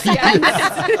profitable 4 seconds.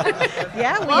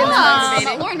 Yeah, we Oh,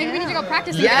 announced. Lauren, maybe we need to go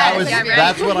practice. Yeah, again.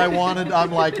 that's what I wanted.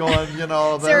 I'm like going,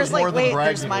 there's Sarah's more like, than wait,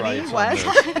 bragging there's money? rights on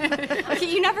What? this. Okay,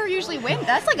 you never usually win.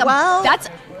 That's like Well- that's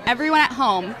everyone at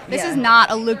home. This Yeah. is not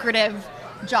a lucrative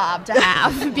job to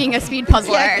have, being a speed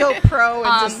puzzler. Yeah, go pro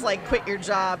and just like quit your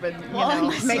job and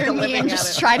Unless make you're a me living and at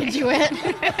just it. try to do it.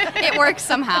 It works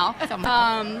somehow.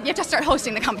 You have to start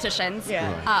hosting the competitions.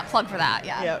 Yeah. Plug for that.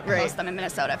 Yeah. Yeah, right. Host them in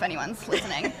Minnesota if anyone's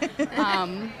listening.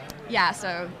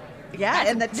 So Yeah,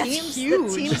 and the that's teams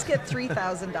huge. get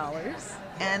 $3,000,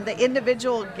 and the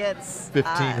individual gets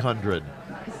 1,500.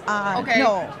 Okay.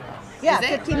 No, yeah, Is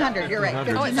it? 1,500. You're right.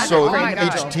 1,500 So for Oh my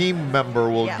individual. each team member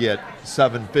will Yeah. get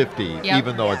 $750, Yep.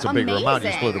 even though it's a bigger amount. You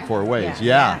Amazing. split it 4 ways.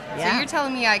 Yeah. Yeah. So you're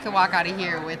telling me I could walk out of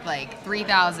here with like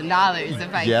 $3,000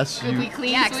 if I Yes, if you- we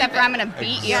clean yeah, sweep except it? for I'm gonna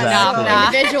beat you Exactly.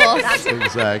 up individuals.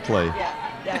 Exactly.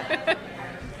 Yeah.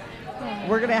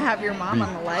 We're gonna have your mom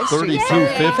on the live stream.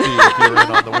 $32.50 if you're in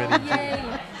on the winning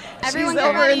team. Everyone She's get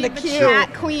over ready, in the the queue.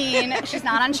 chat queen. She's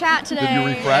not on chat today. Did you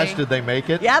refresh? Did they make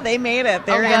it? Yeah, they made it.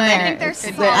 They're Okay. in I there.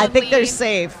 think they're I think they're solidly-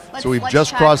 safe. Let's- So we've let's just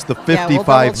check. crossed the Yeah, we'll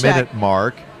 55-minute double-check.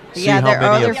 mark. See Yeah, how they're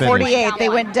many they're have finished. 48. They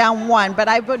Down went down 1, but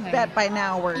I would bet by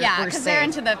now we're Yeah, because they're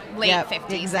into the late Yep,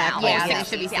 50s exactly. now. Yeah, Low they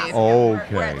should be 60s, yeah. safe.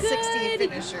 We're at Okay. 60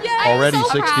 finishers. Already so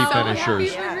 60 proud.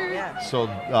 finishers. Yeah.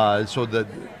 So the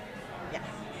Yeah.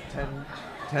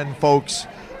 10 folks,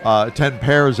 10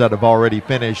 pairs that have already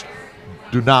finished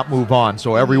do not move on.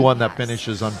 So everyone that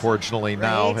finishes, unfortunately,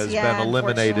 now Right, has yeah, been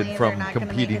eliminated unfortunately, from they're not gonna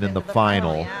competing make it in the into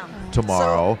final yeah.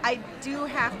 tomorrow. So I do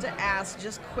have to ask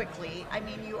just quickly. I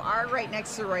mean, you are right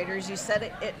next to Reuters. You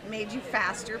said it made you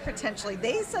faster potentially.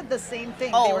 They said the same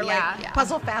thing. Oh, they were yeah. like, Yeah.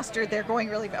 puzzle faster. They're going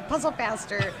really fast. Puzzle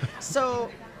faster. So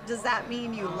does that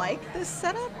mean you like this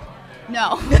setup?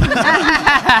 No.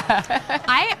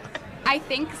 I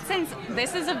think since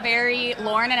this is a very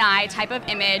Lauren and I type of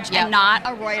image Yep. and not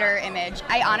a Reuter image,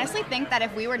 I honestly think that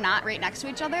if we were not right next to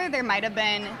each other, it might have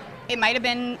been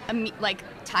like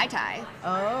tie-tie.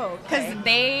 Oh, Because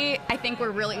okay. I think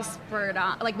were really spurred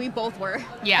on. Like, we both were.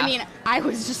 Yeah. I mean, I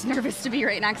was just nervous to be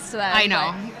right next to them. I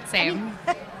know. but- Same.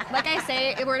 Like I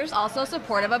say, we're just also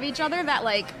supportive of each other that,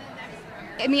 like,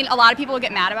 I mean, a lot of people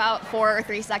get mad about 4 or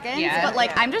 3 seconds, Yeah. but,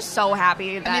 like, I'm just so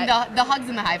happy that... I mean, the hugs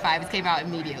and the high fives came out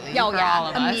immediately Oh, for yeah, all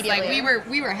of us. Like immediately.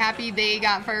 we were happy they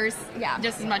got first, Yeah.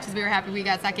 just as much as we were happy we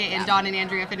got second, and Yeah. Dawn and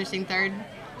Andrea finishing third.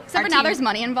 Except Our for now team- there's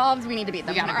money involved. We need to beat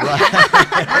them We gotta tomorrow.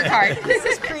 work hard. This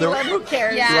is prelim. Who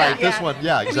cares? Yeah. Right, this one,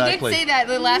 yeah, exactly. We did say that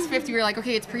the last 50, we were like,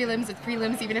 okay, it's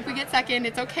prelims. Even if we get second,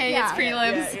 it's okay. Yeah. It's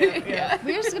prelims. Yeah.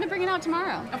 We're just going to bring it out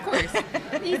tomorrow. Of course.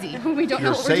 Easy. We don't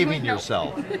know You're what we're saving doing.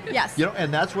 yourself. Yes.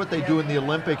 And that's what they do in the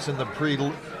Olympics and the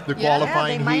they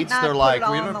qualifying might heats. not They're put like, it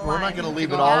all we're on the not line. going to leave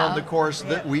To it go all out. on the course.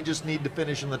 That we just need to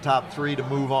finish in the top 3 to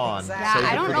move on. Exactly. Yeah, Save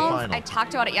I it don't for the know if final. I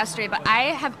talked about it yesterday, but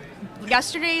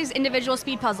yesterday's individual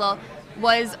speed puzzle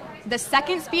was the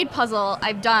second speed puzzle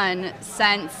I've done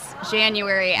since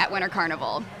January at Winter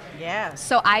Carnival. Yeah.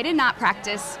 So I did not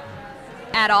practice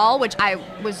at all, which I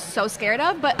was so scared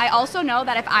of. But I also know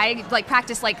that if I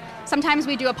practice, sometimes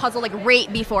we do a puzzle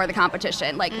right before the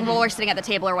competition, while we're sitting at the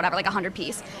table or whatever, 100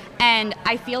 piece. And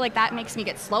I feel like that makes me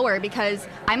get slower because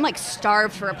I'm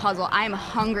starved for a puzzle. I am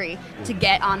hungry to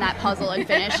get on that puzzle and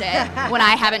finish it when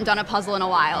I haven't done a puzzle in a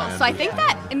while. So I think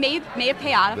that it may have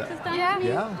paid off this time.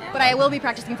 Yeah. But I will be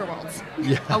practicing for Worlds.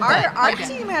 Our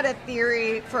team had a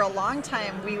theory for a long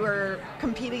time. We were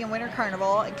competing in Winter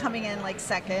Carnival and coming in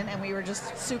second, and we were just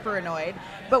super annoyed.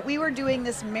 But we were doing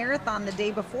this marathon the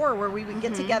day before where we would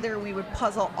get together and we would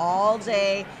puzzle all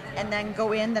day and then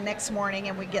go in the next morning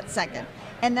and we'd get second.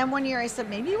 And then one year I said,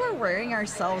 maybe we're wearing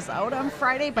ourselves out on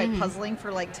Friday by puzzling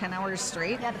for 10 hours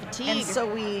straight. Yeah, the fatigue. And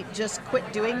so we just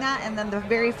quit doing that. And then the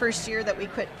very first year that we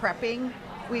quit prepping,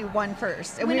 we won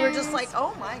first. And we were just like,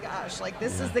 oh my gosh, like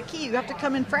this is the key. You have to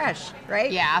come in fresh,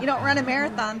 right? Yeah. You don't run a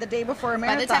marathon the day before a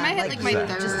marathon. By the time I hit like my you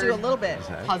third just do a little bit.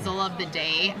 puzzle of the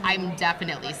day, I'm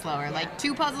definitely slower. Like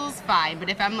 2 puzzles, fine. But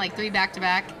if I'm like 3 back to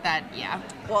back,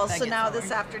 Well, that so gets now slower.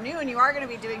 this afternoon you are going to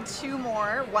be doing 2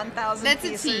 more 1,000 That's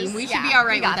pieces. a team. We should Yeah, be all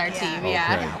right we with got our this. team. Okay.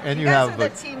 Yeah. And you you guys have are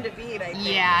the team to beat, I think.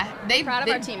 Yeah. Proud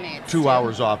of our teammates. 2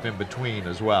 hours off in between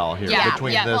as well here. Yeah,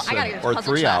 Between yeah. this Well, I gotta and, go or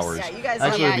puzzle 3 chess. hours. Yeah, you guys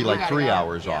Actually, are- it'd be you like gotta 3 go.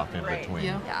 hours Yeah, off in right. between.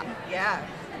 Yeah. Yeah. Yeah.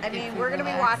 I mean, we're going to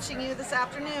be watching you this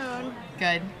afternoon.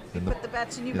 Good. Put the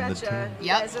bets and you in the betcha. team. You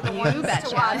Yep. guys are the You ones betcha.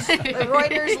 to watch. The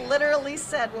Reuters literally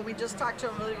said, well, we just talked to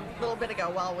them a little bit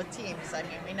ago, well, with teams, I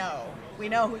mean, we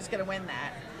know who's going to win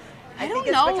that. I think don't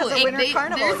it's know. because of Winter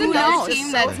Carnival. There's You guys another just team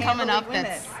so that's coming up handily win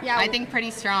that's it. Yeah, I think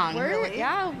pretty strong. Really?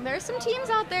 Yeah, there's some teams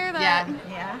out there that.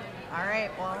 Yeah. All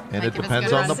right. Well. And Might it give us a depends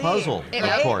good on the run. puzzle, It, of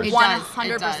right? course. It does.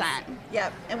 100%.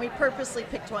 Yep. And we purposely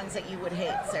picked ones that you would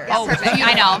hate, Sarah. Oh, perfect.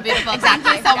 I know. Beautiful. Thank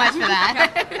you so much for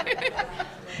that.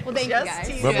 Well, thank you Just guys.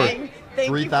 teasing. Remember, Thank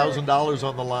you for- $3,000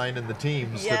 on the line in the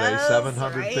teams today, Yes,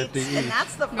 $750 right. each. And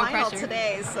that's the No final pressure.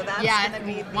 today, so that's Yeah, going to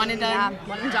be one and done.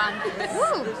 One and done.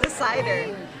 the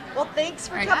decider. Well, thanks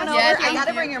for All right, coming guys. over. Yeah, I thank got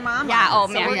to you. bring your mom Yeah, on, oh,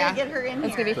 so man, we're yeah. going to get her in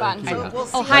It's here. going to be fun. Thank you. So we'll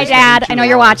see Oh, you hi, guys. Dad. I know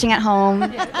you're watching at home.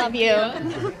 Love you. All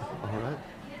right.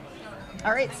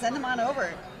 All right, send them on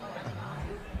over.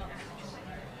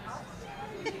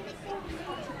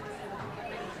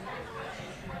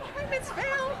 Hi, Miss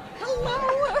Val.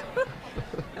 Hello.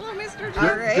 Hello, Mr.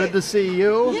 All right. Good to see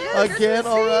you Yes, good again. to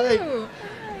All see right. you.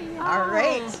 All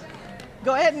right.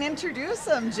 Go ahead and introduce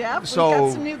them, Jeff. So- We've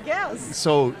got some new guests.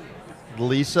 So,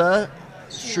 Lisa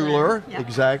Schuler, Yep.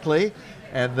 exactly.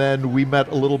 And then we met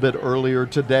a little bit earlier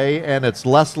today, and it's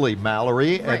Leslie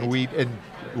Mallory, Right. and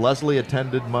Leslie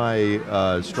attended my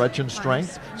stretch and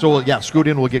strength. So, scoot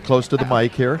in. We'll get close to the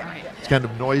mic here. It's kind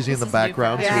of noisy in the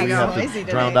background, Yeah, so we it's have noisy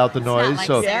to drown today. out the It's not noise. like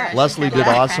So, Sarah. She Leslie had did a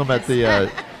lot of awesome at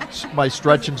the my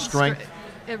stretch and strength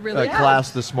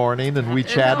class this morning, and we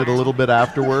chatted a little bit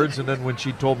afterwards. And then when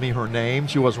she told me her name,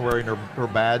 she wasn't wearing her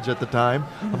badge at the time.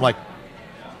 I'm like,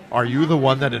 "Are you the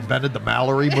one that invented the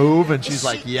Mallory move?" And she's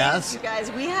like, She "Yes." is, you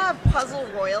guys, we have puzzle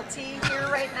royalty here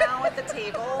right now at the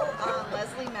table.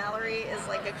 Leslie Mallory is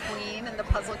like a queen in the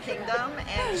puzzle kingdom,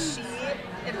 and she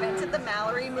invented the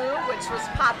Mallory move, which was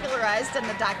popularized in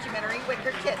the documentary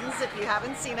Wicker Kittens. If you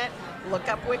haven't seen it, look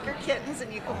up Wicker Kittens,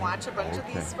 and you can watch a bunch of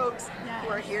these folks who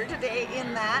are here today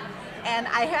in that. And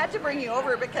I had to bring you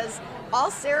over because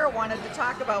all Sarah wanted to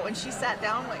talk about when she sat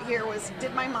down here was,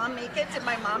 did my mom make it? Did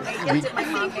my mom make it? Did my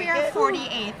mom make We are it?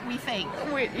 48th, we think.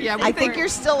 I think you're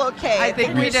still okay. I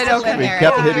think we you're did still okay. in We there.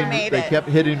 kept I think you hitting. made They it. kept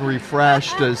hitting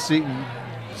refresh to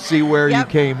see where you Yep,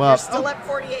 came You're up. still at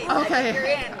 48. I think you're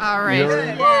in. All right. You're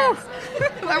in.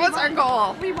 That was our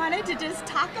goal. We wanted to just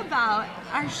talk about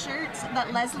our shirts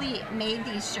that Leslie made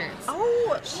these shirts.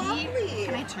 Oh, She- lovely.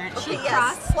 can I turn? Okay, She yes.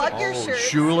 crossed Plug your Oh, shirt.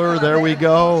 Schuler, there we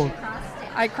go.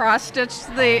 I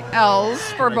cross-stitched the L's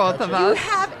for both of You us.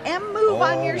 have M move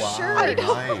on your wow, shirt.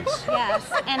 nice.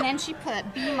 Yes, and then she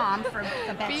put B Mom for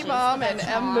the betches. B Mom and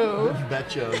M Move, You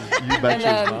betcha. You and betcha,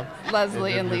 then Mom.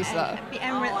 Leslie and Lisa.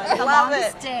 And I the love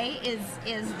longest it. day is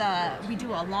we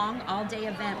do a long all-day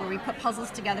event where we put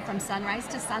puzzles together from sunrise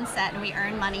to sunset, and we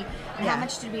earn money. And Yeah. how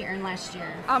much did we earn last year?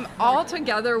 All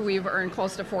together, we've earned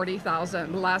close to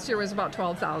 40,000. Last year was about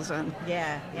 12,000.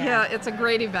 Yeah. Yeah, it's a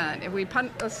great event. We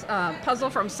puzzle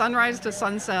from sunrise to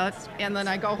sunset, and then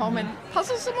I go home and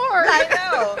puzzle some more. I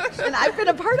know. And I've been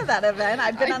a part of that event.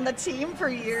 I've been on the team for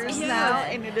years now,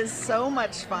 and it is so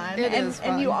much fun. It and, is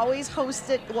And you fun. always host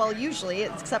it, well, usually,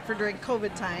 except for during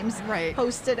COVID times, Right.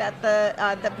 host it at the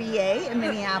VA in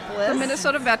Minneapolis. The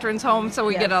Minnesota Veterans Home, so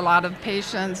we Yeah. get a lot of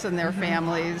patients and their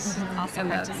families. Also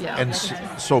And that, participate. yeah. And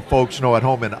so folks know at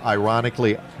home, and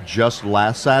ironically, just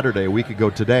last Saturday, a week ago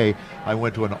today, I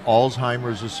went to an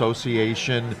Alzheimer's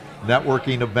Association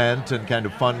networking event and kind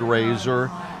of fundraiser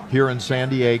here in San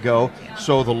Diego.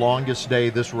 So the longest day,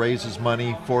 this raises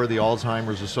money for the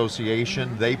Alzheimer's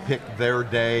Association. They picked their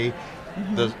day,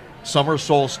 the summer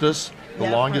solstice, the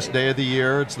Yeah, longest right. day of the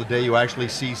year. It's the day you actually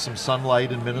see some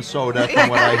sunlight in Minnesota, from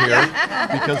what I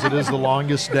hear, because it is the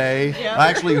longest day.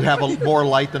 Actually, you have more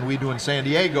light than we do in San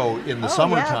Diego in the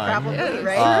summertime. Yeah, probably,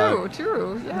 Yeah, right?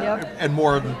 true. Yeah. And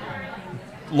more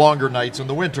longer nights in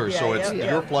the winter, Yeah, so it's yeah.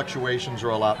 your fluctuations are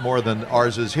a lot more than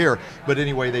ours is here. But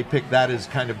anyway, they picked that as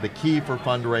kind of the key for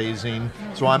fundraising.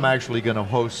 So I'm actually going to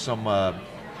host some.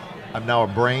 I'm now a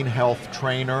brain health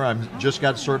trainer. I'm just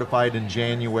got certified in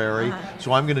January,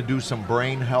 so I'm going to do some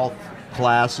brain health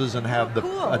classes and have the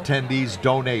attendees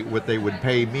donate what they would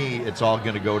pay me. It's all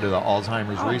going to go to the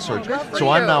Alzheimer's research. So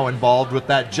I'm now involved with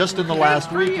that just in the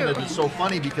last week, and it's so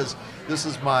funny because this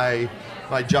is my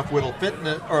Jeff Whittle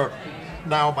Fitness, or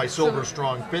now my Silver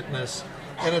Strong Fitness,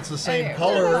 and it's the same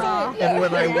color. And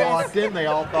when I walked in, they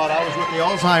all thought I was with the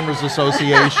Alzheimer's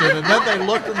Association, and then they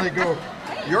looked and they go,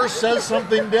 yours says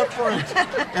something different.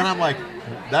 And I'm like,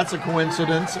 that's a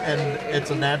coincidence, and it's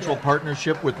a natural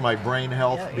partnership with my brain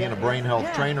health, being a brain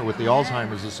health trainer with the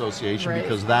Alzheimer's Association,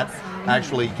 because that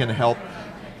actually can help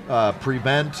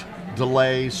prevent,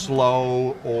 delay,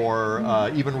 slow, or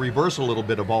even reverse a little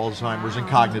bit of Alzheimer's and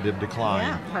cognitive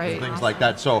decline, and things like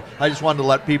that. So I just wanted to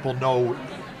let people know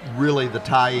really the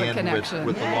tie-in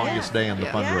with the longest day and the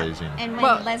fundraising. And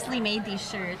when Leslie made these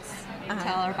shirts,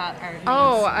 tell her about our names.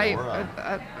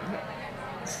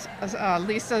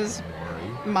 Lisa's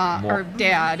mom or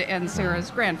dad and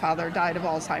Sarah's grandfather died of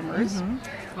Alzheimer's.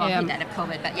 Well, he died of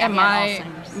COVID, but and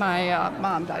Alzheimer's. my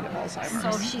mom died of Alzheimer's.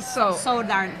 So she sewed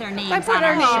their names. I put on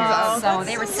our names shirts. on. So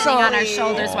they were sitting on our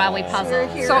shoulders while we puzzled.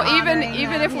 So even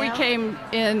if we came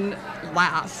in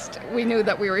last, we knew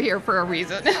that we were here for a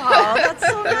reason. Oh, that's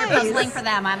so We were nice. puzzling for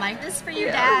them. I'm like, this is for you,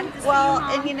 Dad. This is Well, for you,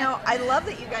 Mom. and you know, I love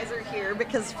that you guys are here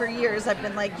because for years I've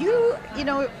been like, you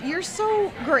know, you're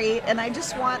so great, and I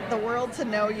just want the world to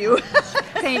know you.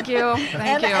 Thank you.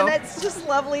 Thank you. And it's just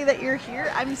lovely that you're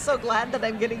here. I'm so glad that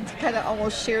I'm getting to kind of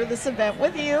almost share this event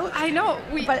with you. I know.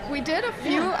 We did a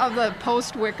few of the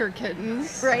post-Wicker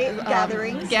Kittens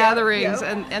gatherings.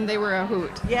 and they were a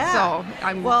hoot. Yeah. So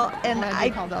I'm glad they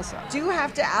called us up. do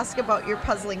have to ask about your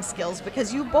puzzling skills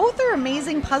because you both are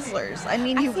amazing puzzlers. I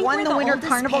mean, you won the Winter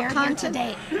Carnival contest.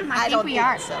 I think we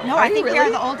are. So. No, Are I you think we really?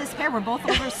 are the oldest pair. We're both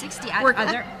over 60.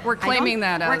 We're claiming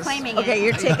that We're as. claiming Okay, it.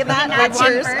 you're taking that. Not That's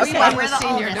yours. first, Okay. but We're we're the the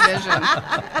senior oldest. division.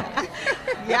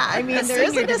 Yeah, I mean, The there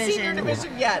senior isn't a senior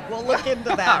division yet. We'll look into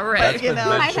that. All right. But, you know,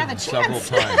 might have a several chance.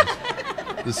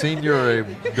 times. The senior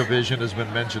division has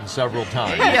been mentioned several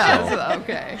times. Yes, so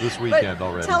okay. This but weekend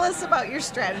already. tell us about your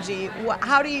strategy.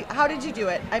 How did you do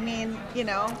it? I mean, you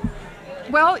know.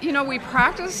 Well, you know, we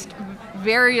practiced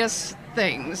various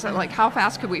things, like how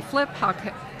fast could we flip, how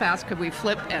fast could we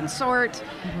flip and sort,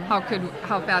 how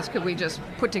fast could we just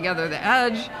put together the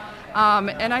edge.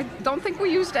 And I don't think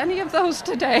we used any of those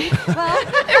today.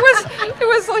 it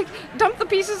was like dump the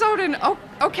pieces out and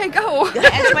okay, go.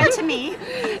 The edge went to me.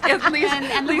 At least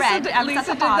and the Lisa red. did, I was Lisa at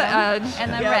the did the bottom. edge.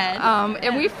 And the red.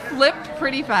 And we flipped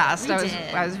pretty fast. We I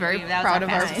did. was very That was proud our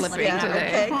of our fastest flipping flipping.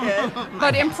 today. Okay, good.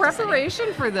 But in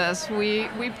preparation for this, we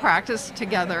practiced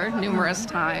together numerous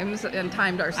times and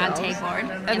timed ourselves. On tape board.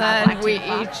 And then we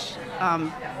each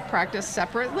practiced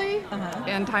separately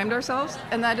and timed ourselves,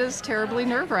 and that is terribly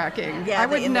nerve-wracking. Yeah, I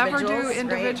the would never do individuals,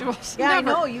 individuals. Right? Yeah, Never.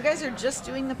 I know. You guys are just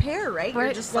doing the pair, right? You're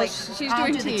Right. just Well, like she's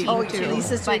doing team. Oh, too.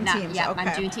 Lisa's But doing not, teams. yeah, okay.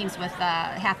 I'm doing teams with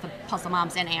half the puzzle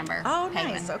moms and Amber. Oh,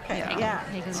 Hageman. nice. Okay. Yeah.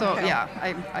 Yeah. So yeah,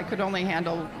 I could only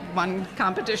handle one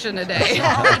competition a day. She'll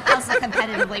only puzzle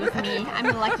competitively with me. I'm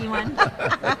the lucky one.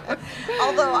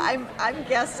 Although I'm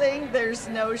guessing there's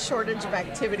no shortage of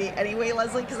activity anyway,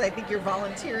 Leslie, because I think you're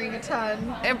volunteering a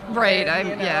ton. Right, And,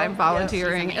 you know, I'm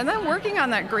volunteering, yes, and then working on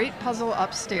that great puzzle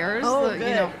upstairs. Oh, the, good.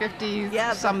 You know,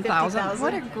 50-some thousand. 50,000.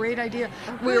 What a great idea!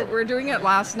 Oh, We're doing it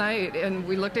last night, and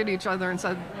we looked at each other and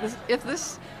said, "If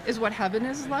this is what heaven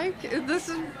is like,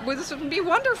 this would be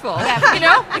wonderful." Yeah, you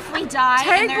know, if we die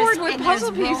and there's, Pegboard with and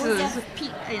puzzle there's rows pieces.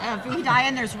 of if we die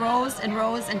and there's rows and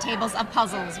rows and tables of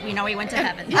puzzles, we know we went to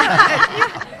heaven.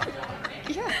 Yeah.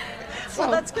 Well,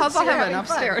 So, that's good. puzzle So you're heaven having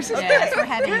fun. upstairs. Yes, we're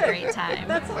having a great time.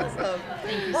 That's awesome.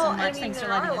 Thank you Well, so much. I mean, Thanks for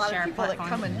there are letting a us lot share of our people that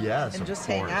platform. come Yes, and of just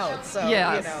hang course. out. So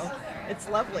Yes. you know, it's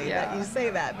lovely that Yeah. you say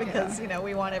that because you know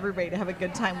we want everybody to have a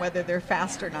good time whether they're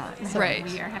fast or not. So. Right.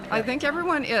 We are having I think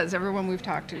everyone we've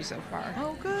talked to so far.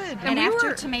 Oh, good. And we after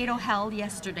were- tomato hell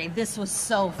yesterday, this was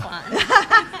so fun.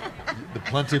 The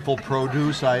plentiful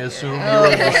produce, I assume, you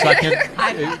were the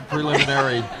second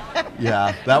preliminary.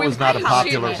 Yeah, that was not a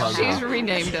popular puzzle. She's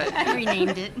renamed it. I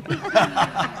renamed it.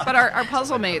 But our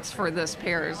puzzle mates for this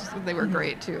pairs, they were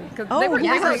great too. 'Cause Oh, they were,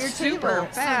 yeah, they were your super table.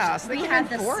 fast. They we came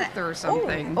had in the fourth set- or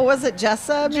something. Oh, was it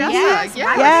Jessa? maybe? Yes, yeah.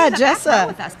 Robert Yeah, was in the back row Jessa.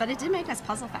 with us, but it did make us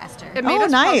puzzle faster. It made Oh,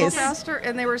 us nice. puzzle faster,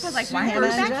 and they were was like, super, why Hannah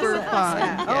and super Jessa. fun.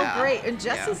 Yeah. Yeah. Oh, great. And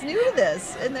Jessa's new to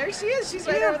this. And there she is. She's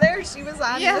right over there. She was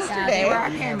on Yes. Yeah, yesterday. they were our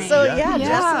pairmates. So, Yeah. yeah, Yeah.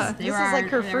 Jessa's, They this were is like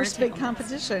her they were first big table mates.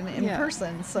 competition in Yeah.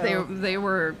 person. So They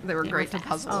were great to fast.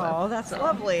 puzzle Oh, with. that's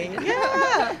lovely.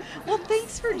 Yeah. Well,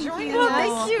 thanks for joining Well, us.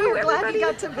 thank you, We're glad everybody. we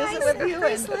got to visit with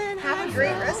you and have a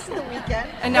great rest of the weekend.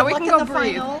 And now Good we can luck go in the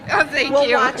breathe. final. Oh, thank we'll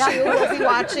you. watch you. We'll be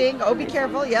watching. Oh, be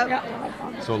careful. Yep.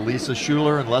 So Lisa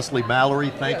Schuler and Leslie Mallory,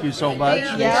 thank you so much.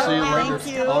 Yeah, We'll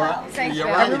see you later. thank you. All right. Thank you. All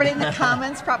right. Everybody in the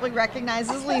comments probably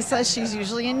recognizes Lisa. She's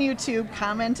usually in YouTube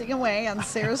commenting away on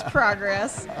Sarah's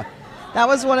progress. That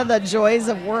was one of the joys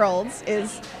of Worlds,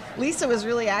 is Lisa was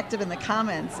really active in the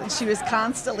comments, and she was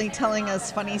constantly telling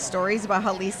us funny stories about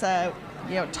how Lisa,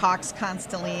 talks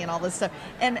constantly and all this stuff.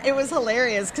 And it was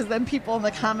hilarious because then people in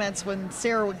the comments, when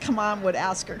Sarah would come on, would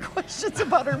ask her questions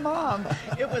about her mom.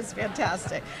 It was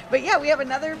fantastic. But yeah, we have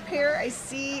another pair. I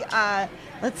see,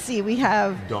 let's see, we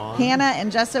have Dawn. Hannah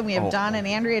and Jessa. We have Dawn and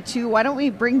Andrea too. Why don't we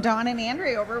bring Dawn and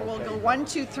Andrea over? We'll go 1,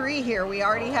 2, 3 here. We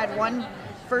already had one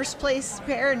first place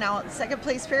pair, now second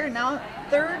place pair, now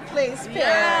third place pair.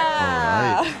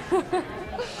 Yeah. All right.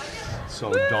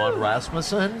 So Dawn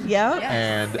Rasmussen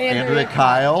and Andrea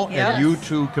Kyle, and you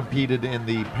two competed in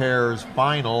the pairs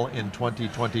final in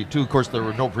 2022. Of course, there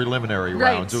were no preliminary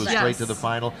rounds. It was straight to the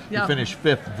final. You finished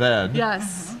 5th then.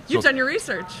 Yes. You've done your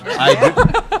research. I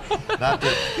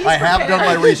have done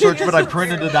my research, but I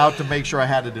printed it out to make sure I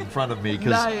had it in front of me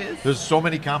because there's so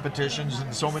many competitions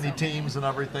and so many teams and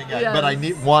everything. But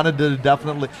I wanted to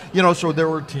definitely, so there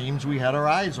were teams we had our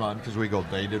eyes on because we go,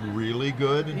 they did really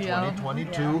good in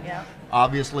 2022.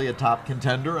 Obviously a top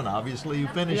contender, and obviously you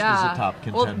finished as a top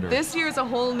contender. Well, this year's a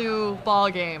whole new ball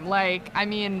game. I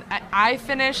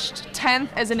finished 10th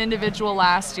as an individual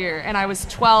last year, and I was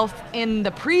 12th in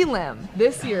the prelim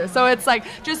this year. So it's like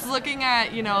just looking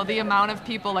at the amount of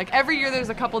people. Like every year there's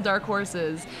a couple dark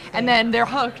horses, and then they're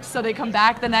hooked, so they come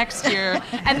back the next year,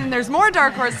 and then there's more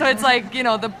dark horses. So it's like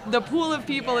the pool of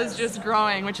people is just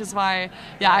growing, which is why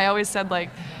I always said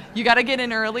you got to get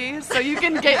in early so you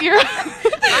can get your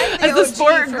as the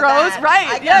sport grows, right?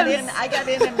 I got in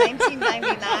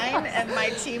 1999, and my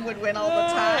team would win all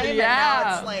the time. And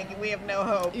now it's like we have no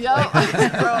hope.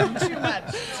 It's grown too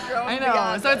much. It's grown I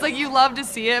know. So it's like you love to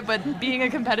see it, but being a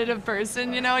competitive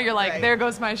person, you're like, there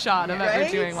goes my shot of ever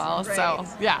doing well. So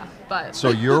but so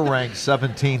you're ranked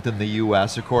 17th in the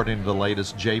U.S. according to the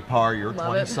latest JPAR. You're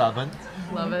 27th.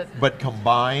 Love it. But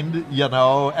combined,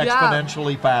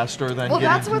 exponentially faster than Well, getting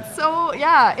that's what's so,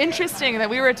 interesting that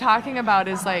we were talking about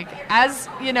is as,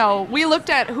 we looked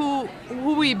at who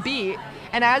we beat,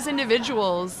 and as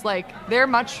individuals, they're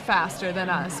much faster than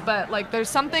us. But, there's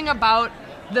something about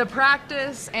the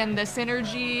practice and the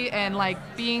synergy and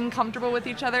being comfortable with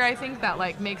each other, I think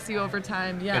that makes you over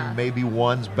time. And maybe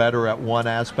one's better at one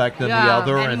aspect than the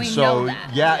other, and so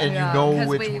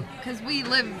because we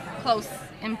live close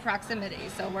in proximity,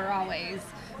 so we're always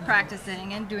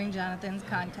practicing and doing Jonathan's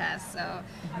contests, so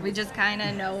we just kind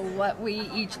of know what we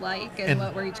each like and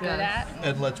what we're each good at.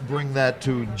 And let's bring that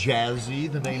to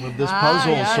Jazzy, the name of this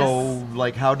puzzle. Yes. So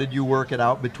how did you work it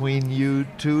out between you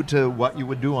two to what you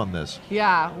would do on this?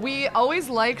 Yeah, we always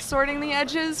like sorting the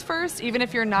edges first, even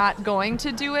if you're not going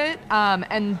to do it.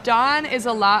 And Dawn is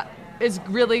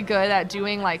really good at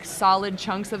doing solid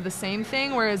chunks of the same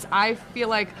thing, whereas I feel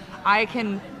like I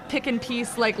can pick and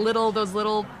piece those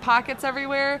little pockets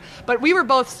everywhere. But we were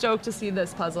both stoked to see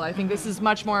this puzzle. I think this is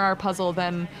much more our puzzle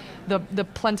than the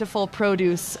plentiful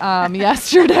produce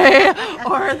yesterday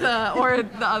or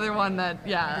the other one that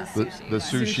the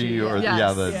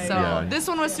sushi so this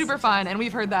one was super fun, and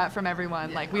we've heard that from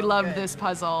everyone. We loved this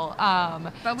puzzle.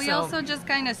 But we also just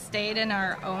kind of stayed in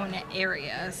our own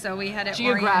area, so we had it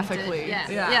geographically.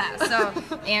 So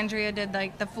Andrea did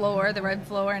the floor, the red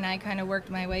floor, and I kind of worked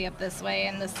my way up this way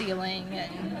and the ceiling,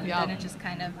 and then it just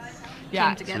kind of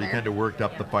came together. So you kind of worked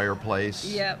up the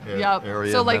fireplace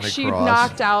area. So she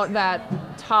knocked out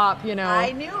that top,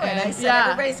 I knew it. I said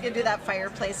everybody's gonna do that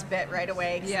fireplace bit right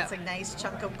away. It's a nice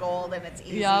chunk of gold and it's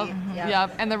easy.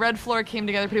 Yep. And the red floor came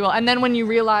together pretty well. And then when you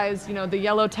realize, the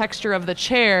yellow texture of the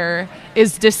chair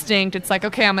is distinct, it's like,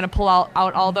 okay, I'm gonna pull out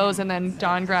all those. And then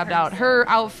Dawn grabbed out her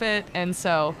outfit, and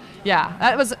so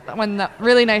that was one the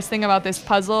really nice thing about this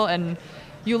puzzle. And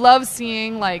you love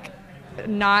seeing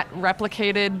not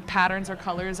replicated patterns or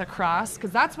colors across,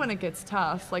 because that's when it gets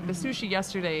tough. The sushi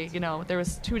yesterday, there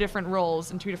was 2 different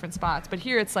rolls in 2 different spots, but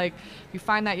here it's you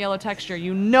find that yellow texture,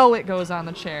 it goes on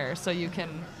the chair, so you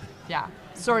can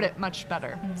sort it much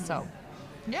better. So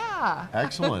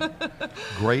excellent.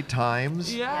 Great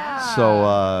times. So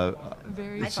I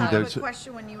thought of a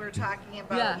question when you were talking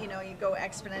about you go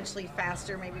exponentially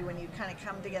faster maybe when you kind of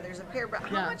come together as a pair, but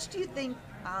how much do you think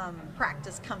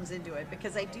practice comes into it?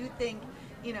 Because I do think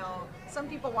some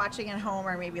people watching at home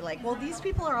are maybe well, these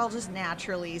people are all just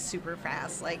naturally super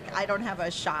fast, I don't have a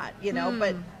shot,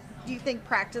 but do you think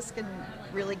practice can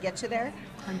really get you there?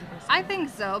 100%. I think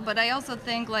so, but I also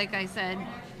think, like I said,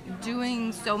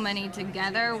 doing so many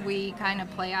together, we kind of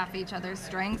play off each other's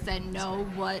strengths and know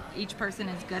what each person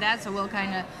is good at. So we'll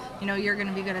kind of, you're going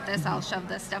to be good at this, I'll shove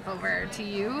this stuff over to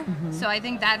you. So I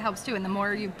think that helps too. And the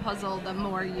more you puzzle, the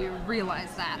more you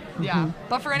realize that. Yeah.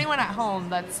 But for anyone at home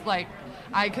that's like,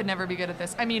 I could never be good at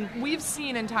this. I mean, we've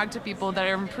seen and talked to people that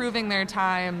are improving their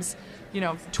times,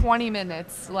 20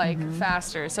 minutes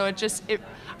faster. So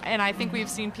and I think we've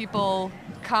seen people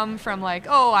come from like,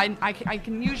 oh, I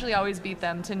can usually always beat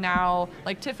them, to now,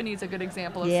 like Tiffany's a good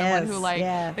example of someone who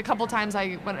the couple times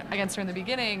I went against her in the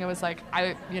beginning, it was like,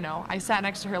 I sat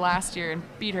next to her last year and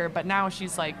beat her, but now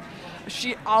she's like,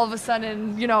 she all of a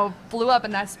sudden, blew up,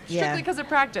 and that's strictly because of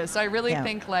practice. So I really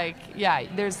think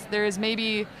there's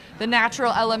maybe the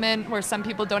natural element where some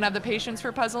people don't have the patience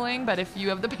for puzzling, but if you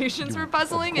have the patience for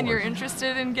puzzling and you're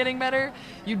interested in getting better,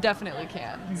 you definitely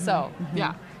can. So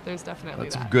there's definitely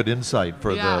that's some good insight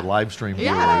for the live stream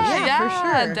viewers. For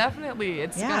sure, definitely.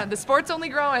 It's the sport's only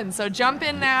growing, so jump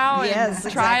in now and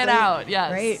try it out.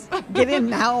 Yes, right. Get in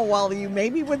now while you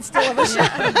maybe would still have a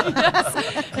shot.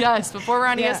 yes, before we're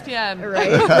on ESPN.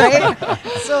 Right.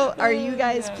 So, are you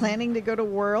guys planning to go to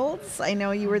Worlds? I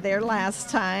know you were there last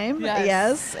time.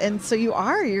 Yes, and so you're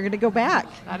going to go back.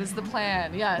 That is the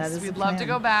plan. Yes, we'd love to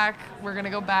go back. We're going to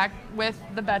go back with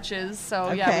the Betches. So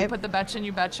we put the Betch in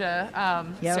You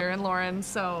Betcha. Sarah and Lauren.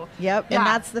 So and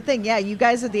that's the thing. Yeah, you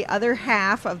guys are the other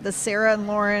half of the Sarah and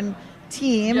Lauren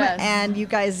team, and you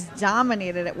guys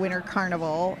dominated at Winter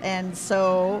Carnival. And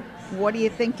so, what are you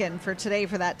thinking for today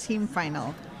for that team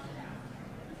final?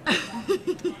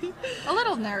 A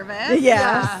little nervous.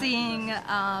 Seeing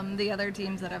the other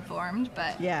teams that have formed,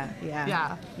 but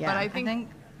But I think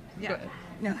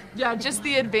just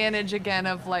the advantage again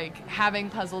of like having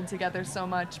puzzled together so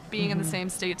much, being in the same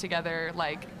state together,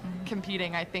 like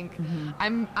competing. I think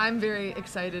I'm very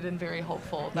excited and very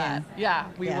hopeful that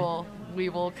we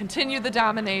will continue the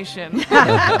domination.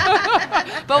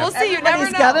 But we'll see. You never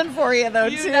know. Gunning for you though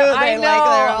too. I know.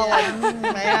 They're all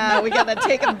like, we gotta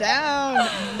take them down.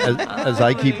 As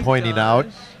I keep pointing out,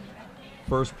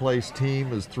 first place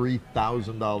team is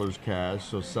 $3,000 cash,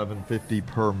 so $750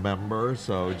 per member.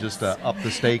 So just to up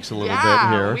the stakes a little bit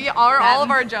here. We are all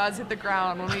of our jaws hit the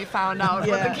ground when we found out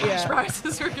what the cash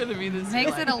prizes were going to be this year.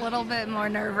 Makes it a little bit more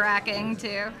nerve-wracking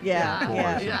too.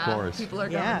 Of course. People are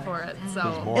going for it.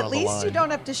 So at least you don't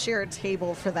have to share a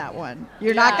table for that one.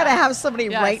 You're not going to have somebody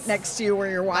right next to you where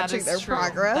you're watching their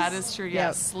progress. That is true.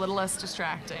 Yes, a little less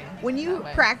distracting. When you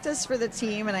practice for the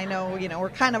team, and I know we're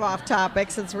kind of off topic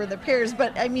since we're the pairs,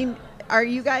 but I mean, are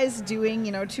you guys doing,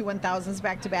 2 1,000s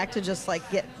back to back to just like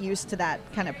get used to that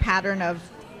kind of pattern of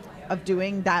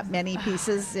doing that many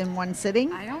pieces in one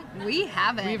sitting? We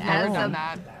haven't. We've never done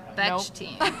that. Betch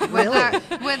team.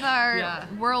 With our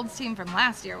Worlds team from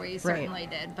last year, we certainly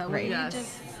did, but we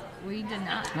did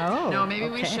not. Oh, no, maybe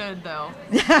we should though.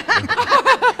 She's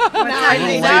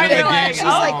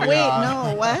like, wait,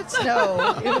 no, what?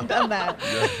 No, we haven't done that.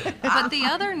 But the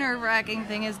other nerve-wracking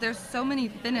thing is there's so many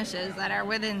finishes that are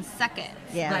within seconds.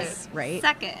 Yes, right.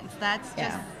 Seconds. That's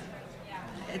just,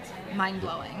 it's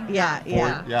mind-blowing.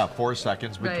 4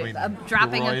 seconds between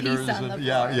dropping a piece on the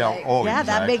floor.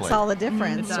 That makes all the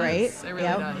difference, right? It really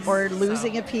does. Or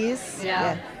losing a piece.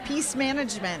 Piece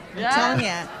management. I'm telling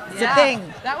you, it's a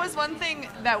thing. That was one thing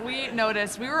that we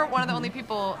noticed. We were one of the only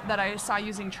people that I saw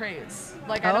using trays.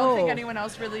 Like, I don't think anyone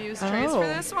else really used trays for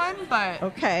this one, but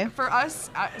for us,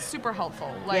 super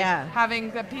helpful. Like, having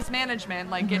the piece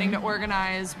management, like getting to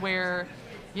organize where,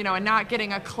 and not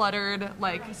getting a cluttered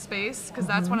space, because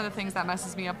that's one of the things that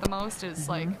messes me up the most is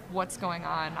like what's going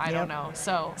on. I don't know.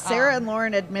 So Sarah and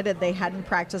Lauren admitted they hadn't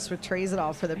practiced with trays at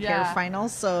all for the pair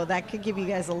finals, so that could give you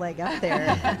guys a leg up there.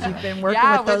 You've been working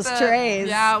with those trays.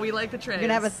 Yeah, we like the trays. You're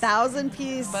gonna have a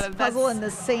 1,000-piece puzzle in the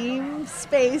same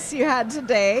space you had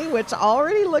today, which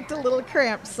already looked a little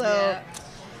cramped. So,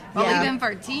 well, even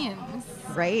for teams,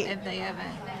 right? If they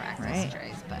haven't practiced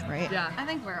trays, but I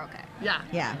think we're okay.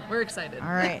 Yeah, we're excited. All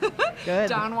right, good.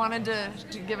 Dawn wanted to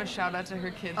give a shout out to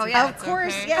her kids. Oh yeah, of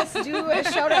course, yes. Do a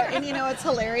shout out, and it's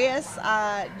hilarious.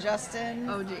 Justin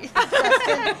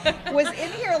was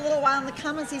in here a little while in the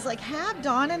comments. He's like, "Have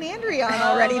Dawn and Andrea on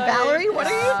already, Valerie. What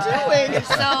are you doing?"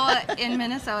 So in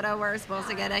Minnesota, we're supposed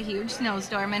to get a huge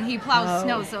snowstorm, and he plows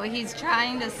snow, so he's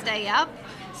trying to stay up.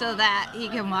 so that he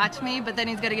can watch me, but then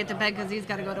he's got to get to bed because he's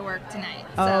got to go to work tonight.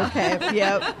 So. Oh, okay.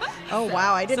 Yep. Oh,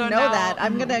 wow. I didn't So know now- that.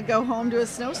 I'm going to go home to a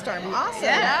snowstorm. Awesome.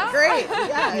 Yeah. Great.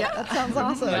 Yeah, that sounds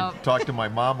awesome. I talked to my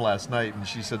mom last night, and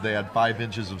she said they had 5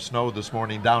 inches of snow this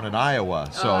morning down in Iowa,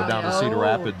 so down to Cedar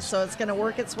Rapids. So it's going to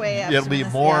work its way up. It'll be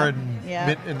more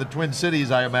in the Twin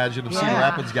Cities, I imagine, if Cedar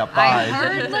Rapids got 5. I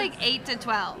heard like 8 to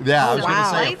 12. Yeah, I was going to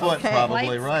wow. say a foot, probably,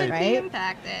 Lights right. could be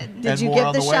impacted. Did And you more give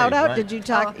on the the way, shout out? right? Did you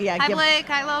talk? Hi, Blake.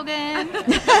 Hi, Logan.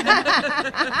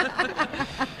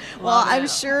 Well, I'm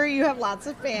sure you have lots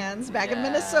of fans back in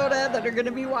Minnesota that are going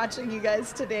to be watching you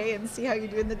guys today and see how you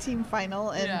do in the team final.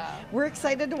 And we're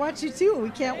excited to watch you too. We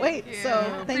can't wait.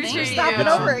 So thanks for stopping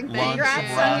over and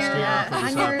congrats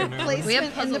on your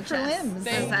placement in the prelims.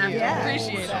 Thank you. Yeah.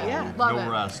 Appreciate it. Yeah. Love No it.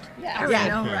 rest.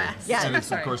 No rest. Yeah. And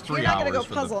it's, of course, 3 You're not hours going to go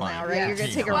for puzzle the now, final. right? You're going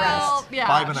to take a Well, rest. yeah,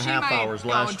 5.5 she might hours go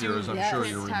last year, do as I'm sure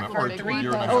you remember. Or three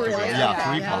you're puzzles. not- really? Yeah, Okay.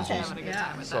 3 Yeah. puzzles.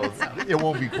 Yeah. So it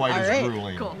won't be quite as right.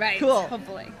 grueling. Cool. Right. Cool.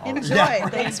 Hopefully. Enjoy. Yeah.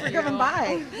 Thanks for coming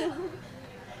by.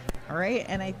 All right,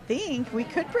 and I think we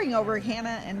could bring over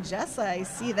Hannah and Jessa. I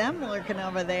see them lurking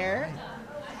over there.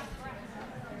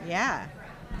 Yeah,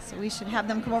 so we should have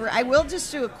them come over. I will just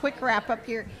do a quick wrap up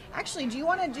here. Actually, do you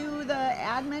want to do the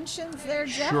ad mentions there,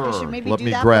 Jeff? Sure. We should maybe Let do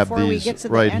me that grab before we these get to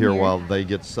the right end here while they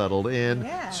get settled in.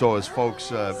 Yeah. So as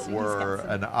folks, we're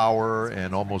an hour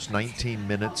and almost 19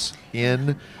 minutes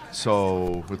in.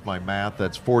 So with my math,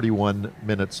 that's 41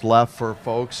 minutes left for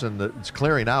folks, and it's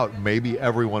clearing out. Maybe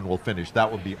everyone will finish. That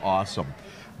would be awesome.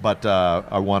 But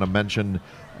I want to mention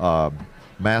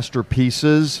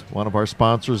Masterpieces, one of our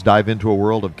sponsors. Dive into a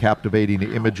world of captivating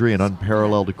imagery and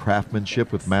unparalleled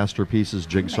craftsmanship with Masterpieces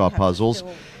Jigsaw Puzzles.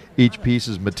 Each piece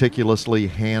is meticulously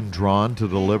hand-drawn to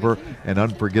deliver an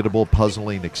unforgettable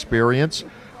puzzling experience.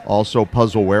 Also,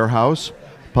 Puzzle Warehouse.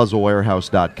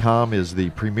 PuzzleWarehouse.com is the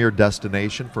premier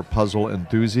destination for puzzle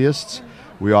enthusiasts.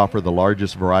 We offer the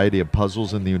largest variety of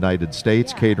puzzles in the United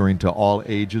States, catering to all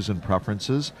ages and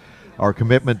preferences. Our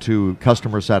commitment to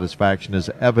customer satisfaction is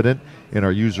evident in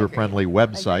our user-friendly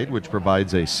website, which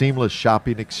provides a seamless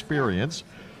shopping experience.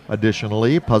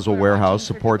 Additionally, Puzzle Warehouse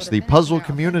supports the puzzle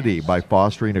community by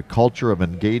fostering a culture of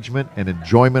engagement and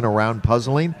enjoyment around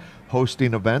puzzling,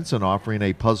 hosting events, and offering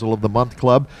a Puzzle of the Month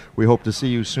club. We hope to see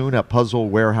you soon at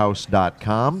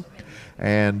puzzlewarehouse.com.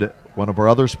 And one of our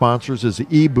other sponsors is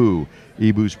Ebu.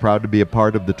 Ebu's proud to be a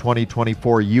part of the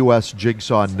 2024 U.S.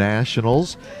 Jigsaw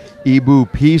Nationals. Ebu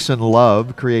Peace and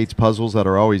Love creates puzzles that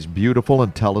are always beautiful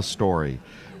and tell a story.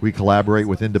 We collaborate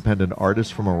with independent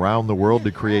artists from around the world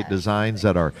to create designs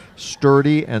that are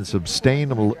sturdy and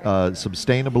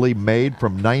sustainably made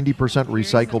from 90%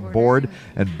 recycled board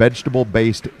and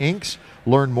vegetable-based inks.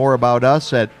 Learn more about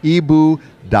us at ebu.com.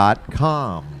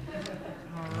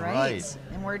 All right.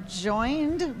 And we're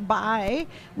joined by,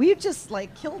 we've just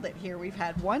killed it here. We've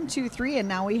had 1, 2, 3, and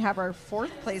now we have our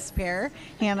 4th place pair,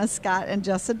 Hannah Scott and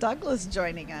Jessa Douglas,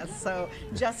 joining us. So,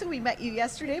 Jessa, we met you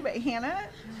yesterday, but Hannah,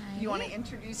 you want to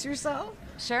introduce yourself?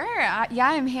 Sure. Yeah,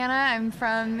 I'm Hannah. I'm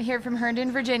from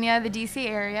Herndon, Virginia, the D.C.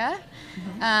 area.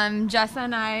 Jessa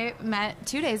and I met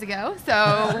 2 days ago,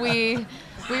 so we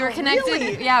were connected.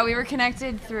 Really? Yeah, we were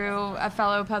connected through a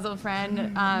fellow puzzle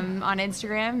friend on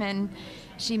Instagram, and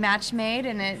she match made,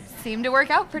 and it seemed to work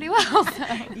out pretty well. So.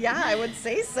 Yeah, I would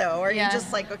say so. Are Yeah. you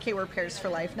just okay, we're pairs for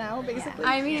life now, basically?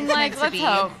 I mean, meant to let's be.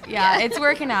 hope. Yeah, it's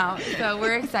working out, so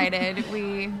we're excited.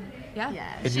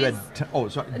 Yeah. And you had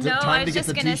time to get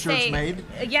the T-shirts made?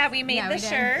 Yeah, we made the I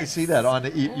shirts. see that on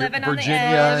Living Virginia on the edge.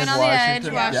 and Living on the edge,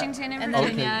 Washington and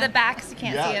Virginia. Then the backs, you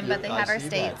can't see them, but they I have our see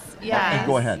states. that. Yeah.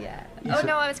 Go ahead. Yeah. You Oh said-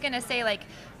 no, I was gonna say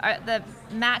the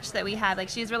match that we had,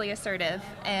 she's really assertive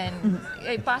and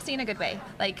bossy in a good way.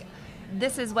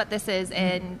 This is what this is,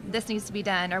 and this needs to be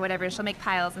done, or whatever. She'll make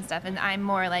piles and stuff, and I'm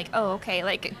more oh, okay,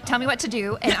 tell me what to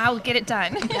do, and I'll get it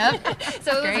done. Yep.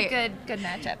 So it was a good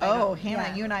matchup. Oh,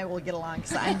 Hannah, you and I will get along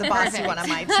because I'm the bossy one on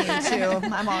my team too.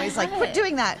 I'm always quit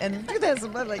doing that and do this.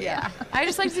 And I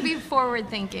just like to be forward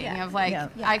thinking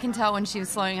I can tell when she was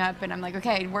slowing up, and I'm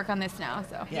okay, work on this now.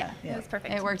 So it was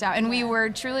perfect. It worked out, and we were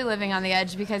truly living on the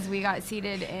edge because we got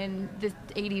seated in the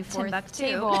 84th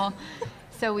table.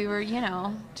 So we were,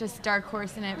 just dark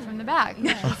horsing it from the back.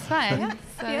 It was fun.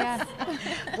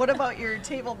 What about your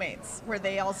table mates? Were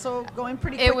they also going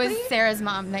pretty quickly? It was Sarah's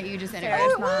mom that you just interviewed.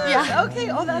 Sarah's mom. Yeah. Okay.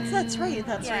 Oh, that's right.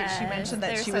 That's right. She mentioned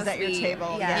that she was at your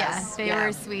table. Yes. They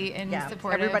were sweet and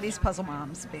supportive. Everybody's puzzle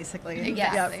moms, basically.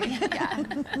 Exactly.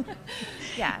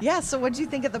 Yeah. So what do you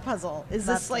think of the puzzle? Is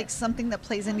this something that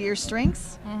plays into your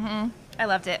strengths? Mm-hmm. I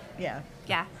loved it. Yeah.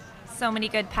 Yeah. So many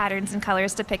good patterns and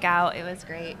colors to pick out. It was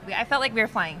great. I felt like we were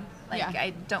flying.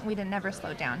 We never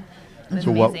slowed down. It was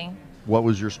So amazing. what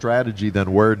was your strategy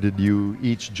then? Where did you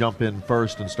each jump in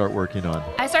first and start working on?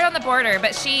 I started on the border,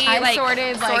 but she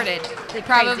sorted like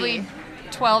probably crazy.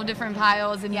 12 different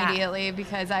piles immediately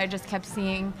because I just kept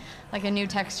seeing like a new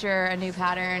texture, a new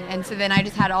pattern, and so then I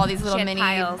just had all these little mini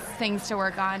piles. things to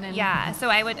work on. And Yeah, so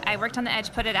I worked on the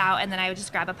edge, put it out, and then I would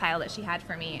just grab a pile that she had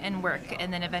for me and work,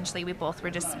 and then eventually we both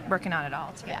were just working on it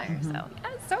all together. So yeah,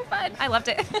 it's so fun. I loved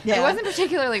it. It wasn't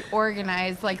particularly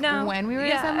organized like when we were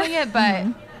assembling it, but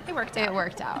it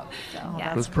worked out. So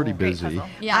It was pretty busy.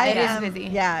 Yeah, it is busy.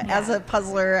 Yeah, as a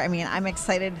puzzler, I mean, I'm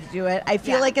excited to do it. I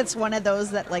feel like it's one of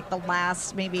those that like the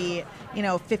last maybe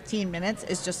 15 minutes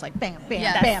is just like bam,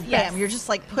 bam, bam, bam. You're just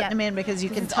like putting them in because you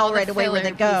can tell right away where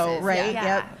they go, right?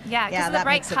 Yeah, because of the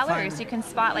bright colors, you can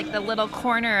spot like the little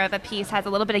corner of a piece has a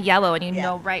little bit of yellow, and you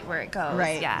know right where it goes.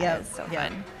 Right. Yeah, it's so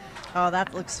fun. Oh,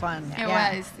 that looks fun. It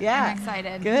was. Yeah. I'm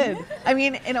excited. Good. I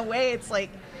mean, in a way, it's like,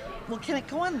 well, can it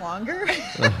go on longer?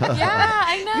 Yeah,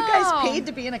 I know. You guys paid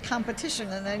to be in a competition,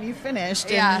 and then you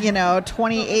finished in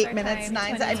 28 minutes,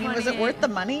 9. I mean, was it worth the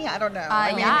money? I don't know. I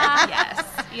mean, Yes.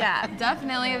 Yeah,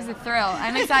 definitely. It was a thrill.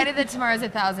 I'm excited that tomorrow's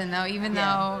 1,000 though, even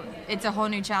though it's a whole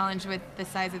new challenge with the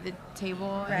size of the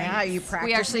table. Right. Yeah, you practicing?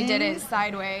 We actually did it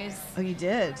sideways. Oh, you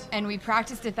did? And we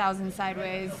practiced 1,000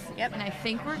 sideways. Yep. And I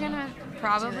think we're gonna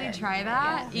probably try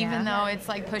that, even though it's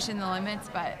like pushing the limits.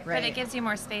 But it gives you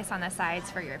more space on the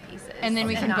sides for your pieces. And then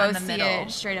we can not both in the see middle.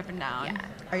 it straight up and down. Yeah.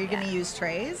 Are you going to use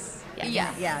trays?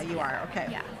 Yeah. Yeah, you are. Okay.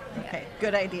 Yeah. Okay.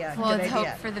 Good idea. Well, Good let's idea.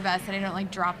 hope for the best that I don't like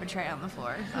drop a tray on the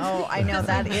floor. Oh, I know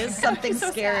that is something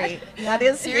So scary. sad. That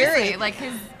is Seriously, scary. like,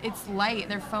 'cause it's light.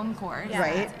 They're foam cores.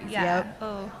 Right? Yeah. Yep.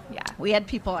 Oh, yeah. We had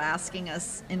people asking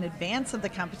us in advance of the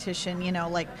competition,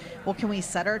 like, well, can we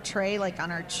set our tray like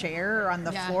on our chair or on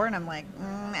the floor? And I'm like,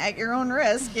 at your own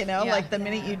risk, like the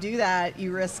minute you do that,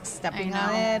 you risk stepping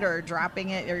on it or dropping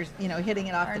it or, hitting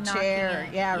it off Or the knocking chair.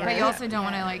 it. Yeah, But right. you also don't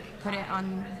want to like put it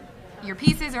on your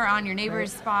pieces or on your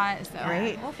neighbor's spot. So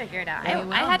We'll figure it out. Yeah, I we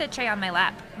will. had a tray on my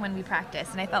lap when we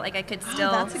practiced, and I felt like I could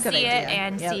still that's a good see idea. it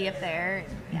and Yep. see if they're.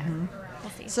 Yeah. We'll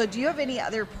see. So do you have any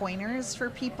other pointers for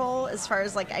people as far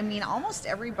as like, I mean, almost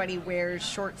everybody wears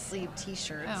short sleeve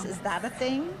t-shirts. Oh. Is that a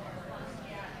thing?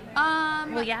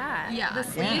 Well, yeah. Yeah. The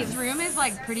sleeves. This room is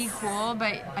like pretty cool,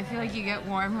 but I feel like you get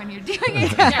warm when you're doing it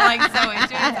 'cause you're like so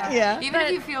into it. Yeah. Even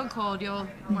if you feel cold, you'll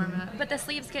warm it. But the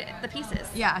sleeves get the pieces.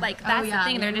 Yeah. Like Oh, that's yeah. the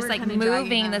thing. They're We just were like kinda dragging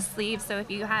moving them. the sleeves. So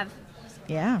if you have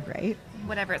Yeah, right.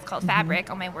 whatever it's called, fabric.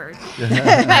 Oh my word,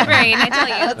 my brain! I tell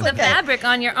you, the fabric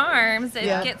on your arms, it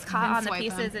gets caught And on the swipe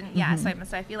pieces, them. and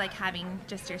so I feel like having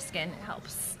just your skin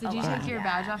helps. Did you take your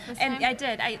badge off this And time? I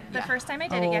did. The first time I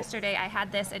did it Oh. yesterday, I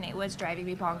had this, and it was driving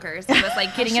me bonkers. It was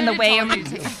like getting in the way. I'm like,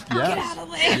 get out of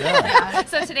the way. Yeah.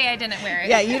 So today I didn't wear it.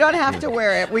 Yeah, you don't have to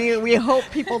wear it. We hope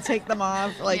people take them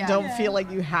off. Like, Yeah. don't feel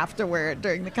like you have to wear it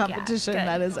during the competition. good.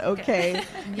 That is okay.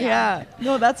 Yeah.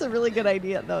 No, that's a really good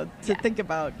idea, though, to think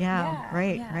about. Yeah.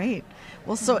 Right.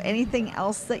 Well, so anything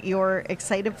else that you're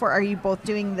excited for? Are you both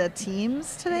doing the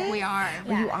teams today? We are.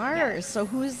 Well, you are. So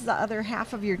who's the other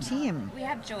half of your team? We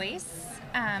have Joyce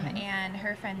and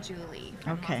her friend Julie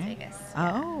from Las Vegas.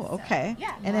 Oh, okay.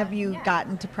 Yeah. And have you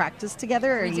gotten to practice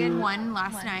together? Or We did you, one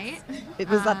last night.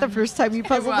 Was that the first time you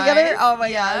puzzled was. together? Oh my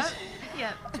Yeah. gosh.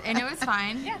 Yep. And it was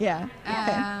fine. Yeah.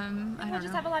 I We'll don't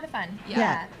just know. have a lot of fun.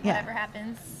 Yeah. Whatever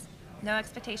happens, no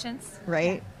expectations.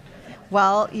 Right.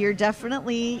 Well, you're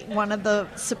definitely one of the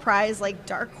surprise, like,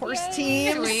 dark horse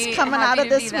teams Sweet. coming Happy out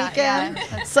of to this be that, weekend. yeah.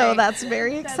 That's So great. that's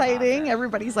very exciting.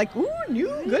 Everybody's like, ooh, new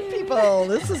good people.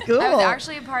 This is cool. I was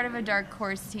actually a part of a dark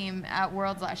horse team at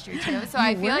Worlds last year too, so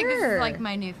I feel like this were. is like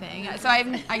my new thing. So I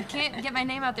can't get my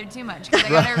name out there too much because I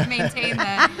gotta maintain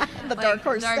the dark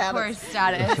horse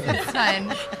status. It's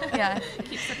fun. Yeah.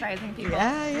 Keep surprising people.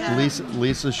 Yeah.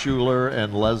 Lisa Schuler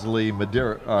and Leslie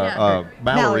Mallory,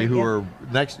 Mallory, who yeah. are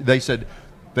next. They said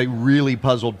they really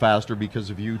puzzled faster because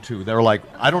of you two. They're like,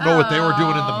 I don't know what they were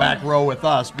doing in the back row with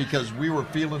us because we were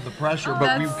feeling the pressure,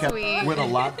 but we kept went a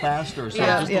lot faster. So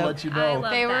just to let you know,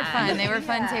 They were fun. They were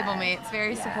fun table mates.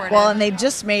 Very supportive. Well, and they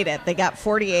just made it. They got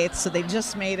 48th, so they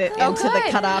just made it into the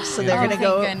cutoff. So they're going to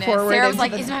go forward. Sarah was into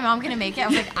like, the- "Is my mom going to make it?" I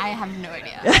was like, "I have no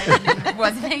idea. I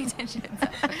wasn't paying attention." So.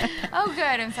 Oh, good.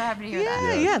 I'm so happy to hear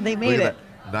that. Yeah, they Look made at it.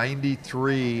 that.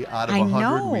 93 out of I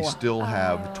 100. We know. still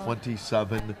have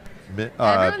 27.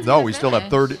 Everyone's No, gonna we still have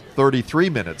 33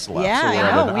 minutes left. Yeah, so we're I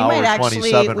at know. an We hour might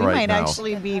actually 27 we right might now.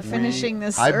 actually be finishing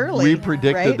this We early.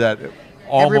 predicted right? that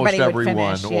almost everybody would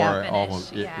everyone, finish. or Yeah.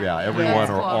 almost, Yeah. everyone,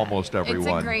 Cool. or almost everyone.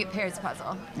 It's a great pairs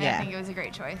puzzle. Yeah. I think it was a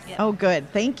great choice. Oh,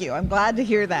 good. Thank you. I'm glad to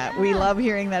hear that. We love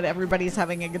hearing that everybody's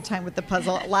having a good time with the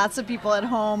puzzle. Lots of people at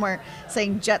home are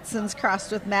saying Jetsons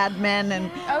crossed with Mad Men, and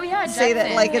Oh yeah, say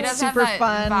that Jetsons. like It it's does have super that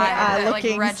fun vibe, like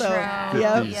looking. retro. So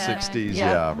 50s, 60s,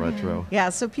 yeah, retro. Yeah,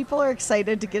 so people are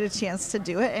excited to get a chance to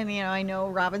do it, and I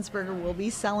know Ravensburger will be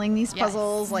selling these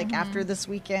puzzles like after this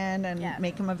weekend and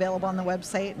make them available on the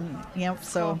website, and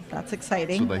so that's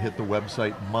exciting. So they hit the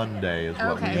website Monday, is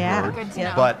what we Yeah. heard. Good to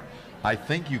know. But I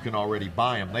think you can already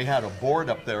buy them. They had a board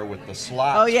up there with the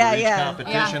slots Oh, yeah, for each yeah.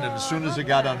 competition, and as soon as it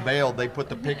got unveiled, they put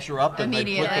the picture up and they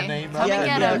put the name up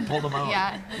and they pulled them out.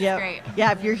 Yeah, Yep. great.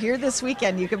 Yeah, if you're here this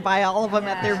weekend, you can buy all of them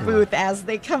at their booth as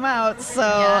they come out. So,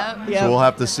 So we'll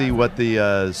have to see what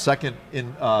the second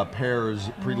in pairs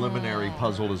preliminary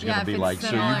puzzle is going to be like.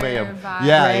 So you may have,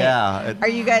 yeah. Are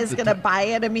you guys going to buy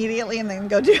it immediately and then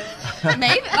go do it?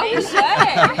 Maybe. Oh, we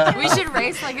should. We should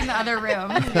race like in the other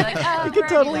room. And be like, oh, We could we're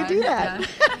totally already do done. that.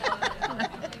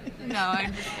 No,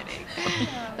 I'm just kidding.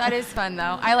 That is fun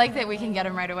though. I like that we can get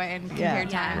them right away in compared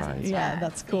times. Right. Yeah,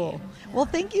 that's cool. Well,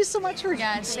 thank you so much for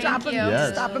stopping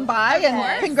Yes. by, Of and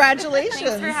course. congratulations.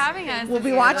 Thanks for having us. We'll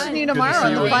be This watching was you good. tomorrow Good to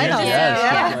in see the you again. finals. Yes,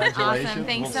 Yeah. congratulations. Awesome.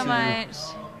 Thanks We'll so see much.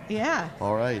 Yeah.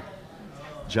 All right.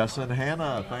 Jess and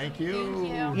Hannah, thank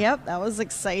you. Yep, that was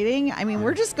exciting. I mean,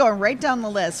 we're just going right down the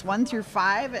list, 1 through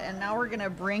 5, and now we're going to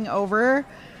bring over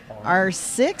our our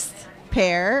fifth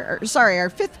pair.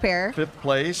 Fifth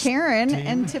place. Karen team.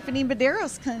 and Tiffany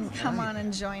Medeiros can come on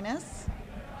and join us.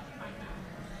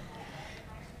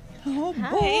 Oh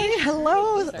boy,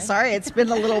 hello. Sorry, it's been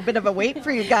a little bit of a wait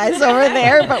for you guys over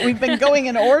there, but we've been going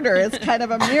in order. It's kind of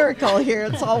a miracle here.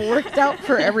 It's all worked out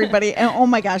for everybody. And oh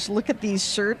my gosh, look at these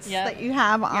shirts that you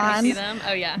have on. See them?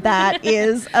 Oh yeah. That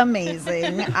is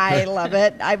amazing. I love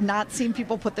it. I've not seen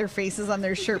people put their faces on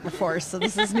their shirt before, so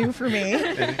this is new for me. On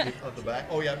the back.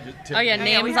 Oh yeah.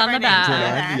 Names on the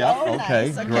back. Yep. Oh,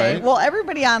 Okay. nice. Great. Well,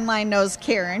 everybody online knows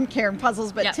Karen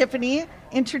Puzzles, but Tiffany,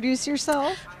 introduce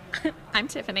yourself. I'm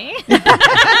Tiffany. Where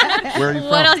are you from?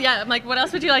 What else? Yeah, I'm like, what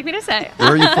else would you like me to say?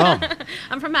 Where are you from?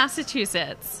 I'm from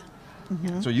Massachusetts.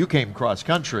 So you came cross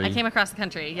country. I came across the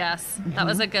country. Yes, that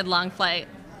was a good long flight.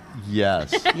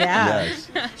 Yes. Yeah.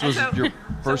 Yes. So was it your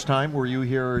first time? Were you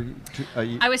here?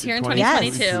 I was here in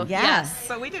 2022. 2022. Yes.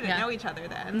 But we didn't know each other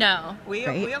then. No. We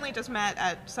only just met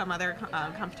at some other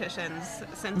competitions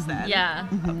since then. Yeah.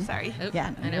 Oh, sorry.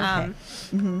 Yeah. I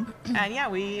know. And yeah,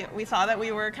 we saw that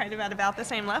we were kind of at about the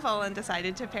same level and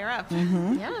decided to pair up.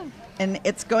 Yeah. And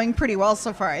it's going pretty well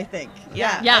so far, I think.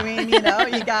 Yeah. I mean, you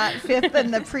got fifth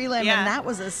in the prelim, and that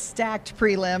was a stacked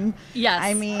prelim. Yes.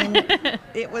 I mean,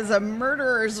 it was a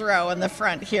murderer's row in the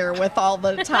front here with all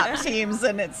the top teams,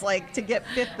 and it's like to get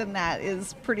fifth in that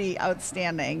is pretty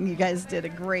outstanding. You guys did a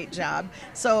great job.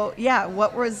 So, yeah,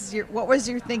 what was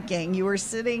your thinking? You were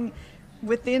sitting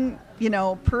within,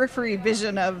 periphery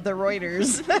vision of the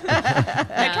Reuters.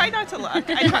 I tried not to look.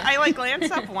 I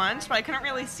glanced up once, but I couldn't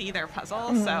really see their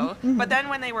puzzle. So, but then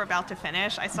when they were about to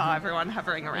finish, I saw everyone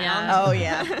hovering around. Yeah. Oh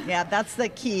yeah, that's the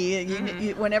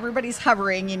key. When everybody's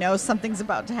hovering, something's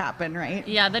about to happen, right?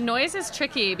 Yeah, the noise is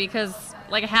tricky because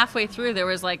like halfway through there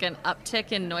was like an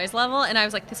uptick in noise level, and I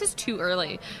was like, this is too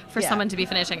early for someone to be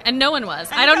finishing, and no one was.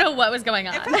 I don't know what was going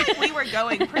on. It felt like we were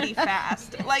going pretty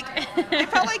fast. Like it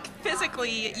felt like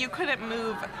physically you couldn't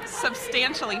move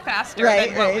substantially faster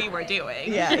than what we were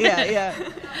doing. Yeah.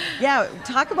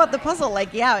 Talk about the puzzle.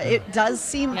 It does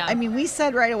seem. I mean, we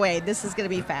said right away this is going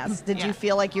to be fast. Did you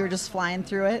feel like you were just flying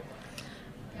through it?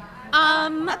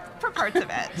 For parts of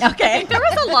it. Okay. I think there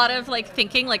was a lot of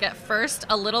thinking, at first,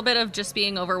 a little bit of just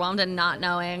being overwhelmed and not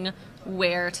knowing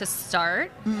where to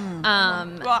start. Well,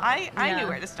 I knew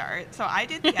where to start. So I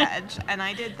did the edge and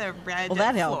I did the red floor.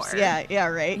 Well, that helps. Yeah,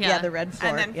 right. Yeah, the red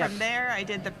floor. And then from there, I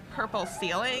did the purple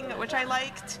ceiling, which I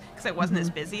liked because it wasn't as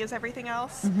busy as everything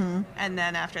else. And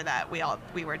then after that,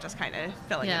 we were just kind of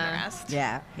filling in the rest.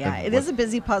 Yeah. It is a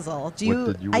busy puzzle.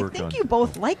 I think you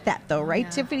both like that though, right,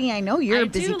 Tiffany? I know you're a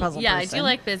busy puzzle person. Yeah, I do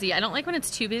like busy. I don't like when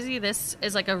it's too busy. This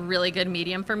is a really good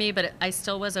medium for me, but I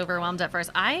still was overwhelmed at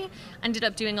first. I ended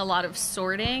up doing a lot of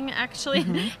sorting actually,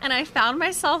 and I found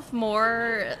myself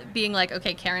more being like,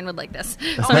 okay, Karen would like this.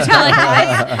 So I was kind of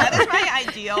like, that is my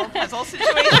ideal puzzle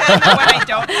situation when I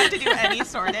don't have to do any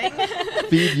sorting.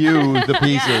 Feed you the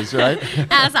pieces, right?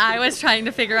 As I was trying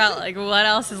to figure out what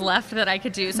else is left that I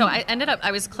could do. So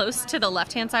I was close to the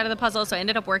left-hand side of the puzzle, so I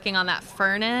ended up working on that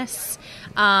furnace.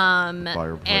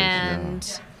 Fireplace,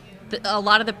 and a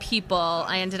lot of the people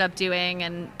I ended up doing,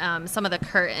 and some of the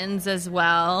curtains as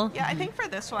well. Yeah, I think for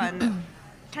this one,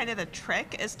 kind of the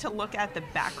trick is to look at the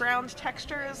background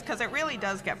textures, because it really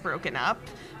does get broken up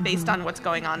based on what's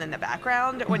going on in the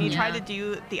background. When you try to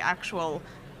do the actual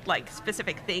like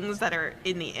specific things that are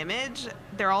in the image,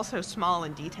 they're all so small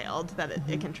and detailed that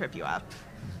it can trip you up.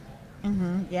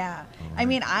 Yeah. I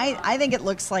mean, I think it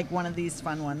looks like one of these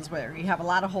fun ones where you have a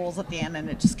lot of holes at the end and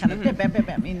it just kind of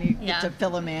and you get to fill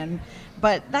them in.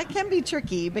 But that can be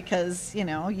tricky because, you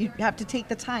know, you have to take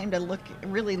the time to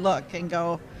really look and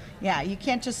go, yeah, you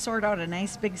can't just sort out a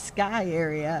nice big sky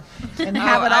area and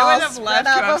have it all spread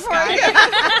out before you.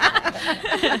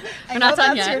 I know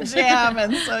that's your jam,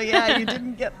 and so yeah, you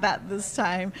didn't get that this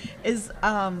time.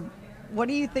 What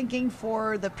are you thinking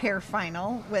for the pair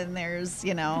final when there's,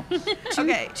 you know,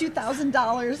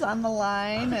 $2,000 on the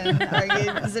line?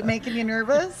 And is it making you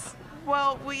nervous?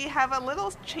 Well, we have a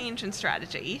little change in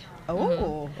strategy.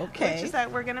 Oh, okay. Which is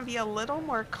that we're going to be a little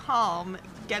more calm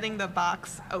getting the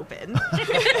box open.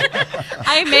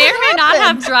 I may or may not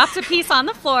have dropped a piece on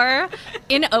the floor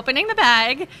in opening the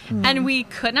bag, and we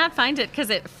could not find it because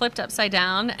it flipped upside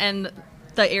down, and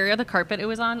the area of the carpet it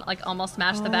was on like almost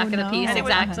matched the back of the piece. And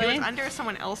exactly. It was under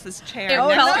someone else's chair. It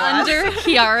fell under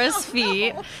Kiara's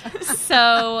feet.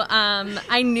 So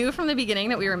I knew from the beginning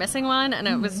that we were missing one, and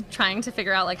I was trying to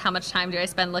figure out like how much time do I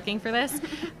spend looking for this.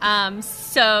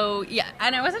 So yeah,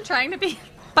 and I wasn't trying to be,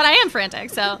 but I am frantic.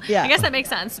 So I guess that makes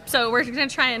sense. So we're going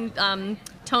to try and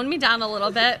tone me down a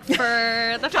little bit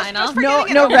for the final.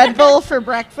 No Red Bull for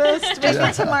breakfast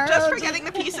maybe tomorrow. Just for getting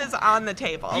the pieces on the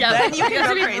table. Yeah, then you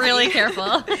have to be really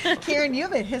careful. Karen, you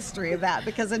have a history of that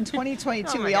because in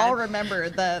 2022 we all remember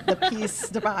the piece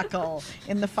debacle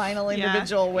in the final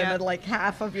individual when like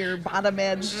half of your bottom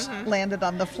edge landed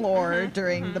on the floor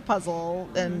during the puzzle,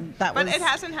 and that was it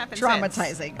hasn't happened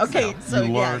traumatizing. Since. Okay, so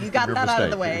you got that out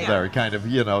of the way. There, kind of,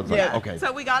 you know, it's like, okay.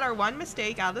 So we got our one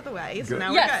mistake out of the way, so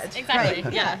now we're good. Exactly.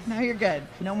 Right. Yeah, now you're good.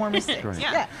 No more mistakes. Right.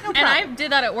 Yeah, no problem. And I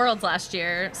did that at Worlds last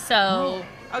year, so...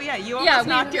 Oh yeah, you almost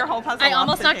knocked your whole puzzle off. I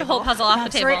almost knocked the whole puzzle off the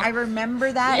table. That's right. I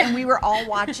remember that, and we were all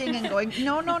watching and going,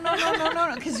 no,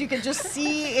 because you could just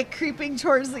see it creeping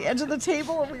towards the edge of the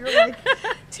table, and we were like,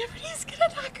 Tiffany's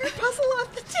gonna knock her puzzle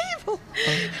off the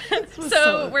table.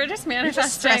 So we're just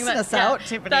manifesting that. Us out,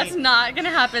 Tiffany. That's not gonna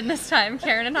happen this time.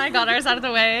 Karen and I got ours out of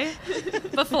the way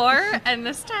before, and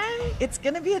this time it's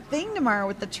gonna be a thing tomorrow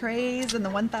with the trays and the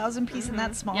 1,000 piece in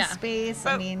that small space.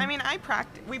 But,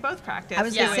 we both practiced. I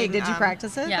was gonna say, did you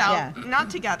practice it? Yeah. Not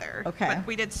together. Okay. But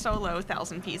we did solo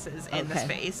 1,000 pieces in the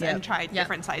space and tried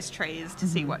different size trays to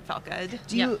see what felt good.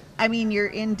 Do you? I mean, you're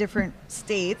in different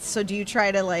states, so do you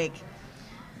try to like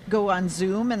go on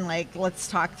Zoom and like let's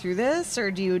talk through this,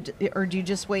 or do you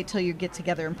just wait till you get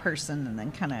together in person and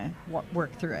then kind of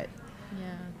work through it? Yeah.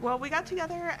 Well, we got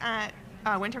together at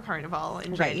Winter Carnival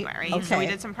in January. So we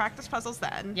did some practice puzzles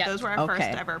then. Yep. Those were our first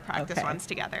ever practice ones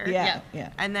together. Yeah.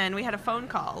 And then we had a phone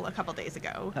call a couple days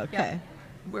ago. Okay.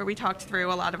 Where we talked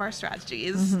through a lot of our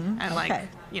strategies and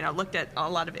looked at a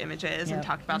lot of images and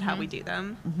talked about how we do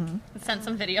them. Sent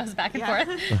some videos back and forth.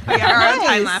 Our own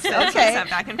time lapses we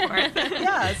sent back and forth.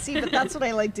 Yeah, see, but that's what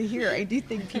I like to hear. I do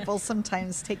think people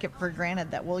sometimes take it for granted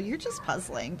that, well, you're just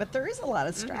puzzling, but there is a lot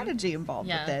of strategy involved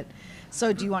with it.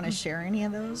 So do you want to share any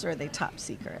of those, or are they top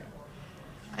secret?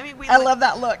 I mean, I love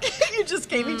that look. You just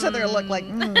gave each other a look like,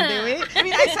 do we? I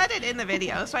mean, I said it in the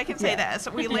video, so I can say this.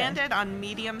 We landed on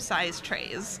medium-sized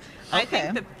trays. I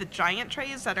think the giant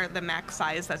trays that are the max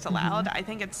size that's allowed, I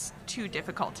think it's too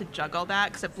difficult to juggle that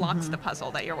because it blocks the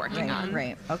puzzle that you're working on.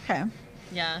 Right, okay.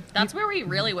 Yeah, that's where we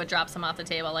really would drop some off the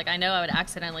table. Like, I know I would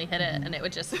accidentally hit it, and it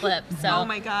would just flip. So. Oh,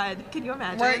 my God. Can you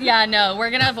imagine? We're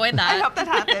going to avoid that. I hope that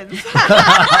happens.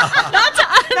 Not to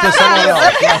us.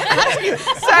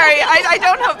 Sorry, I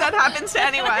don't hope that happens to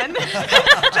anyone.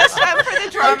 Just for the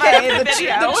drama of the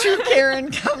video. The true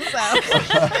Karen comes out.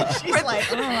 She's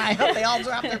like, I hope they all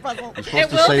drop their puzzle.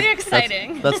 It will be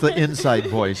exciting. That's the inside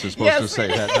voice is supposed to say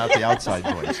that, not the outside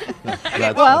voice.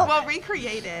 We'll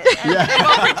recreate it. And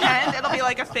we'll pretend it'll be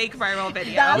like a fake viral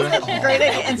video. That's a great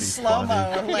idea in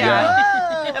slow-mo.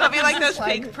 It'll be like those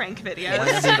fake prank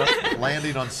videos.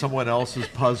 Landing on someone else's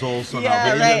puzzle, so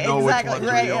now they didn't know which ones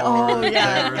were yours. Oh,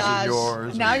 yeah, theirs and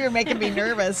yours. Now you're making me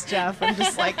nervous, Jeff. I'm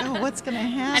just like, what's going to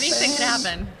happen? Anything could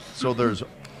happen. So there's...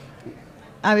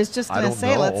 I was just going to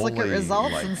say, let's look at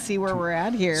results and see where we're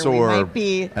at here. So we we're might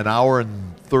be... an hour and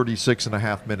 36 and a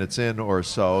half minutes in or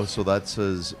so. So that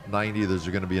says 90. There's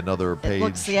going to be another page.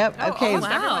 Okay.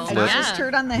 Wow. I just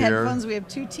heard on the headphones we have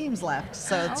 2 teams left.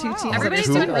 So 2 teams. Everybody's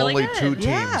doing really only good. 2 teams.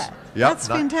 Yeah. Yep. That's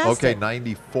fantastic. Okay,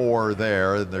 94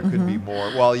 there, and there could be more.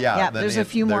 Well, Yeah, then there's a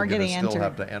few more getting entered. Still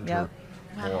entered. have to enter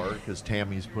more because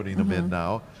Tammy's putting them in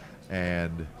now,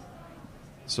 and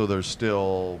so there's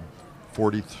still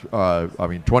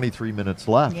 23 minutes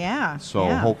left. Yeah. So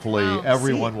hopefully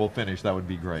everyone will finish. That would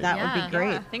be great. That would be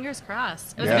great. Yeah. Fingers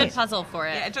crossed. It was a good puzzle for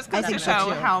it. Yeah, it just goes to show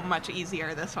how much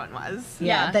easier this one was.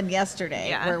 Than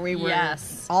yesterday, where we were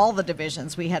all the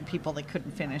divisions. We had people that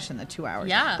couldn't finish in the 2 hours.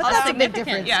 Yeah. But that's a big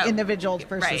difference, individuals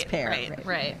versus pair.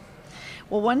 Right.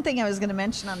 Well, one thing I was going to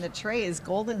mention on the trays,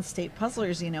 Golden State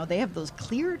Puzzlers, they have those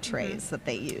clear trays that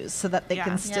they use so that they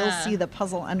can still see the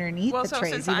puzzle underneath the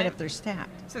trays, even if they're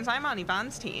stacked. Since I'm on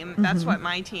Yvonne's team, that's what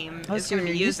my team is going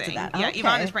to be using. Yeah,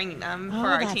 Yvonne is bringing them for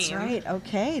our team. That's right.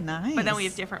 Okay, nice. But then we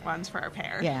have different ones for our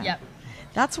pair. Yeah. Yep.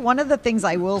 That's one of the things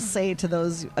I will say to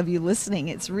those of you listening.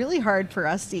 It's really hard for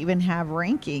us to even have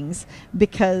rankings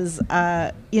because,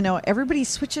 everybody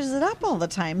switches it up all the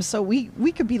time. So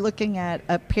we could be looking at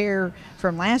a pair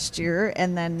from last year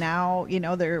and then now,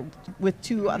 they're with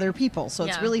two other people. So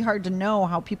it's really hard to know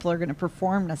how people are going to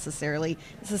perform necessarily.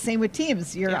 It's the same with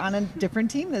teams. You're on a different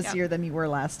team this year than you were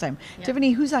last time.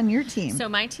 Tiffany, who's on your team? So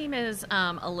my team is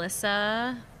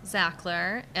Alyssa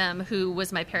Zackler, who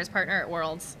was my pairs partner at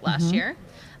Worlds last year.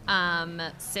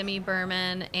 Simi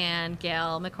Berman and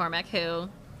Gail McCormick, who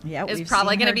is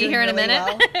probably going to be here in a minute.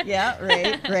 Well. Yeah,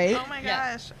 right. Oh my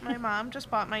gosh, my mom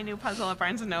just bought my new puzzle at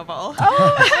Barnes & Noble.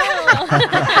 Oh,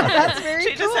 that's very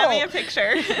cool. She just sent me a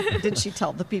picture. Did she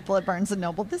tell the people at Barnes &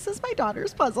 Noble, this is my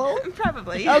daughter's puzzle?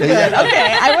 Probably. Oh, good.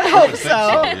 Okay, I would hope so.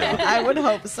 I would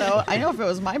hope so. I know if it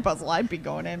was my puzzle, I'd be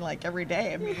going in like every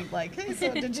day. I mean, like, hey,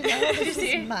 so did you know this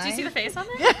is mine? Do you see the face on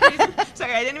there?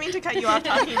 Sorry, I didn't mean to cut you off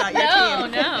talking about your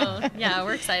team. No. Yeah,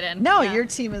 we're excited. No, your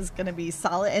team is going to be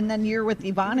solid. And then you're with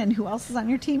Yvonne, and who else is on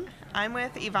your team? I'm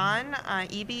with Yvonne,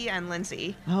 Evie, and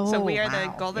Lindsay. Oh, so we are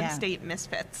the Golden State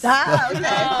Misfits. Ah, okay.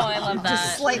 I love that.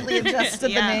 Just slightly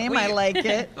adjusted the name. I like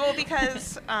it. Well,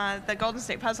 because the Golden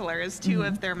State Puzzlers, two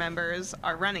of their members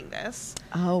are running this.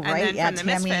 Oh, right. And then from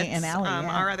the Tammy Misfits, and Allie.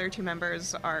 our other two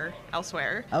members are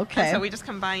elsewhere. Okay. And so we just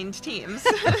combined teams.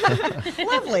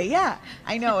 Lovely. Yeah.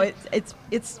 I know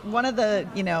it's one of the,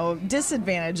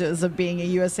 disadvantages of being a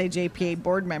USA JPA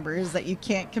board member is that you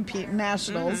can't compete in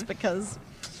nationals because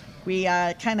we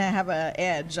kind of have an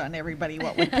edge on everybody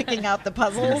what we're picking out the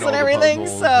puzzles and everything.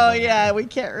 So we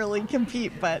can't really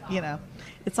compete, but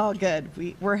it's all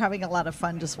good. We're having a lot of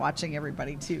fun just watching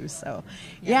everybody too. So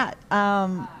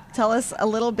tell us a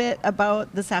little bit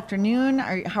about this afternoon.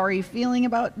 How are you feeling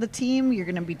about the team? You're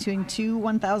going to be doing 2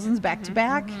 1,000s back to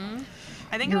back.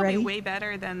 I think it'll be way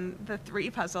better than the 3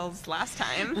 puzzles last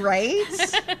time. Right?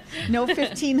 No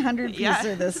 1,500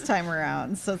 pieces this time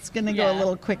around, so it's going to go a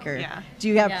little quicker. Yeah. Do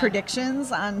you have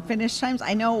predictions on finish times?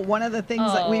 I know one of the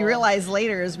things that we realized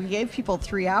later is we gave people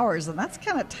 3 hours, and that's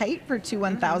kind of tight for 2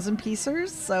 1,000 piecers.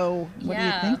 So what are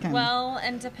you thinking? Well,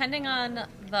 and depending on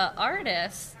the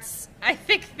artists, I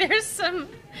think there's some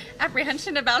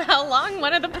apprehension about how long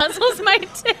one of the puzzles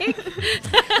might take.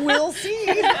 We'll see.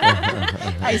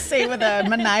 I say with a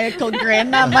maniacal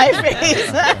grin on my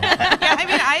face. I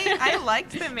mean, I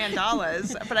liked the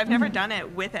mandalas, but I've never done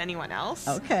it with anyone else.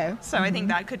 Okay. So I think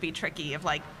that could be tricky of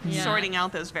sorting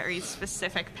out those very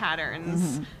specific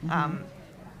patterns.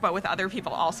 But with other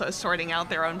people also sorting out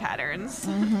their own patterns.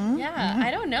 I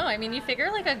don't know. I mean, you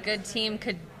figure like a good team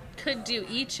could do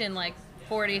each in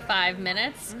 45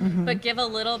 minutes, but give a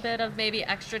little bit of maybe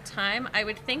extra time. I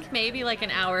would think maybe like an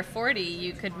hour 40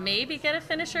 you could maybe get a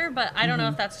finisher, but I don't know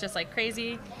if that's just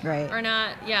crazy or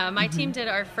not. Yeah, my team did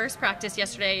our first practice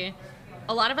yesterday.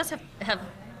 A lot of us have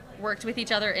worked with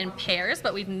each other in pairs,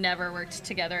 but we've never worked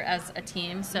together as a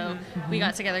team. So we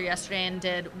got together yesterday and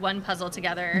did one puzzle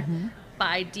together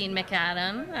by Dean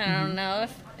McAdam. I don't know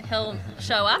if he'll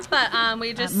show up, but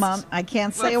we just... Mom, I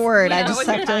can't say a word. I just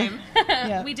have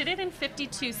to... We did it in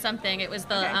 52 something. It was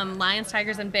the Lions,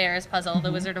 Tigers, and Bears puzzle,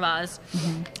 The Wizard of Oz.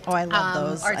 Oh, I love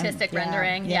those. Artistic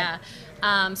rendering,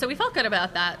 so we felt good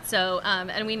about that. So,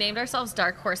 and we named ourselves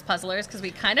Dark Horse Puzzlers because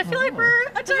we kind of feel like we're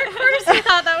a dark horse. We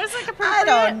thought that was appropriate. I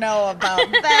don't know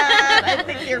about that. I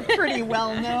think you're pretty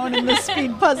well known in the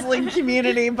speed puzzling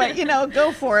community, but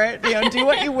go for it. Do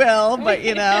what you will, but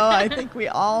I think we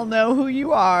all know who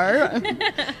you are.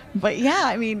 But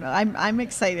I mean, I'm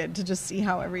excited to just see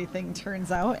how everything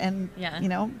turns out, and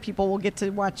people will get to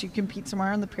watch you compete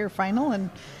tomorrow in the pair final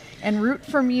and root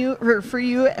for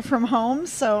you from home.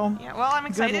 So well, I'm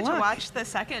excited to watch the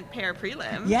second pair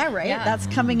prelim. That's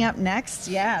coming up next.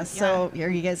 So are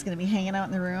you guys going to be hanging out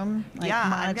in the room,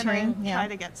 monitoring? I'm going to try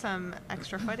to get some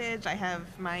extra footage. I have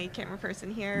my camera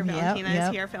person here. Valentina is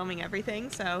here filming everything.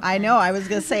 So I know. I was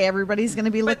going to say everybody's going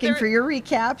to be looking for your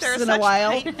recaps in a while.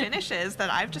 There are such tight finishes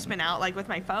that I've just been out with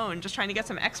my phone, just trying to get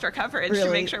some extra coverage to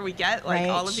make sure we get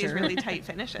all of these really tight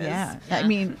finishes. I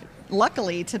mean,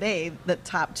 luckily today the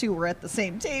top two were at the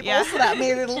same table, so that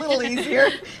made it a little easier.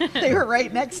 They were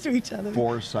right next to each other.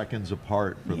 4 seconds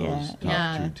apart for those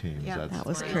top 2 teams. Yeah, That's that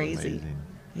was crazy. amazing.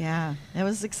 Yeah, that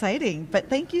was exciting. But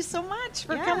thank you so much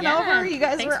for coming Yeah. over. You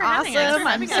guys Thanks were for having awesome.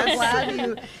 us. I'm so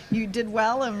glad you did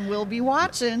well, and we'll be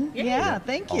watching. Yeah,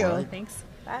 thank you. All right. Thanks.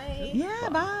 Bye. Yeah,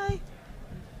 bye.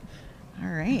 All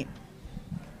right.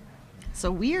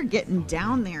 So we are getting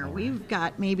down there. We've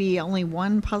got maybe only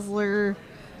one puzzler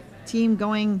team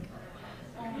going.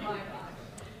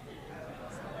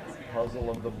 Puzzle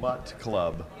of the Mutt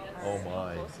Club. Oh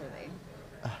my.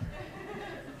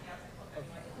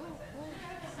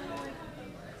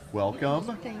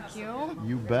 Welcome. Thank you.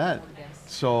 You bet.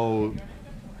 So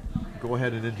go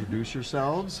ahead and introduce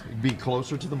yourselves. Be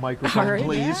closer to the microphone, All right.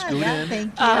 please. Scoot in.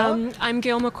 Thank you. I'm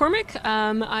Gail McCormick.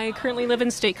 I currently live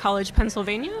in State College,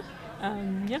 Pennsylvania.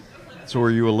 Yeah. So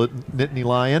are you a Nittany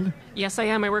Lion? Yes, I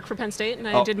am. I work for Penn State, and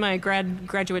I did my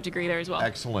graduate degree there as well.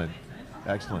 Excellent.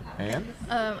 Excellent. And?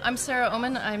 I'm Sarah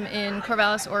Oman. I'm in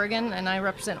Corvallis, Oregon, and I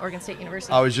represent Oregon State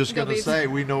University. I was just Go going to Beavs. say,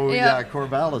 we know,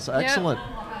 Corvallis. Excellent.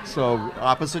 So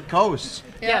opposite coasts.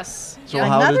 Yes. So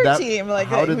how Another did that, team, like,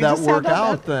 how we did that just had work that-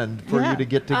 out then for you to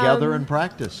get together and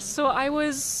practice? So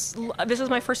this is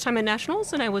my first time in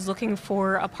nationals, and I was looking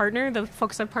for a partner. The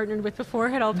folks I've partnered with before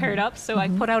had all paired up, so I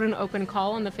put out an open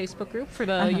call on the Facebook group for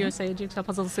the USA Jigsaw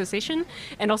Puzzle Association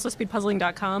and also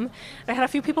speedpuzzling.com. I had a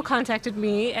few people contacted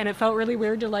me, and it felt really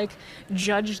weird to like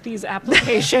judge these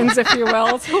applications, if you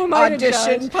will. So who am I to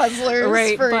Audition judge? puzzlers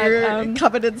Right, for but, your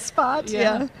coveted spot.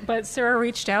 yeah. But Sarah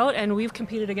reached out, and we've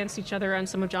competed against each other on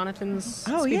some of Jonathan's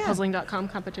speedpuzzling.com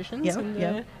competitions. Yep, and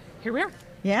yep. Here we are.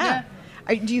 Yeah.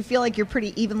 Do you feel like you're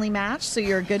pretty evenly matched, so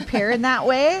you're a good pair in that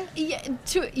way?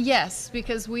 Yes,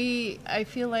 because I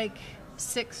feel like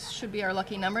 6 should be our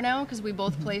lucky number now, because we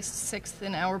both placed 6th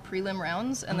in our prelim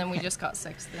rounds, and then we just got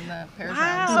 6th in the pairs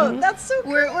rounds. Wow, that's so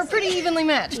We're pretty evenly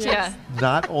matched. Yeah.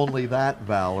 Not only that,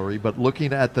 Valerie, but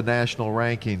looking at the national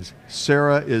rankings,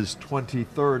 Sarah is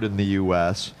 23rd in the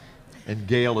U.S., and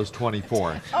Gail is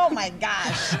 24th. Oh my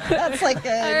gosh, that's like a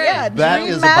That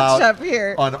dream is matchup about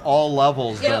here. on all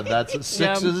levels. Yep. Then that's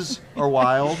sixes are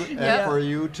wild for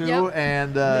you two,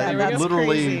 and that's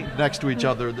literally crazy. next to each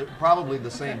other, probably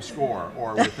the same score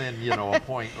or within a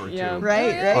point or two.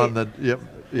 Right. On the yeah.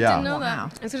 Didn't know that. I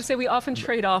was going to say we often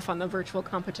trade off on the virtual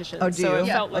competitions, Oh, do so you? it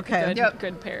felt like Okay. a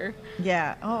good pair.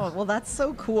 Yeah. Oh, well, that's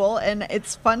so cool, and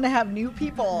it's fun to have new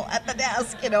people at the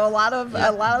desk. A lot of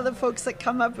the folks that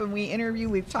come up and we interview,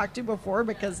 we've talked to before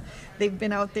because they've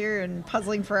been out there and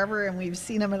puzzling forever, and we've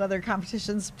seen them at other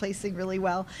competitions placing really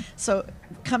well. So,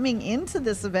 coming into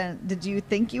this event, did you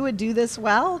think you would do this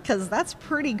well? Because that's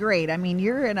pretty great. I mean,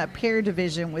 you're in a pair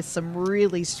division with some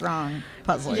really strong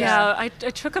puzzlers. Yeah, I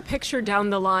took a picture down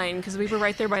the line because we were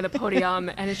right there by the podium,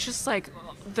 and it's just like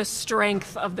the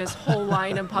strength of this whole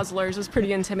line of puzzlers was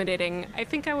pretty intimidating. I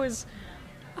think I was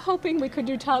hoping we could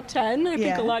do top 10. I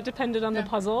think a lot depended on the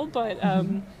puzzle, but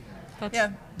that's...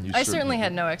 Yeah, You I certainly certainly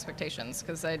had no expectations,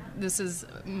 because this is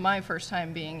my first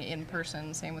time being in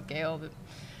person. Same with Gail.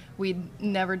 We'd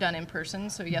never done in person,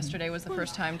 so yesterday was the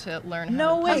first time to learn how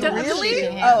No to way, puzzle with really?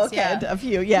 shaking hands. Oh, okay, Yeah. a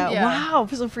few, Wow.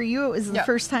 So for you, it was the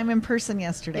first time in person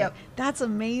yesterday. Yep. That's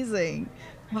amazing.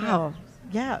 Wow.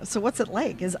 Yeah. So what's it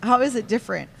like? How is it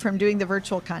different from doing the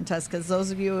virtual contest? Because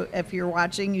those of you, if you're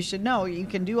watching, you should know you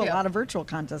can do a lot of virtual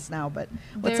contests now. But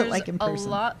what's it like in person? There's a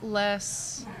lot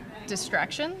less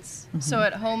distractions. So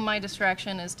at home, my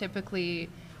distraction is typically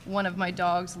one of my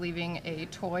dogs leaving a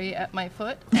toy at my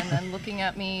foot and then looking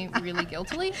at me really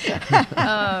guiltily.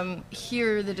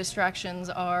 Here, the distractions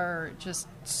are just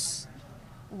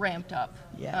ramped up.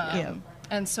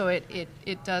 And so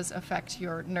it does affect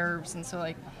your nerves. And so,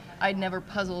 like, I'd never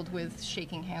puzzled with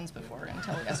shaking hands before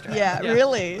until yesterday.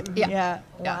 Really? Yeah.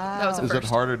 That was a Is it first.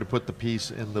 harder to put the piece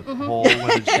in the hole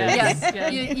when it's shaking?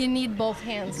 Yes. You need both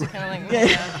hands to kind of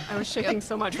like. I was shaking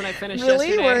so much when I finished Really?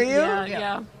 yesterday. Were you?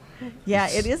 Yeah. Yeah,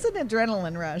 it is an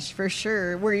adrenaline rush for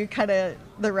sure. Were you kind of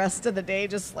the rest of the day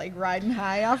just like riding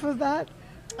high off of that?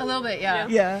 A little bit, yeah.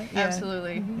 Yeah.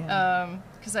 Absolutely.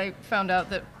 Because I found out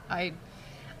that I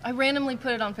randomly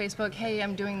put it on Facebook, hey,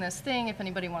 I'm doing this thing. If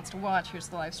anybody wants to watch, here's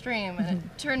the live stream. And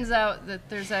it turns out that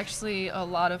there's actually a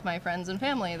lot of my friends and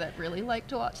family that really like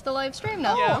to watch the live stream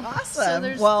now. Oh, awesome. So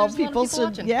there's well, a lot of people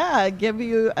should, watching. give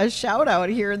you a shout out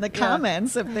here in the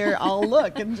comments if they're all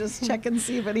look and just check and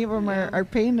see if any of them are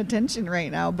paying attention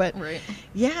right now. But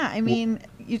yeah, I mean,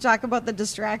 you talk about the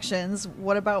distractions.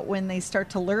 What about when they start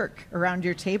to lurk around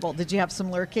your table? Did you have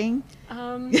some lurking?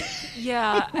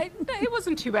 Yeah, it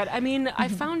wasn't too bad. I mean, I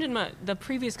found in the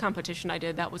previous competition I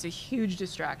did, that was a huge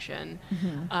distraction.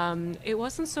 It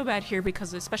wasn't so bad here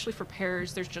because, especially for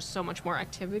pairs, there's just so much more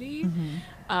activity.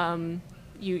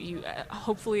 You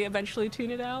hopefully eventually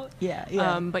tune it out.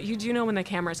 Yeah. But you do know when the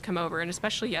cameras come over, and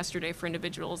especially yesterday for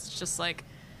individuals, it's just like,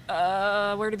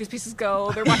 where do these pieces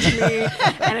go? They're watching me.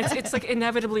 And it's like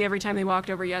inevitably every time they walked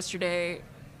over yesterday,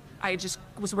 I just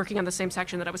was working on the same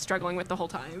section that I was struggling with the whole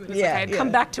time. And it's like I had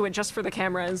come back to it just for the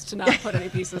cameras to not put any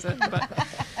pieces in. But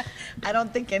I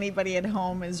don't think anybody at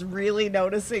home is really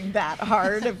noticing that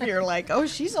hard if you're like, oh,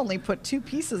 she's only put 2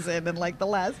 pieces in like the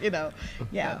last,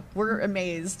 we're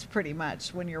amazed pretty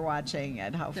much when you're watching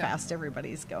at how fast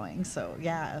everybody's going. So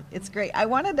yeah, it's great. I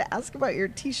wanted to ask about your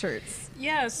t-shirts.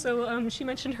 Yeah, so she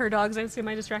mentioned her dogs. I would say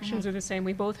my distractions are the same.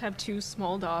 We both have 2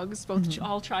 small dogs, both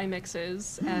all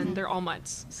tri-mixes, and they're all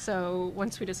mutts. So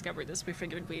once we discovered this, we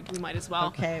figured we might as well.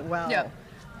 Okay, well,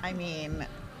 I mean,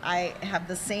 I have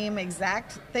the same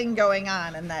exact thing going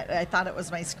on, and that I thought it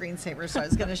was my screensaver, so I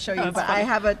was going to show you. But funny. I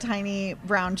have a tiny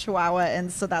brown Chihuahua,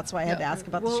 and so that's why I had to ask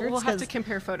about the shirts. We'll have to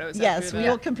compare photos. Yes, after we that.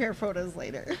 will compare photos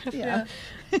later. Yeah.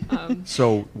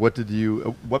 So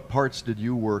what parts did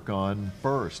you work on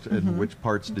first, and which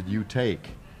parts did you take?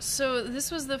 So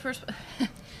this was the first.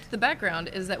 The background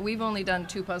is that we've only done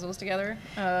 2 puzzles together,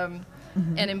 and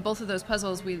in both of those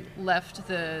puzzles we left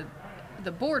the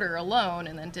border alone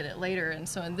and then did it later. And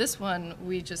so in this one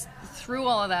we just threw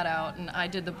all of that out, and I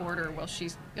did the border while she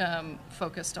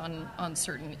focused on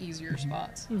certain easier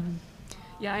spots.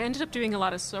 Yeah, I ended up doing a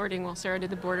lot of sorting while Sarah did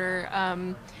the border.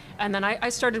 And then I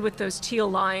started with those teal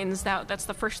lines. That's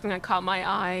the first thing that caught my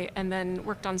eye, and then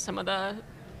worked on some of the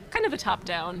kind of the top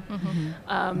down.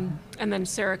 And then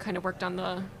Sarah kind of worked on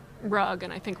the rug,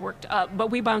 and I think worked up,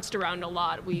 but we bounced around a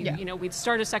lot. We'd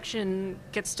start a section,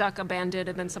 get stuck, abandoned,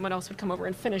 and then someone else would come over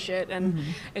and finish it, and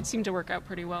it seemed to work out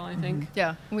pretty well, I think.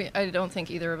 Yeah, I don't think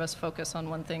either of us focus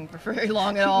on one thing for very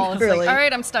long at all. It's Really? like, all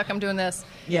right, I'm stuck, I'm doing this.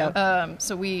 Yeah.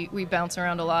 So we bounce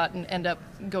around a lot and end up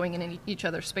going in each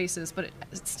other's spaces, but it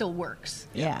still works.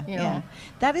 Yeah, You know? yeah.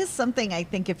 That is something I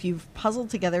think if you've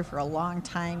puzzled together for a long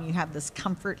time, you have this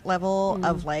comfort level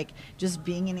of like just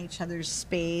being in each other's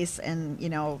space and,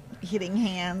 hitting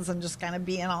hands and just kind of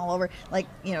being all over. Like,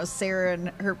 Sarah and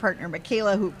her partner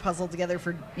Michaela, who puzzled together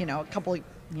for, a couple,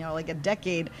 like a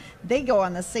decade, they go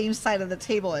on the same side of the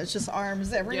table. It's just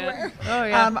arms everywhere. Oh,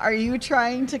 yeah. Are you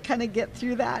trying to kind of get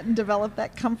through that and develop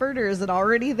that comfort, or is it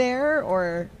already there,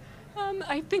 or?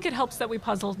 I think it helps that we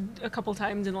puzzled a couple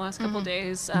times in the last couple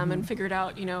days and figured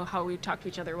out, how we talk to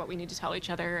each other, what we need to tell each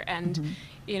other. And,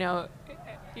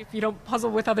 if you don't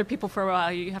puzzle with other people for a while,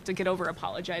 you have to get over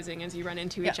apologizing as you run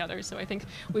into each other. So I think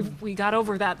we got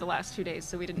over that the last 2 days,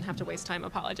 so we didn't have to waste time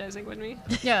apologizing when we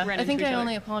ran I think into each I other.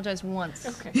 only apologized once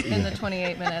in the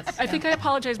 28 minutes. I think I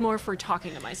apologized more for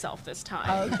talking to myself this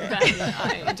time than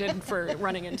I did for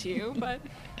running into you, but...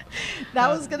 That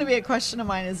was going to be a question of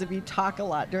mine, is if you talk a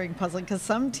lot during puzzling, because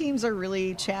some teams are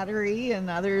really chattery and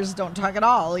others don't talk at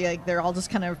all. Like they're all just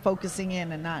kind of focusing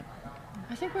in and not.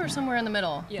 I think we were somewhere in the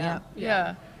middle. Yeah.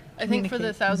 I think for the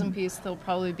 1,000 piece, they'll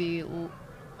probably be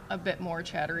a bit more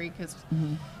chattery, because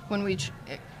when we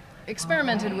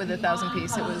experimented with the 1,000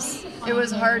 piece, it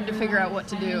was hard to figure out what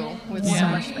to do with so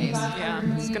much space. Yeah,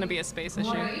 it's going to be a space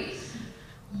issue.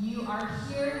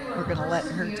 We're going to let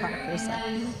her talk for a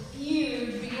second.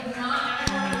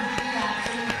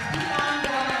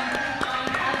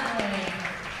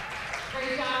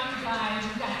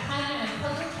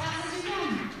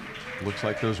 Looks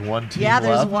like there's one team Yeah,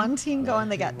 there's left. one team going.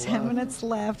 They got 10 minutes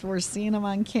left. We're seeing them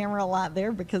on camera a lot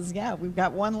there because, we've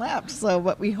got one left. So,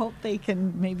 but we hope they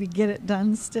can maybe get it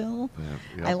done still.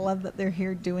 Yeah. I love that they're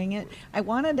here doing it. I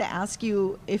wanted to ask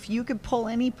you, if you could pull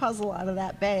any puzzle out of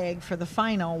that bag for the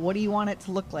final, what do you want it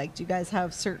to look like? Do you guys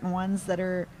have certain ones that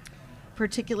are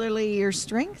particularly your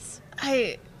strengths?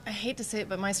 I hate to say it,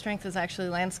 but my strength is actually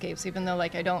landscapes, even though I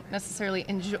don't necessarily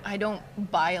I don't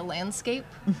buy a landscape,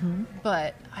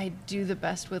 but I do the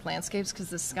best with landscapes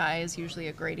because the sky is usually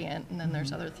a gradient, and then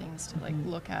there's other things to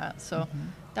look at. So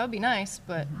that would be nice,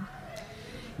 but...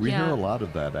 We hear a lot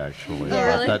of that, actually. Oh,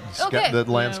 really? That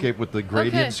landscape with the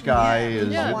gradient sky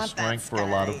is want strength that for a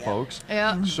lot of sky, folks.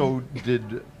 Yeah. So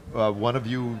did one of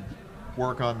you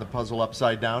work on the puzzle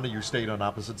upside down, and you stayed on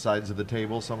opposite sides of the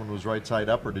table? Someone was right side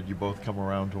up, or did you both come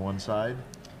around to one side?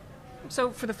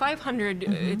 So for the 500,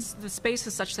 it's the space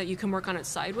is such that you can work on it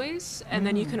sideways, and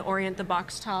then you can orient the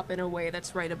box top in a way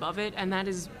that's right above it, and that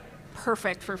is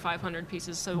perfect for 500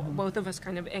 pieces. So both of us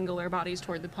kind of angle our bodies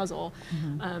toward the puzzle.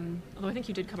 Although I think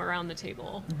you did come around the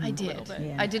table. I a did. little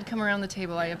bit. I did come around the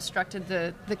table. I obstructed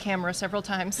the camera several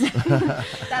times.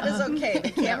 That is okay.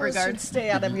 The cameras should stay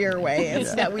out of your way.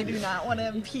 It's that we do not want to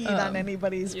impede on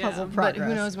anybody's puzzle progress. But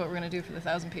who knows what we're going to do for the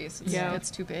 1,000 piece.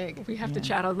 It's too big. We have to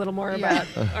chat a little more about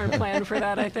our plan for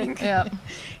that, I think.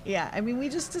 Yeah, I mean, we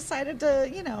just decided to,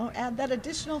 add that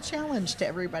additional challenge to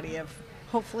everybody of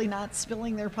hopefully not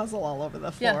spilling their puzzle all over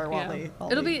the floor while they.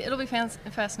 It'll be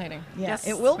fascinating. Yes,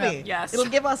 it will be. Yes, it'll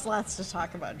give us lots to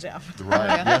talk about, Jeff.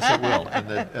 Right. Yes, it will. And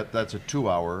that's a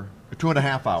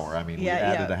 2.5 hour. I mean, we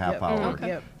added a half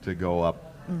hour to go up.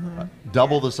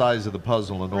 Double the size of the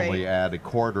puzzle and only add a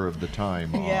quarter of the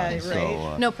time on.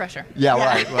 So, no pressure. Yeah,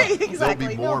 right. Well, exactly.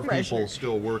 There'll be more people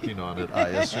still working on it, I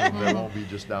assume. There won't be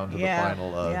just down to the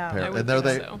final pair. And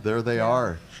there they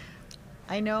are.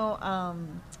 I know,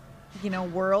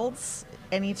 Worlds,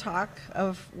 any talk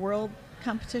of world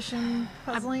competition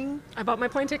puzzling? I bought my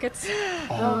plane tickets.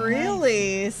 Oh,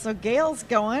 really? Nice. So Gail's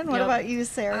going. What about you,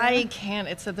 Sarah? I can't.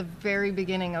 It's at the very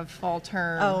beginning of fall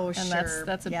term. Oh, and sure.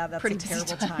 That's a pretty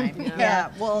terrible time.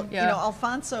 Well,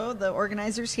 Alfonso, the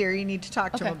organizer's here. You need to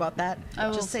talk to him about that.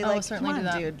 Just say, come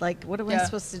on, dude. Like, what am I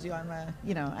supposed to do?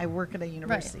 I work at a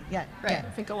university. Right. I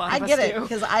think a lot of us get it,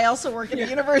 because I also work at a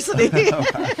university.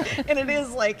 And it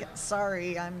is like,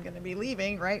 sorry, I'm going to be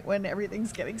leaving right when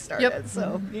everything's getting started.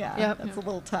 So, it's a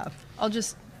little tough. I'll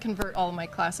just convert all of my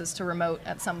classes to remote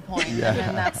at some point,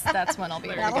 and that's when I'll be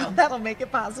able to go. That'll make it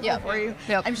possible for you.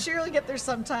 Yep. I'm sure you'll get there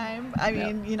sometime. I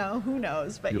mean, who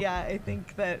knows? But I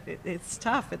think that it's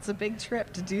tough. It's a big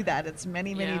trip to do that. It's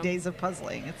many days of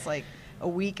puzzling. It's like a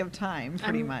week of time,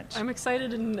 pretty much. I'm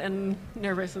excited and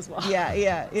nervous as well.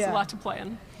 Yeah. It's a lot to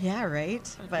plan. Yeah,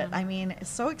 right. But I mean, it's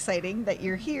so exciting that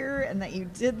you're here and that you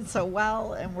did so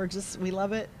well, and we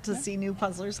love it to see new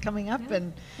puzzlers coming up,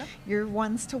 and you're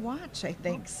ones to watch, I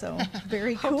think. So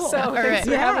very cool. Hope so. Thanks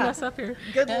for having us up here.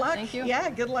 Good luck. Thank you. Yeah,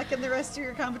 good luck in the rest of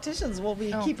your competitions. We'll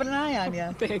be keeping an eye on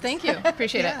you. Thank you.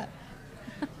 Appreciate it.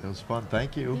 It was fun.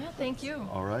 Thank you. Yeah, thank you.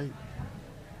 All right.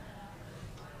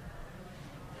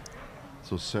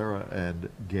 So Sarah and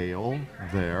Gail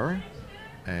there,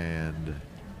 and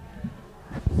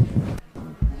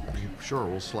sure,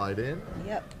 we'll slide in.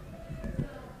 Yep.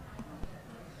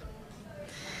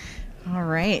 All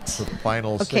right. So the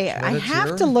final 6 Okay, I minutes have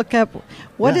here. to look up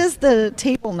what is the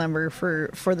table number for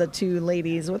the two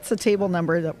ladies. What's the table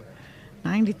number?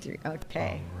 93.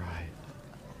 Okay. All right.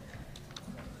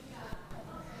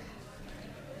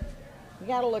 You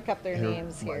got to look up their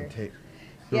names here.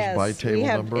 Yes, by table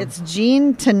number. It's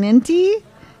Jean Tenenti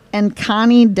and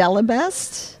Connie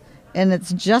Delabest, and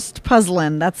it's Just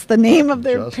Puzzlin'. That's the name of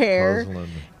their pair. Puzzlin'.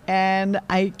 And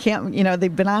I can't,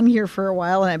 they've been on here for a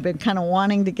while, and I've been kind of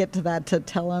wanting to get to that to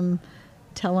tell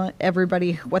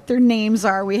everybody what their names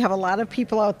are. We have a lot of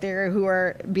people out there who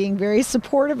are being very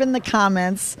supportive in the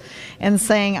comments and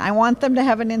saying, I want them to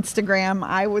have an Instagram.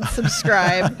 I would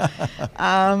subscribe.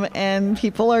 And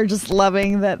people are just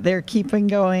loving that they're keeping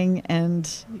going and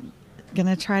going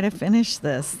to try to finish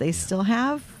this. They still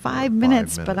have 5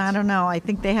 minutes, but I don't know. I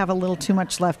think they have a little too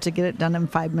much left to get it done in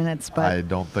 5 minutes. But I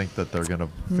don't think that they're going to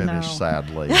finish,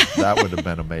 sadly. That would have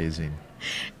been amazing.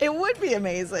 It would be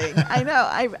amazing. I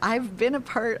know. I've been a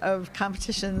part of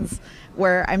competitions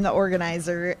where I'm the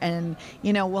organizer, and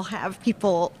we'll have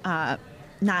people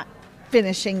not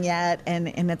finishing yet, and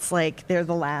it's like they're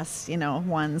the last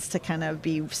ones to kind of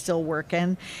be still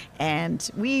working, and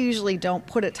we usually don't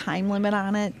put a time limit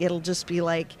on it. It'll just be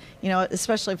like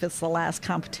especially if it's the last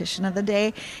competition of the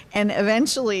day, and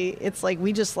eventually it's like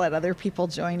we just let other people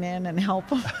join in and help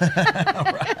them.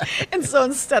 And so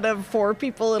instead of 4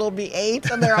 people, it'll be 8,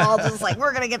 and they're all just like,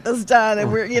 we're gonna get this done,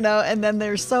 and we're and then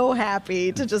they're so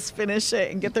happy to just finish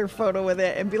it and get their photo with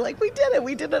it and be like, we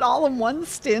did it all in one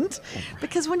stint.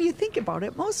 Because when you think about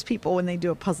it, most people, when they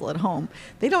do a puzzle at home,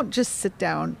 they don't just sit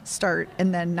down, start,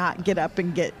 and then not get up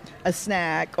and get a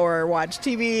snack or watch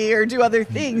TV or do other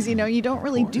things. You don't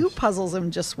really do puzzles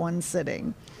in just one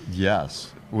sitting.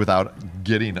 Yes, without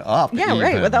getting up. Yeah,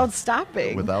 right, without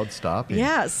stopping.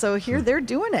 Yeah, so here they're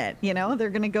doing it. They're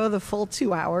going to go the full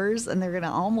 2 hours, and they're going to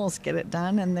almost get it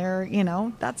done, and they're,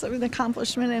 that's an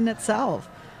accomplishment in itself.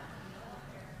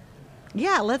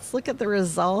 Yeah, let's look at the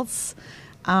results.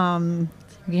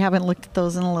 We haven't looked at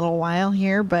those in a little while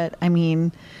here, but I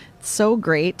mean, it's so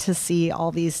great to see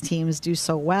all these teams do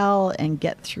so well and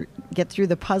get through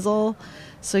the puzzle.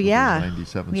 So yeah,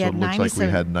 97. So it looks like we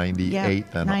had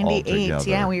 98 then altogether.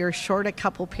 Yeah, we were short a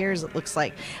couple pairs. It looks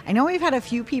like. I know we've had a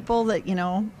few people that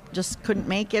just couldn't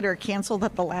make it or canceled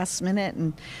at the last minute,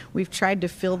 and we've tried to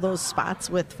fill those spots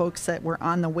with folks that were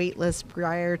on the wait list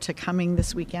prior to coming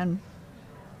this weekend.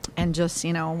 And just,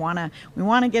 we want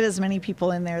to get as many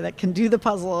people in there that can do the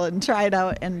puzzle and try it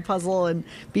out and puzzle and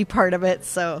be part of it.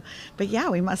 So, but yeah,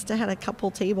 we must have had a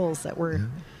couple tables that were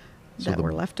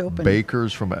were left open.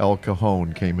 Bakers from El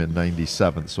Cajon came in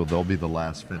 97th, so they'll be the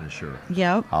last finisher.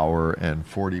 Yep. Hour and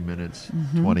 40 minutes,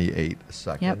 28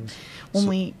 seconds.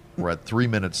 Yep. We're at 3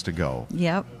 minutes to go.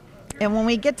 Yep. And when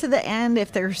we get to the end,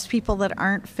 if there's people that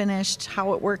aren't finished,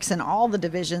 how it works in all the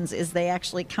divisions is they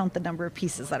actually count the number of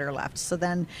pieces that are left. So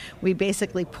then we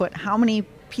basically put how many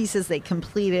pieces they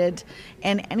completed,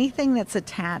 and anything that's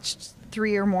attached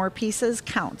 3 or more pieces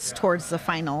counts towards the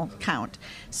final count.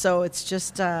 So it's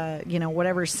just,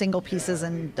 whatever single pieces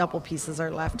and double pieces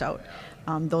are left out.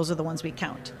 Those are the ones we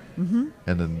count. Mm-hmm.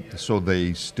 And then, so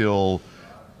they still...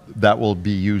 that will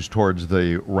be used towards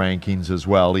the rankings as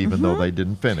well, even though they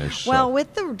didn't finish. Well,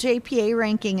 with the JPA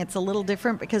ranking, it's a little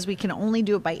different because we can only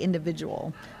do it by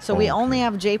individual. So we only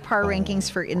have JPAR rankings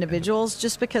for individuals,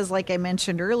 just because, like I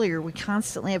mentioned earlier, we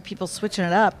constantly have people switching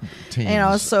it up.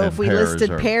 Teams so if we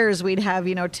listed are... pairs, we'd have,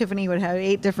 Tiffany would have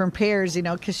 8 different pairs,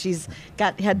 because she's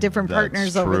had different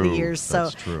partners over the years. So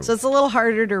it's a little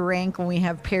harder to rank when we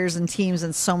have pairs and teams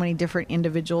and so many different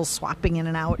individuals swapping in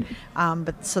and out.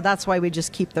 So that's why we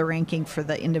just keep the ranking for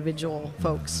the individual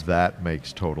folks. That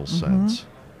makes total sense.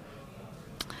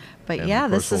 But and yeah,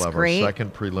 this is we'll have great. Our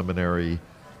second preliminary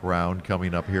round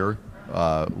coming up here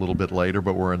a little bit later,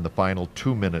 but we're in the final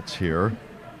 2 minutes here.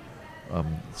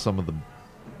 Some of the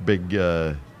big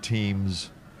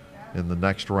teams in the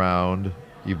next round: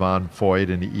 Yvonne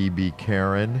Foyt and E.B.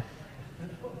 Karen,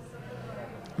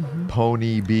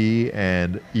 Pony B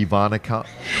and Ivana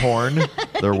Korn.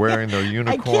 They're wearing their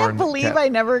unicorn. I can't believe I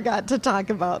never got to talk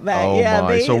about that. Oh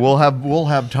my! So we'll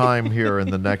have time here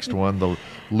in the next one. The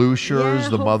Lushers,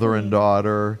 the mother and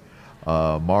daughter,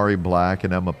 Mari Black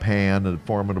and Emma Pan, a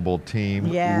formidable team.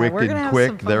 Yeah, Wicked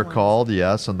Quick, they're called.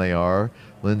 Yes, and they are.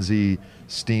 Lindsay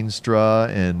Steenstra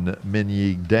and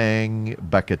Minyi Dang,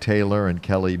 Becca Taylor and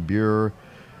Kelly Buer.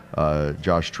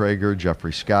 Josh Traeger,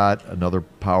 Jeffrey Scott, another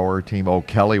power team. Oh,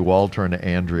 Kelly Walter and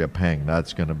Andrea Peng.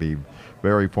 That's going to be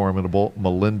very formidable.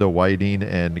 Melinda Whiting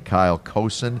and Kyle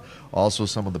Kosen. Also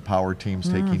some of the power teams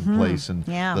taking place in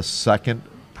the second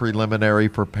preliminary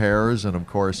for pairs. And, of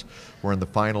course, we're in the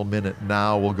final minute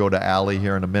now. We'll go to Allie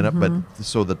here in a minute. But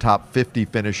so the top 50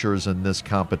 finishers in this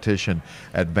competition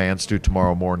advance to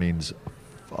tomorrow morning's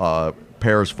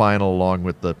pairs final, along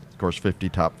with the, of course, 50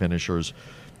 top finishers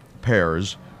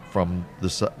pairs from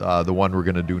the one we're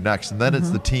going to do next. And then it's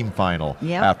the team final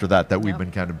after that we've been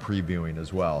kind of previewing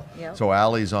as well. So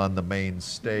Allie's on the main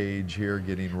stage here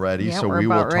getting ready. So we're we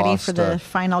about will ready toss for the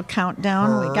final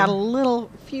countdown. We got a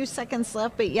few seconds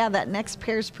left, but that next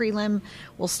pairs prelim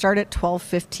will start at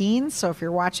 12:15. So if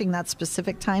you're watching that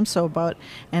specific time, so about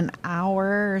an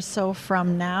hour or so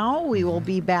from now, we will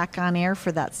be back on air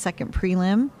for that second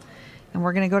prelim. And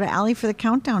we're going to go to Allie for the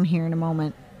countdown here in a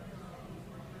moment.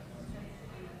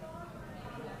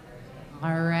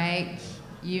 All right,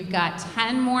 you've got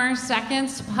 10 more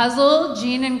seconds to puzzle.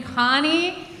 Jean and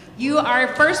Connie, you are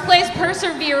first place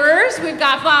perseverers. We've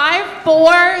got 5,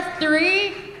 4,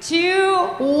 3, 2,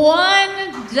 1,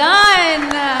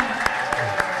 done.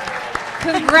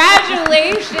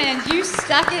 Congratulations, you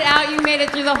stuck it out. You made it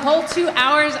through the whole 2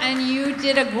 hours and you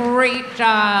did a great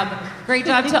job. Great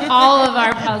job to all of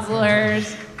our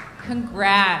puzzlers.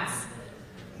 Congrats.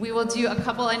 We will do a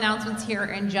couple announcements here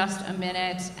in just a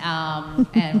minute,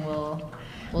 and we'll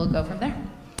go from there.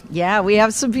 Yeah, we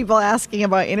have some people asking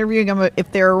about interviewing them.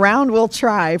 If they're around, we'll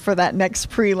try for that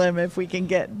next prelim if we can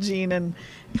get Jean and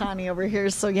Connie over here.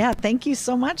 So thank you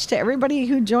so much to everybody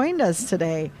who joined us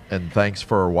today. And thanks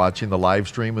for watching the live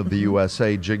stream of the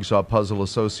USA Jigsaw Puzzle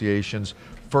Association's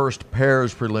first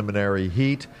pairs preliminary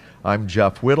heat. I'm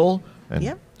Jeff Whittle.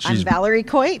 And I'm Valerie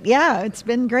Coit. Yeah, it's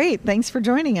been great. Thanks for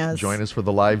joining us. Join us for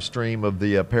the live stream of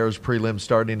the pairs prelim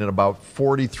starting in about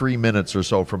 43 minutes or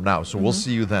so from now. So we'll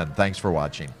see you then. Thanks for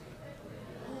watching.